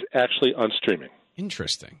 it's actually on streaming.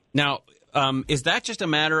 Interesting. Now, is that just a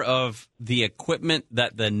matter of the equipment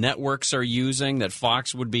that the networks are using, that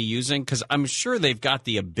Fox would be using? Because I'm sure they've got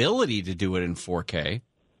the ability to do it in 4K.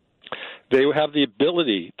 They have the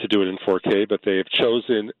ability to do it in 4K, but they have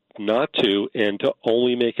chosen not to, and to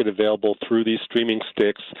only make it available through these streaming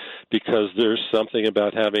sticks, because there's something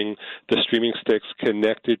about having the streaming sticks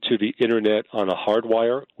connected to the internet on a hard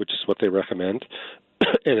wire, which is what they recommend,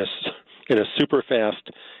 in a super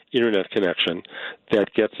fast internet connection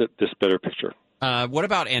that gets it this better picture. What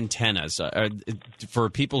about antennas? For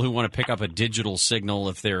people who want to pick up a digital signal,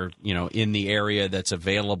 if they're in the area that's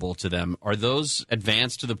available to them, are those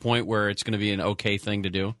advanced to the point where it's going to be an okay thing to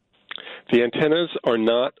do? The antennas are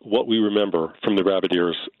not what we remember from the rabbit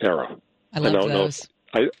ears era. I love those.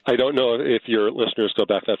 I don't know if your listeners go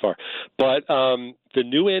back that far, but the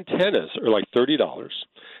new antennas are like $30.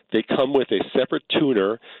 They come with a separate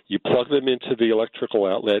tuner. You plug them into the electrical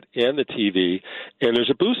outlet and the TV, and there's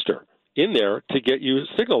a booster in there to get you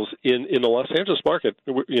signals in the Los Angeles market.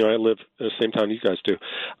 I live in the same town you guys do.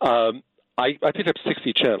 I picked up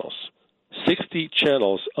 60 channels. 60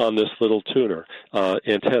 channels on this little tuner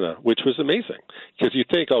antenna, which was amazing, because you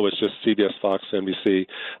think, it's just CBS, Fox, NBC,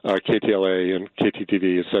 KTLA, and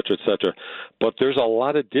KTTV, et cetera, but there's a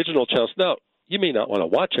lot of digital channels. Now, you may not want to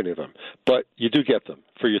watch any of them, but you do get them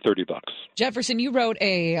for your $30. Jefferson, you wrote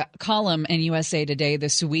a column in USA Today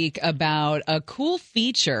this week about a cool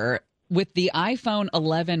feature with the iPhone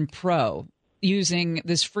 11 Pro using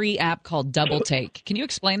this free app called Double Take. Can you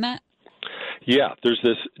explain that? Yeah, there's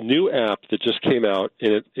this new app that just came out,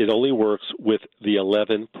 and it only works with the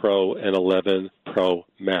 11 Pro and 11 Pro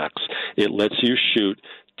Max. It lets you shoot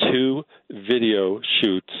 2 video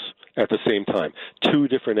shoots at the same time, 2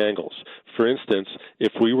 different angles. For instance,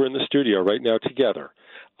 if we were in the studio right now together,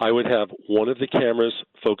 I would have one of the cameras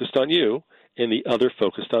focused on you and the other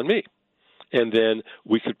focused on me. And then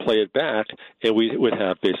we could play it back, and we would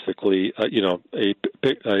have basically, a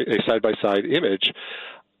side-by-side image.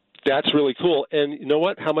 That's really cool. And you know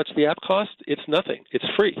what? How much the app costs? It's nothing. It's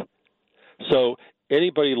free. So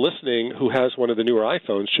anybody listening who has one of the newer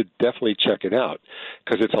iPhones should definitely check it out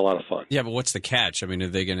because it's a lot of fun. Yeah, but what's the catch? I mean,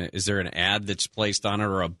 is there an ad that's placed on it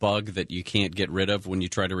or a bug that you can't get rid of when you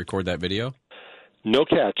try to record that video? No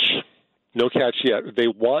catch. No catch yet. They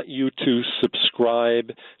want you to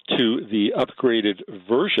subscribe to the upgraded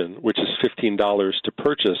version, which is $15 to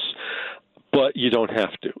purchase, but you don't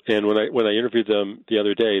have to. And when I interviewed them the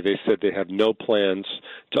other day, they said they have no plans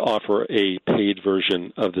to offer a paid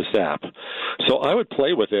version of this app. So I would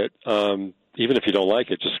play with it, even if you don't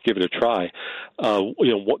like it. Just give it a try.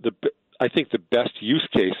 I think the best use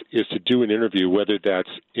case is to do an interview, whether that's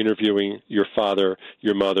interviewing your father,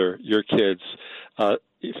 your mother, your kids,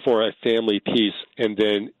 for a family piece, and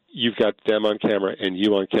then you've got them on camera and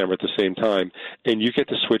you on camera at the same time, and you get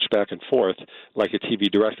to switch back and forth like a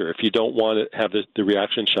TV director. If you don't want to have the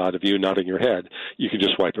reaction shot of you nodding your head, you can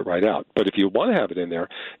just wipe it right out. But if you want to have it in there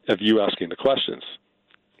of you asking the questions,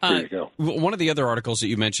 there you go. One of the other articles that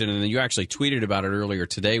you mentioned, and you actually tweeted about it earlier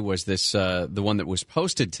today, was this the one that was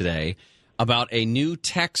posted today about a new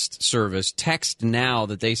text service, Text Now,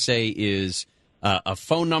 that they say is a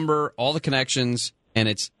phone number, all the connections, and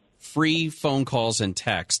it's free phone calls and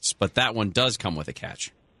texts, but that one does come with a catch.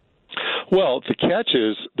 Well, the catch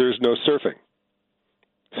is there's no surfing.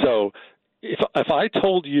 So if I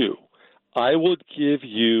told you I would give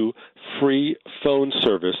you free phone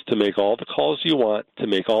service to make all the calls you want, to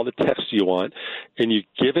make all the texts you want, and you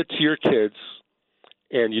give it to your kids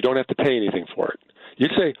and you don't have to pay anything for it,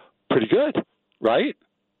 you'd say, pretty good, right?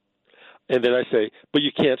 And then I say, but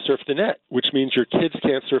you can't surf the net, which means your kids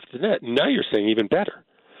can't surf the net. Now you're saying even better.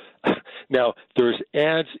 Now, there's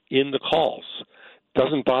ads in the calls.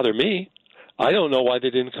 Doesn't bother me. I don't know why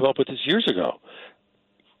they didn't come up with this years ago.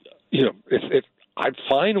 You know, I'm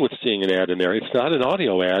fine with seeing an ad in there. It's not an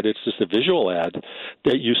audio ad. It's just a visual ad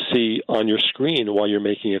that you see on your screen while you're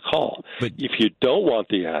making a call. But if you don't want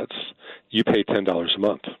the ads, you pay $10 a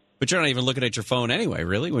month. But you're not even looking at your phone anyway,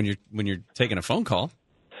 really, when you're taking a phone call.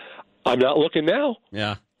 I'm not looking now.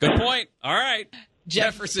 Yeah. Good point. All right.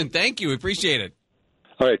 Jefferson, thank you. Appreciate it.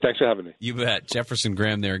 All right. Thanks for having me. You bet. Jefferson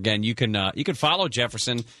Graham there again. You can follow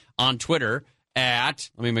Jefferson on Twitter at,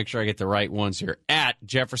 let me make sure I get the right ones here, at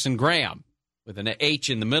Jefferson Graham with an H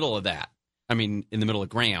in the middle of that. I mean, in the middle of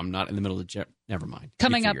Graham, not in the middle of never mind.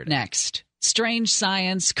 Coming up next, Strange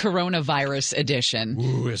Science Coronavirus Edition.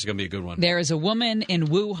 Ooh, this is going to be a good one. There is a woman in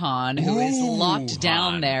Wuhan who is locked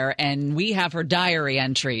down there, and we have her diary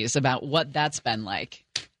entries about what that's been like.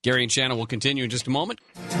 Gary and Shannon will continue in just a moment.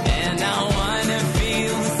 And I want to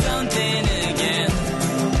feel something again.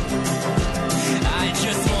 I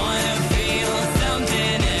just want to feel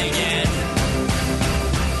something again.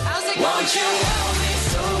 How's it Won't you help me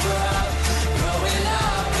sober up? Growing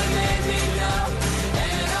up and make me numb.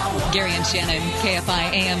 Gary and Shannon,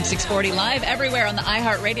 KFI AM 640, live everywhere on the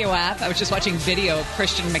iHeartRadio app. I was just watching video of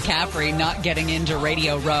Christian McCaffrey not getting into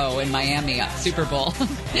Radio Row in Miami at Super Bowl.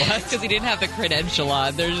 What? Because he didn't have the credential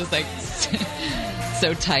on. They're just like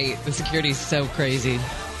so tight. The security's so crazy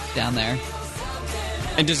down there.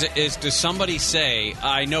 And does somebody say,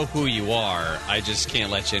 I know who you are, I just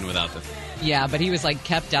can't let you in without the... Yeah, but he was like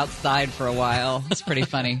kept outside for a while. It's pretty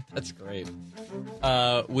funny. That's great.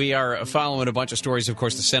 We are following a bunch of stories. Of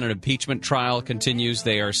course, the Senate impeachment trial continues.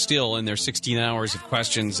 They are still in their 16 hours of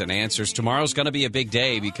questions and answers. Tomorrow's going to be a big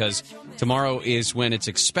day because tomorrow is when it's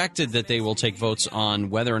expected that they will take votes on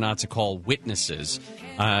whether or not to call witnesses.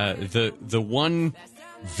 The one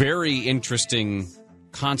very interesting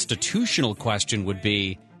constitutional question would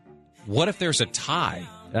be, what if there's a tie?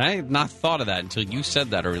 And I had not thought of that until you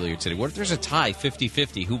said that earlier today. What if there's a tie,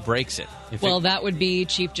 50-50? Who breaks it? That would be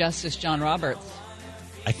Chief Justice John Roberts.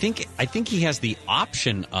 I think he has the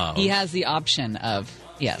option of. He has the option of,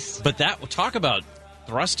 yes. But talk about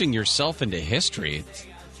thrusting yourself into history.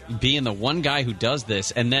 Being the one guy who does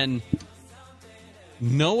this, and then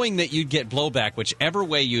knowing that you'd get blowback whichever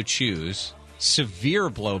way you choose, severe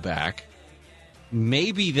blowback.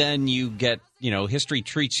 Maybe then you get, history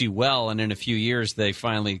treats you well, and in a few years they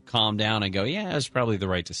finally calm down and go, yeah, it's probably the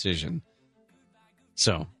right decision.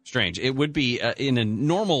 So, strange. It would be in a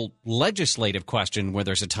normal legislative question where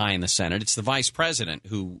there's a tie in the Senate. It's the vice president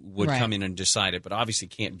who would come in and decide it, but obviously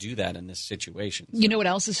can't do that in this situation. So. You know what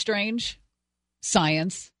else is strange?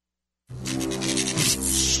 Science.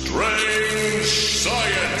 Strange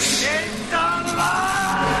Science.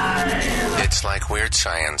 It's like weird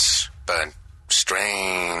science, but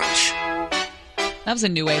strange. That was a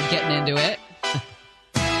new way of getting into it.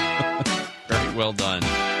 Very well done.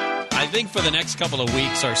 think for the next couple of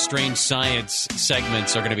weeks, our Strange Science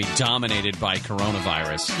segments are going to be dominated by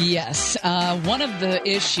coronavirus. Yes. One of the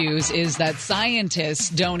issues is that scientists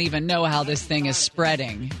don't even know how this thing is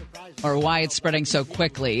spreading or why it's spreading so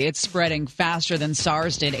quickly. It's spreading faster than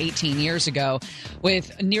SARS did 18 years ago,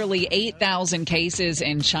 with nearly 8,000 cases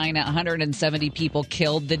in China, 170 people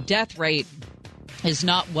killed. The death rate is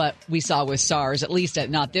not what we saw with SARS, at least at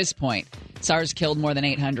not this point. SARS killed more than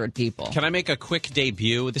 800 people. Can I make a quick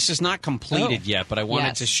debut? This is not completed yet, but I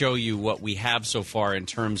wanted to show you what we have so far in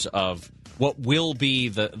terms of what will be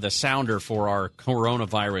the sounder for our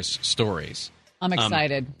coronavirus stories. I'm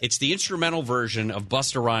excited. It's the instrumental version of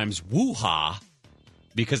Busta Rhymes' Woo-Ha,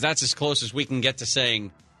 because that's as close as we can get to saying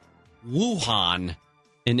Wuhan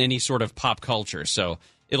in any sort of pop culture. So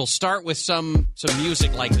it'll start with some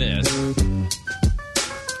music like this, and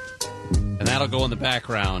that'll go in the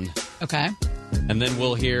background. Okay. And then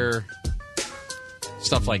we'll hear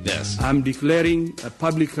stuff like this. I'm declaring a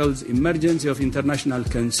public health emergency of international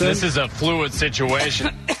concern. This is a fluid situation.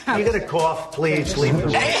 You get a cough, please leave the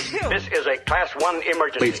room. This is a class 1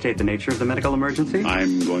 emergency. Please state the nature of the medical emergency.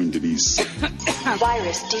 I'm going to be sick.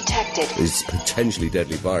 Virus detected. This potentially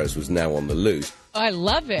deadly virus was now on the loose. I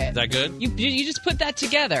love it. Is that good? You just put that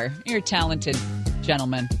together. You're a talented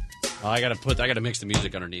gentleman. I gotta mix the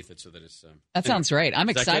music underneath it so that it's. That sounds right. I'm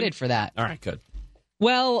excited for that. All right, good.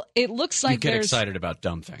 Well, it looks like you get excited about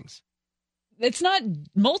dumb things. It's not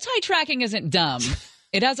multi-tracking. Isn't dumb.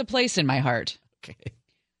 It has a place in my heart. Okay.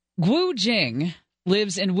 Gu Jing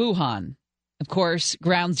lives in Wuhan, of course,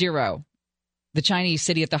 ground zero, the Chinese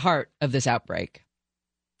city at the heart of this outbreak.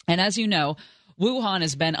 And as you know, Wuhan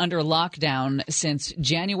has been under lockdown since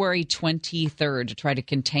January 23rd to try to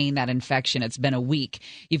contain that infection. It's been a week.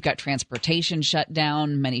 You've got transportation shut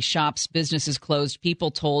down, many shops, businesses closed, people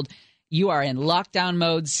told you are in lockdown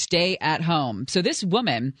mode, stay at home. So this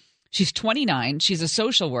woman, she's 29, she's a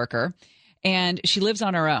social worker, and she lives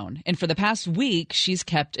on her own. And for the past week, she's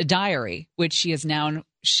kept a diary, which she has now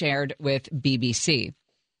shared with BBC.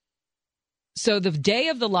 So the day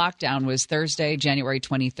of the lockdown was Thursday, January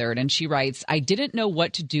 23rd, and she writes, I didn't know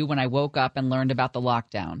what to do when I woke up and learned about the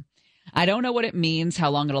lockdown. I don't know what it means, how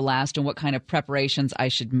long it'll last, and what kind of preparations I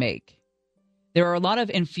should make. There are a lot of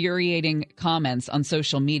infuriating comments on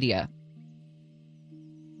social media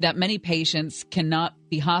that many patients cannot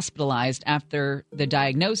be hospitalized after the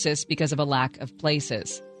diagnosis because of a lack of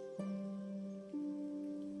places.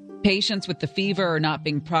 Patients with the fever are not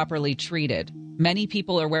being properly treated. Many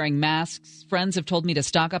people are wearing masks. Friends have told me to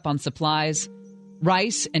stock up on supplies.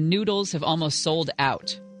 Rice and noodles have almost sold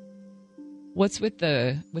out. What's with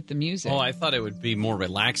the music? Oh, I thought it would be more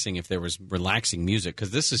relaxing if there was relaxing music, because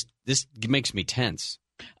this makes me tense.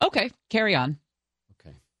 Okay, carry on.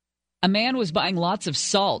 Okay. A man was buying lots of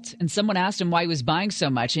salt, and someone asked him why he was buying so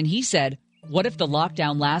much, and he said, what if the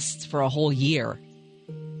lockdown lasts for a whole year?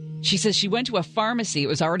 She says she went to a pharmacy. It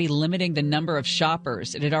was already limiting the number of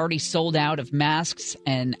shoppers. It had already sold out of masks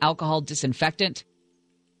and alcohol disinfectant.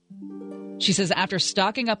 She says, after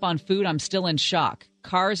stocking up on food, I'm still in shock.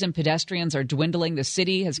 Cars and pedestrians are dwindling. The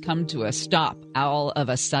city has come to a stop all of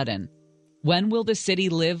a sudden. When will the city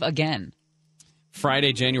live again?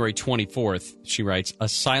 Friday, January 24th, she writes, a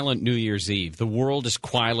silent New Year's Eve. The world is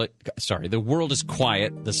quiet.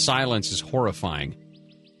 The silence is horrifying.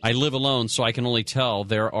 I live alone, so I can only tell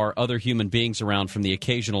there are other human beings around from the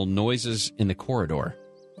occasional noises in the corridor.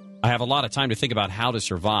 I have a lot of time to think about how to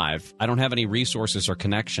survive. I don't have any resources or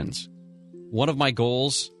connections. One of my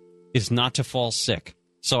goals is not to fall sick,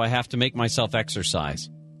 so I have to make myself exercise.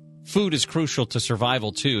 Food is crucial to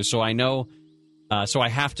survival, too, so I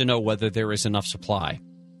have to know whether there is enough supply.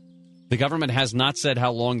 The government has not said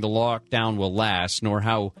how long the lockdown will last, nor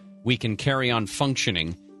how we can carry on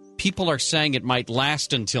functioning. People are saying it might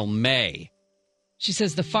last until May. She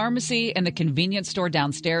says the pharmacy and the convenience store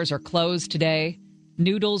downstairs are closed today.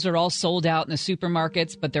 Noodles are all sold out in the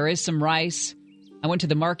supermarkets, but there is some rice. I went to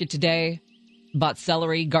the market today, bought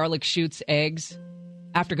celery, garlic shoots, eggs.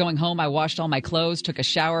 After going home, I washed all my clothes, took a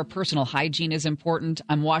shower. Personal hygiene is important.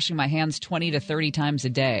 I'm washing my hands 20 to 30 times a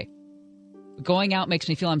day. Going out makes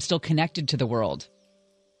me feel I'm still connected to the world.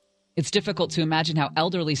 It's difficult to imagine how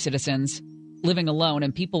elderly citizens living alone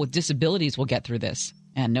and people with disabilities will get through this.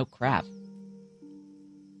 And no crap.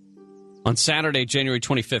 On Saturday, January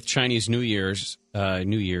 25th, Chinese New Year,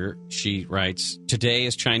 she writes, today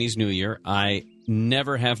is Chinese New Year. I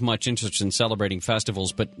never have much interest in celebrating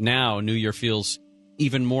festivals, but now New Year feels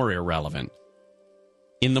even more irrelevant.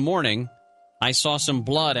 In the morning, I saw some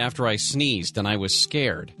blood after I sneezed, and I was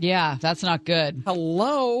scared. Yeah, that's not good.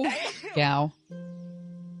 Hello? Gal.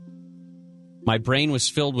 My brain was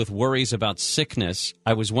filled with worries about sickness.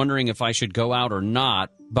 I was wondering if I should go out or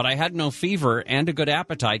not, but I had no fever and a good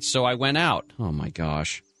appetite, so I went out. Oh, my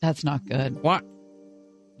gosh. That's not good. What?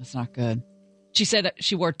 That's not good. She said that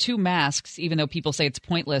she wore 2 masks, even though people say it's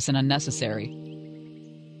pointless and unnecessary.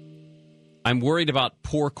 I'm worried about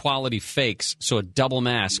poor quality fakes, so a double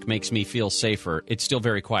mask makes me feel safer. It's still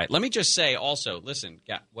very quiet. Let me just say also, listen,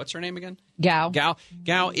 what's her name again? Gao.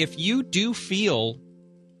 Gao, if you do feel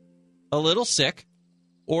a little sick,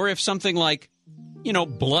 or if something like,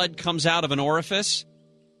 blood comes out of an orifice,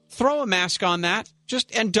 throw a mask on that.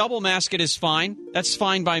 And double mask it is fine. That's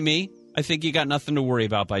fine by me. I think you got nothing to worry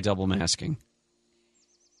about by double masking.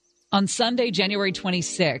 On Sunday, January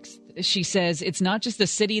 26th, she says it's not just the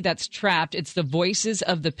city that's trapped, it's the voices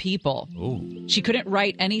of the people. Ooh. She couldn't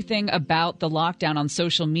write anything about the lockdown on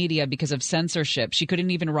social media because of censorship. She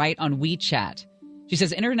couldn't even write on WeChat. She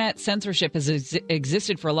says internet censorship has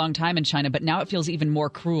existed for a long time in China, but now it feels even more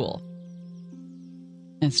cruel.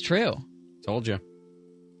 It's true. Told you.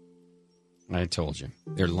 I told you.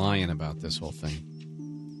 They're lying about this whole thing.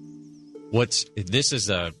 This is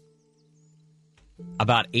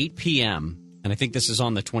about 8 p.m., and I think this is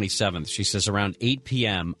on the 27th. She says around 8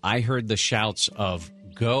 p.m., I heard the shouts of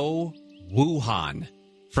 "Go Wuhan"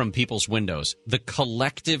 from people's windows. The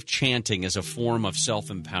collective chanting is a form of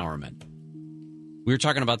self-empowerment. We were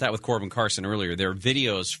talking about that with Corbin Carson earlier. There are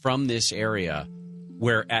videos from this area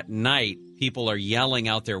where at night people are yelling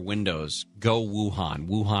out their windows, "Go Wuhan,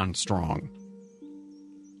 Wuhan strong."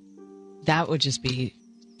 That would just be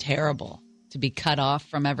terrible, to be cut off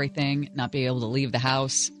from everything, not be able to leave the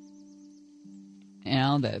house.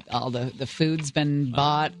 All the food's been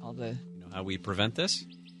bought. You know how we prevent this?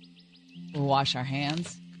 We'll wash our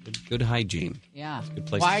hands. Good hygiene. Yeah. It's a good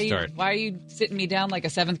place to start. Why are you sitting me down like a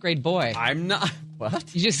 7th grade boy? I'm not.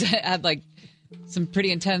 What? You just had some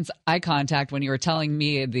pretty intense eye contact when you were telling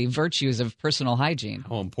me the virtues of personal hygiene.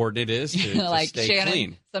 How important it is to stay Shannon,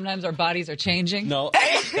 clean. Sometimes our bodies are changing. No,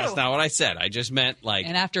 that's not what I said. I just meant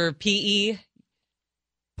And after PE,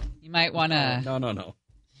 you might want to... No.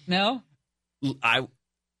 No?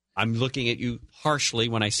 I'm looking at you harshly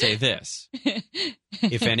when I say this.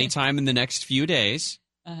 If any time in the next few days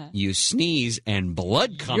you sneeze and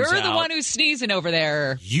blood comes out... You're the one who's sneezing over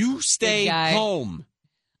there. You stay home.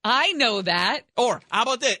 I know that. Or, how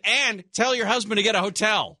about this? And tell your husband to get a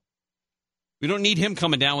hotel. We don't need him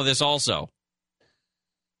coming down with this also.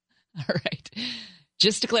 All right.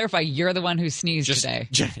 Just to clarify, you're the one who sneezed today.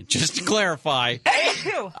 Just to clarify,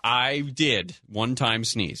 I did one time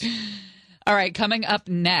sneeze. All right, coming up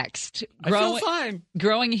next. I feel fine.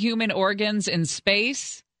 Growing human organs in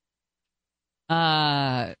space.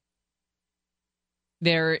 There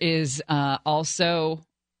is also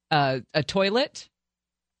a toilet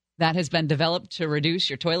that has been developed to reduce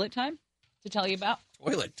your toilet time, to tell you about.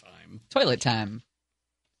 Toilet time? Toilet time.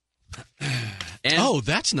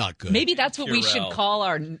 That's not good. Maybe that's what we should call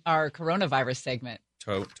our coronavirus segment.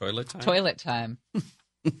 Toilet time? Toilet time.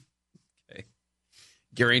 Okay.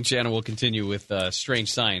 Gary and Shannon will continue with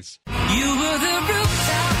Strange Science. You were the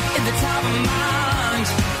rooftop at the top of my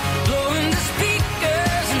lungs, blowing the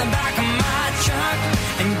speakers in the back of my truck,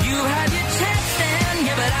 and you had your text in,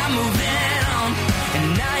 but I moved on, and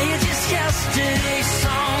now you're just yesterday's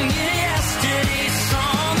song, the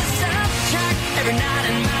soundtrack every night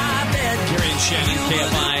in my bed. Gary and Shannon,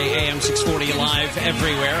 KFI, AM 640 live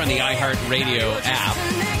everywhere on the iHeartRadio app.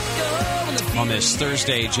 On this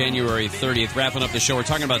Thursday, January 30th, wrapping up the show, we're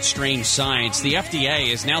talking about strange science. The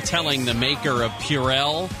FDA is now telling the maker of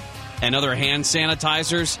Purell and other hand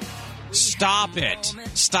sanitizers, stop it.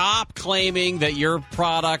 Stop claiming that your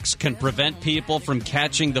products can prevent people from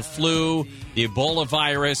catching the flu, the Ebola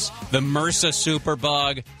virus, the MRSA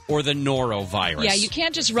superbug, or the norovirus. Yeah, you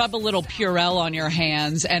can't just rub a little Purell on your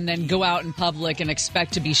hands and then go out in public and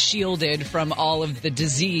expect to be shielded from all of the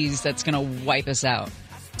disease that's going to wipe us out.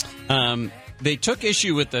 They took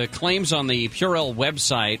issue with the claims on the Purell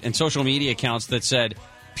website and social media accounts that said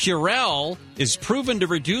Purell is proven to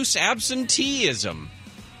reduce absenteeism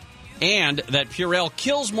and that Purell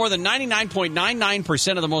kills more than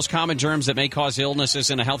 99.99% of the most common germs that may cause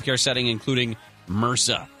illnesses in a healthcare setting, including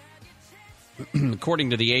MRSA.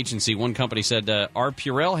 According to the agency, one company said, are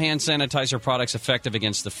Purell hand sanitizer products effective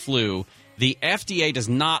against the flu? The FDA does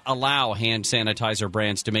not allow hand sanitizer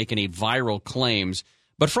brands to make any viral claims.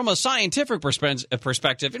 But from a scientific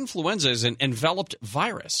perspective, influenza is an enveloped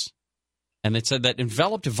virus. And it said that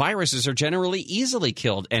enveloped viruses are generally easily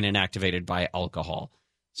killed and inactivated by alcohol.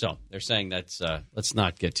 So they're saying that's let's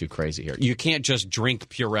not get too crazy here. You can't just drink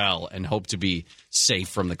Purell and hope to be safe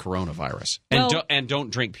from the coronavirus. And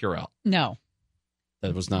don't drink Purell. No.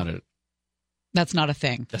 That was not That's not a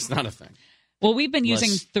thing. That's not a thing. Well, we've been using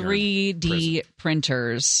Unless you're in 3D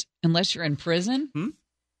printers. Unless you're in prison,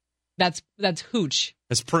 that's hooch.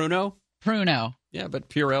 That's Pruno? Pruno. Yeah, but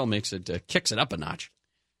Purell makes it kicks it up a notch.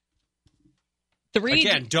 3D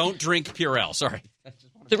Again, don't drink Purell. Sorry.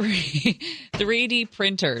 3D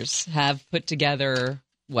printers have put together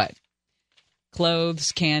what?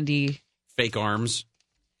 Clothes, candy, fake arms.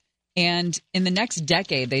 And in the next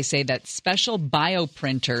decade, they say that special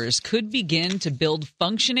bioprinters could begin to build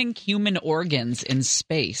functioning human organs in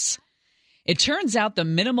space. It turns out the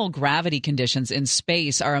minimal gravity conditions in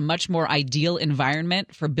space are a much more ideal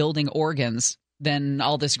environment for building organs than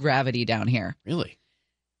all this gravity down here. Really?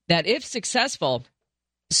 That if successful,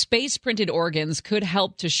 space-printed organs could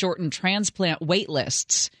help to shorten transplant wait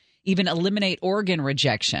lists, even eliminate organ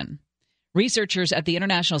rejection. Researchers at the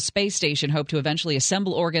International Space Station hope to eventually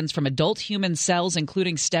assemble organs from adult human cells,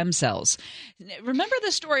 including stem cells. Remember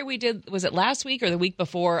the story we did, was it last week or the week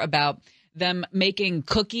before, about them making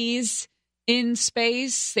cookies in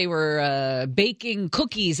space? They were baking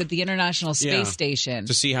cookies at the International Space Station.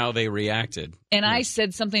 To see how they reacted. And I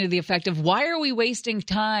said something to the effect of, why are we wasting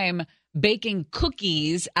time baking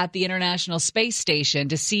cookies at the International Space Station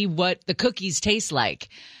to see what the cookies taste like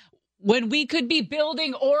when we could be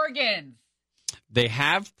building organs? They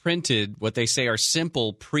have printed what they say are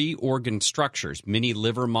simple pre-organ structures, mini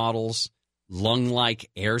liver models, lung-like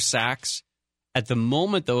air sacs. At the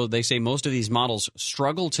moment, though, they say most of these models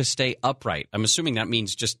struggle to stay upright. I'm assuming that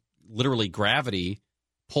means just literally gravity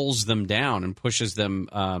pulls them down and pushes them,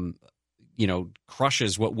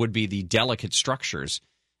 crushes what would be the delicate structures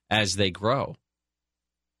as they grow.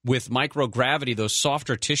 With microgravity, those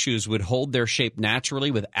softer tissues would hold their shape naturally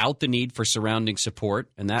without the need for surrounding support,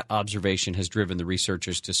 and that observation has driven the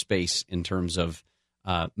researchers to space in terms of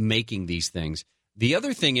making these things. The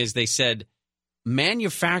other thing is they said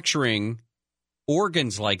manufacturing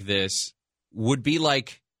organs like this would be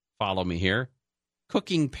like, follow me here,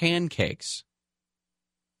 cooking pancakes.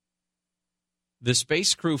 The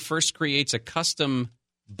space crew first creates a custom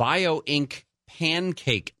bio-ink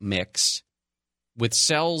pancake mix with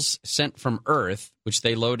cells sent from Earth, which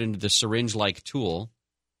they load into the syringe-like tool,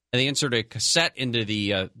 and they insert a cassette into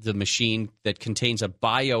the machine that contains a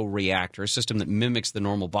bioreactor, a system that mimics the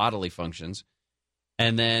normal bodily functions,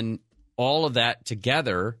 and then all of that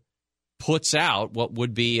together puts out what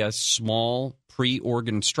would be a small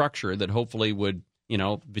pre-organ structure that hopefully would,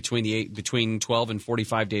 between 12 and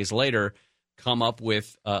 45 days later, come up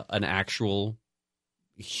with an actual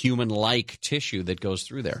human-like tissue that goes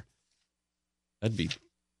through there. That'd be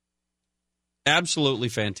absolutely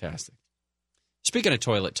fantastic. Speaking of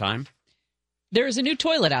toilet time. There's a new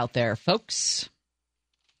toilet out there, folks.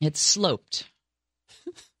 It's sloped.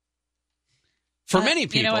 For many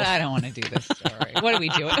people. You know what? I don't want to do this story. What are we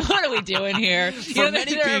doing? What are we doing here?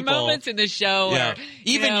 Many there are people, moments in the show where,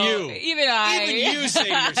 even even I. Even you say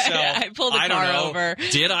yourself. I pulled the car over.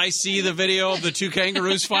 Did I see the video of the two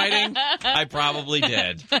kangaroos fighting? I probably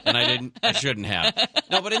did. And I shouldn't have.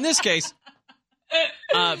 No, but in this case,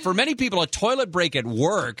 for many people, a toilet break at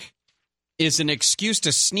work is an excuse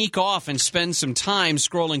to sneak off and spend some time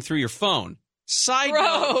scrolling through your phone.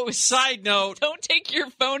 Side note. Don't take your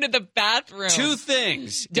phone to the bathroom. Two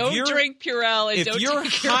things. Don't drink Purell. And if you're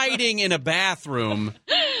hiding in a bathroom,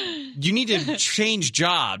 you need to change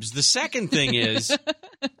jobs. The second thing is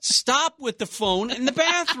stop with the phone in the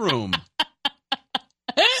bathroom.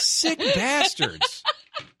 Sick bastards.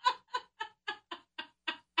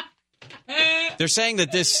 They're saying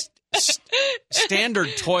that this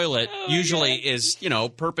standard toilet usually is,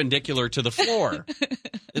 perpendicular to the floor,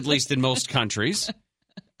 at least in most countries.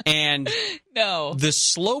 And the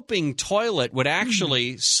sloping toilet would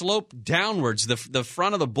actually slope downwards. The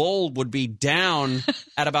front of the bowl would be down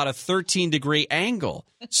at about a 13-degree angle.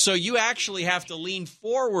 So you actually have to lean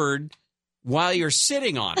forward while you're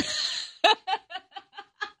sitting on it.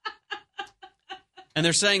 And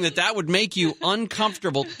they're saying that would make you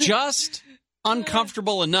uncomfortable, just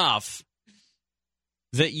uncomfortable enough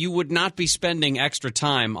that you would not be spending extra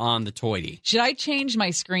time on the toity. Should I change my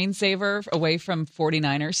screensaver away from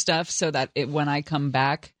 49er stuff so that when I come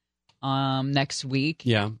back next week,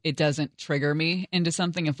 it doesn't trigger me into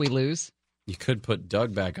something if we lose? You could put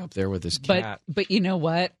Doug back up there with his cat. But you know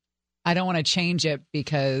what? I don't want to change it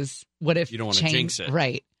because what if you don't want to jinx it?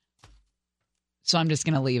 Right. So I'm just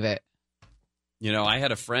going to leave it. I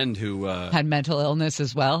had a friend who had mental illness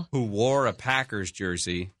as well, who wore a Packers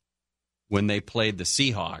jersey when they played the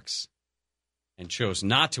Seahawks and chose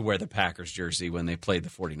not to wear the Packers jersey when they played the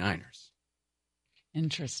 49ers.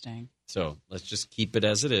 Interesting. So let's just keep it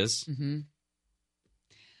as it is. Mm-hmm.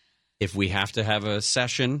 If we have to have a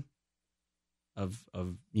session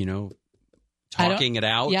talking it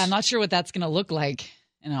out. Yeah, I'm not sure what that's going to look like,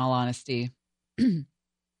 in all honesty.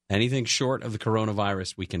 Anything short of the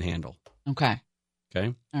coronavirus, we can handle. Okay.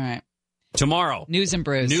 Okay. All right. Tomorrow, News and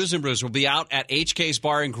Brews. News and Brews will be out at HK's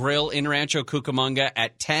Bar and Grill in Rancho Cucamonga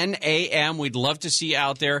at 10 a.m. We'd love to see you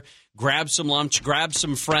out there. Grab some lunch, grab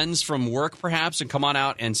some friends from work perhaps, and come on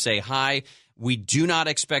out and say hi. We do not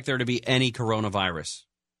expect there to be any coronavirus.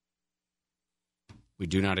 We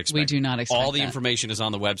do not expect all the that. information is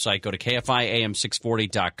on the website. Go to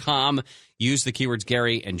KFIAM640.com. Use the keywords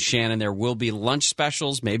Gary and Shannon. There will be lunch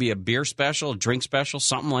specials, maybe a beer special, a drink special,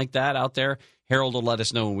 something like that out there. Harold will let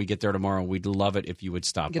us know when we get there tomorrow. We'd love it if you would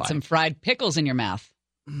stop by. Get some fried pickles in your mouth.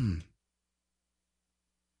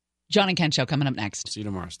 John and Ken Show coming up next. See you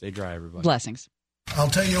tomorrow. Stay dry, everybody. Blessings. I'll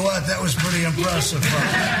tell you what, that was pretty impressive.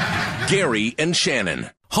 Gary and Shannon.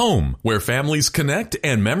 Home, where families connect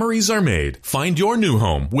and memories are made. Find your new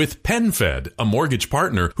home with PenFed, a mortgage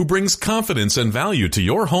partner who brings confidence and value to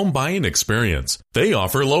your home buying experience. They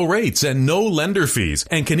offer low rates and no lender fees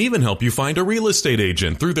and can even help you find a real estate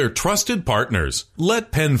agent through their trusted partners.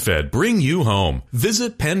 Let PenFed bring you home.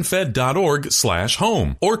 Visit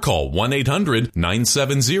PenFed.org/home or call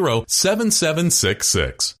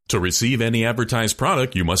 1-800-970-7766. To receive any advertised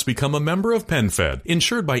product, you must become a member of PenFed,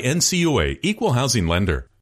 insured by NCUA, Equal Housing Lender.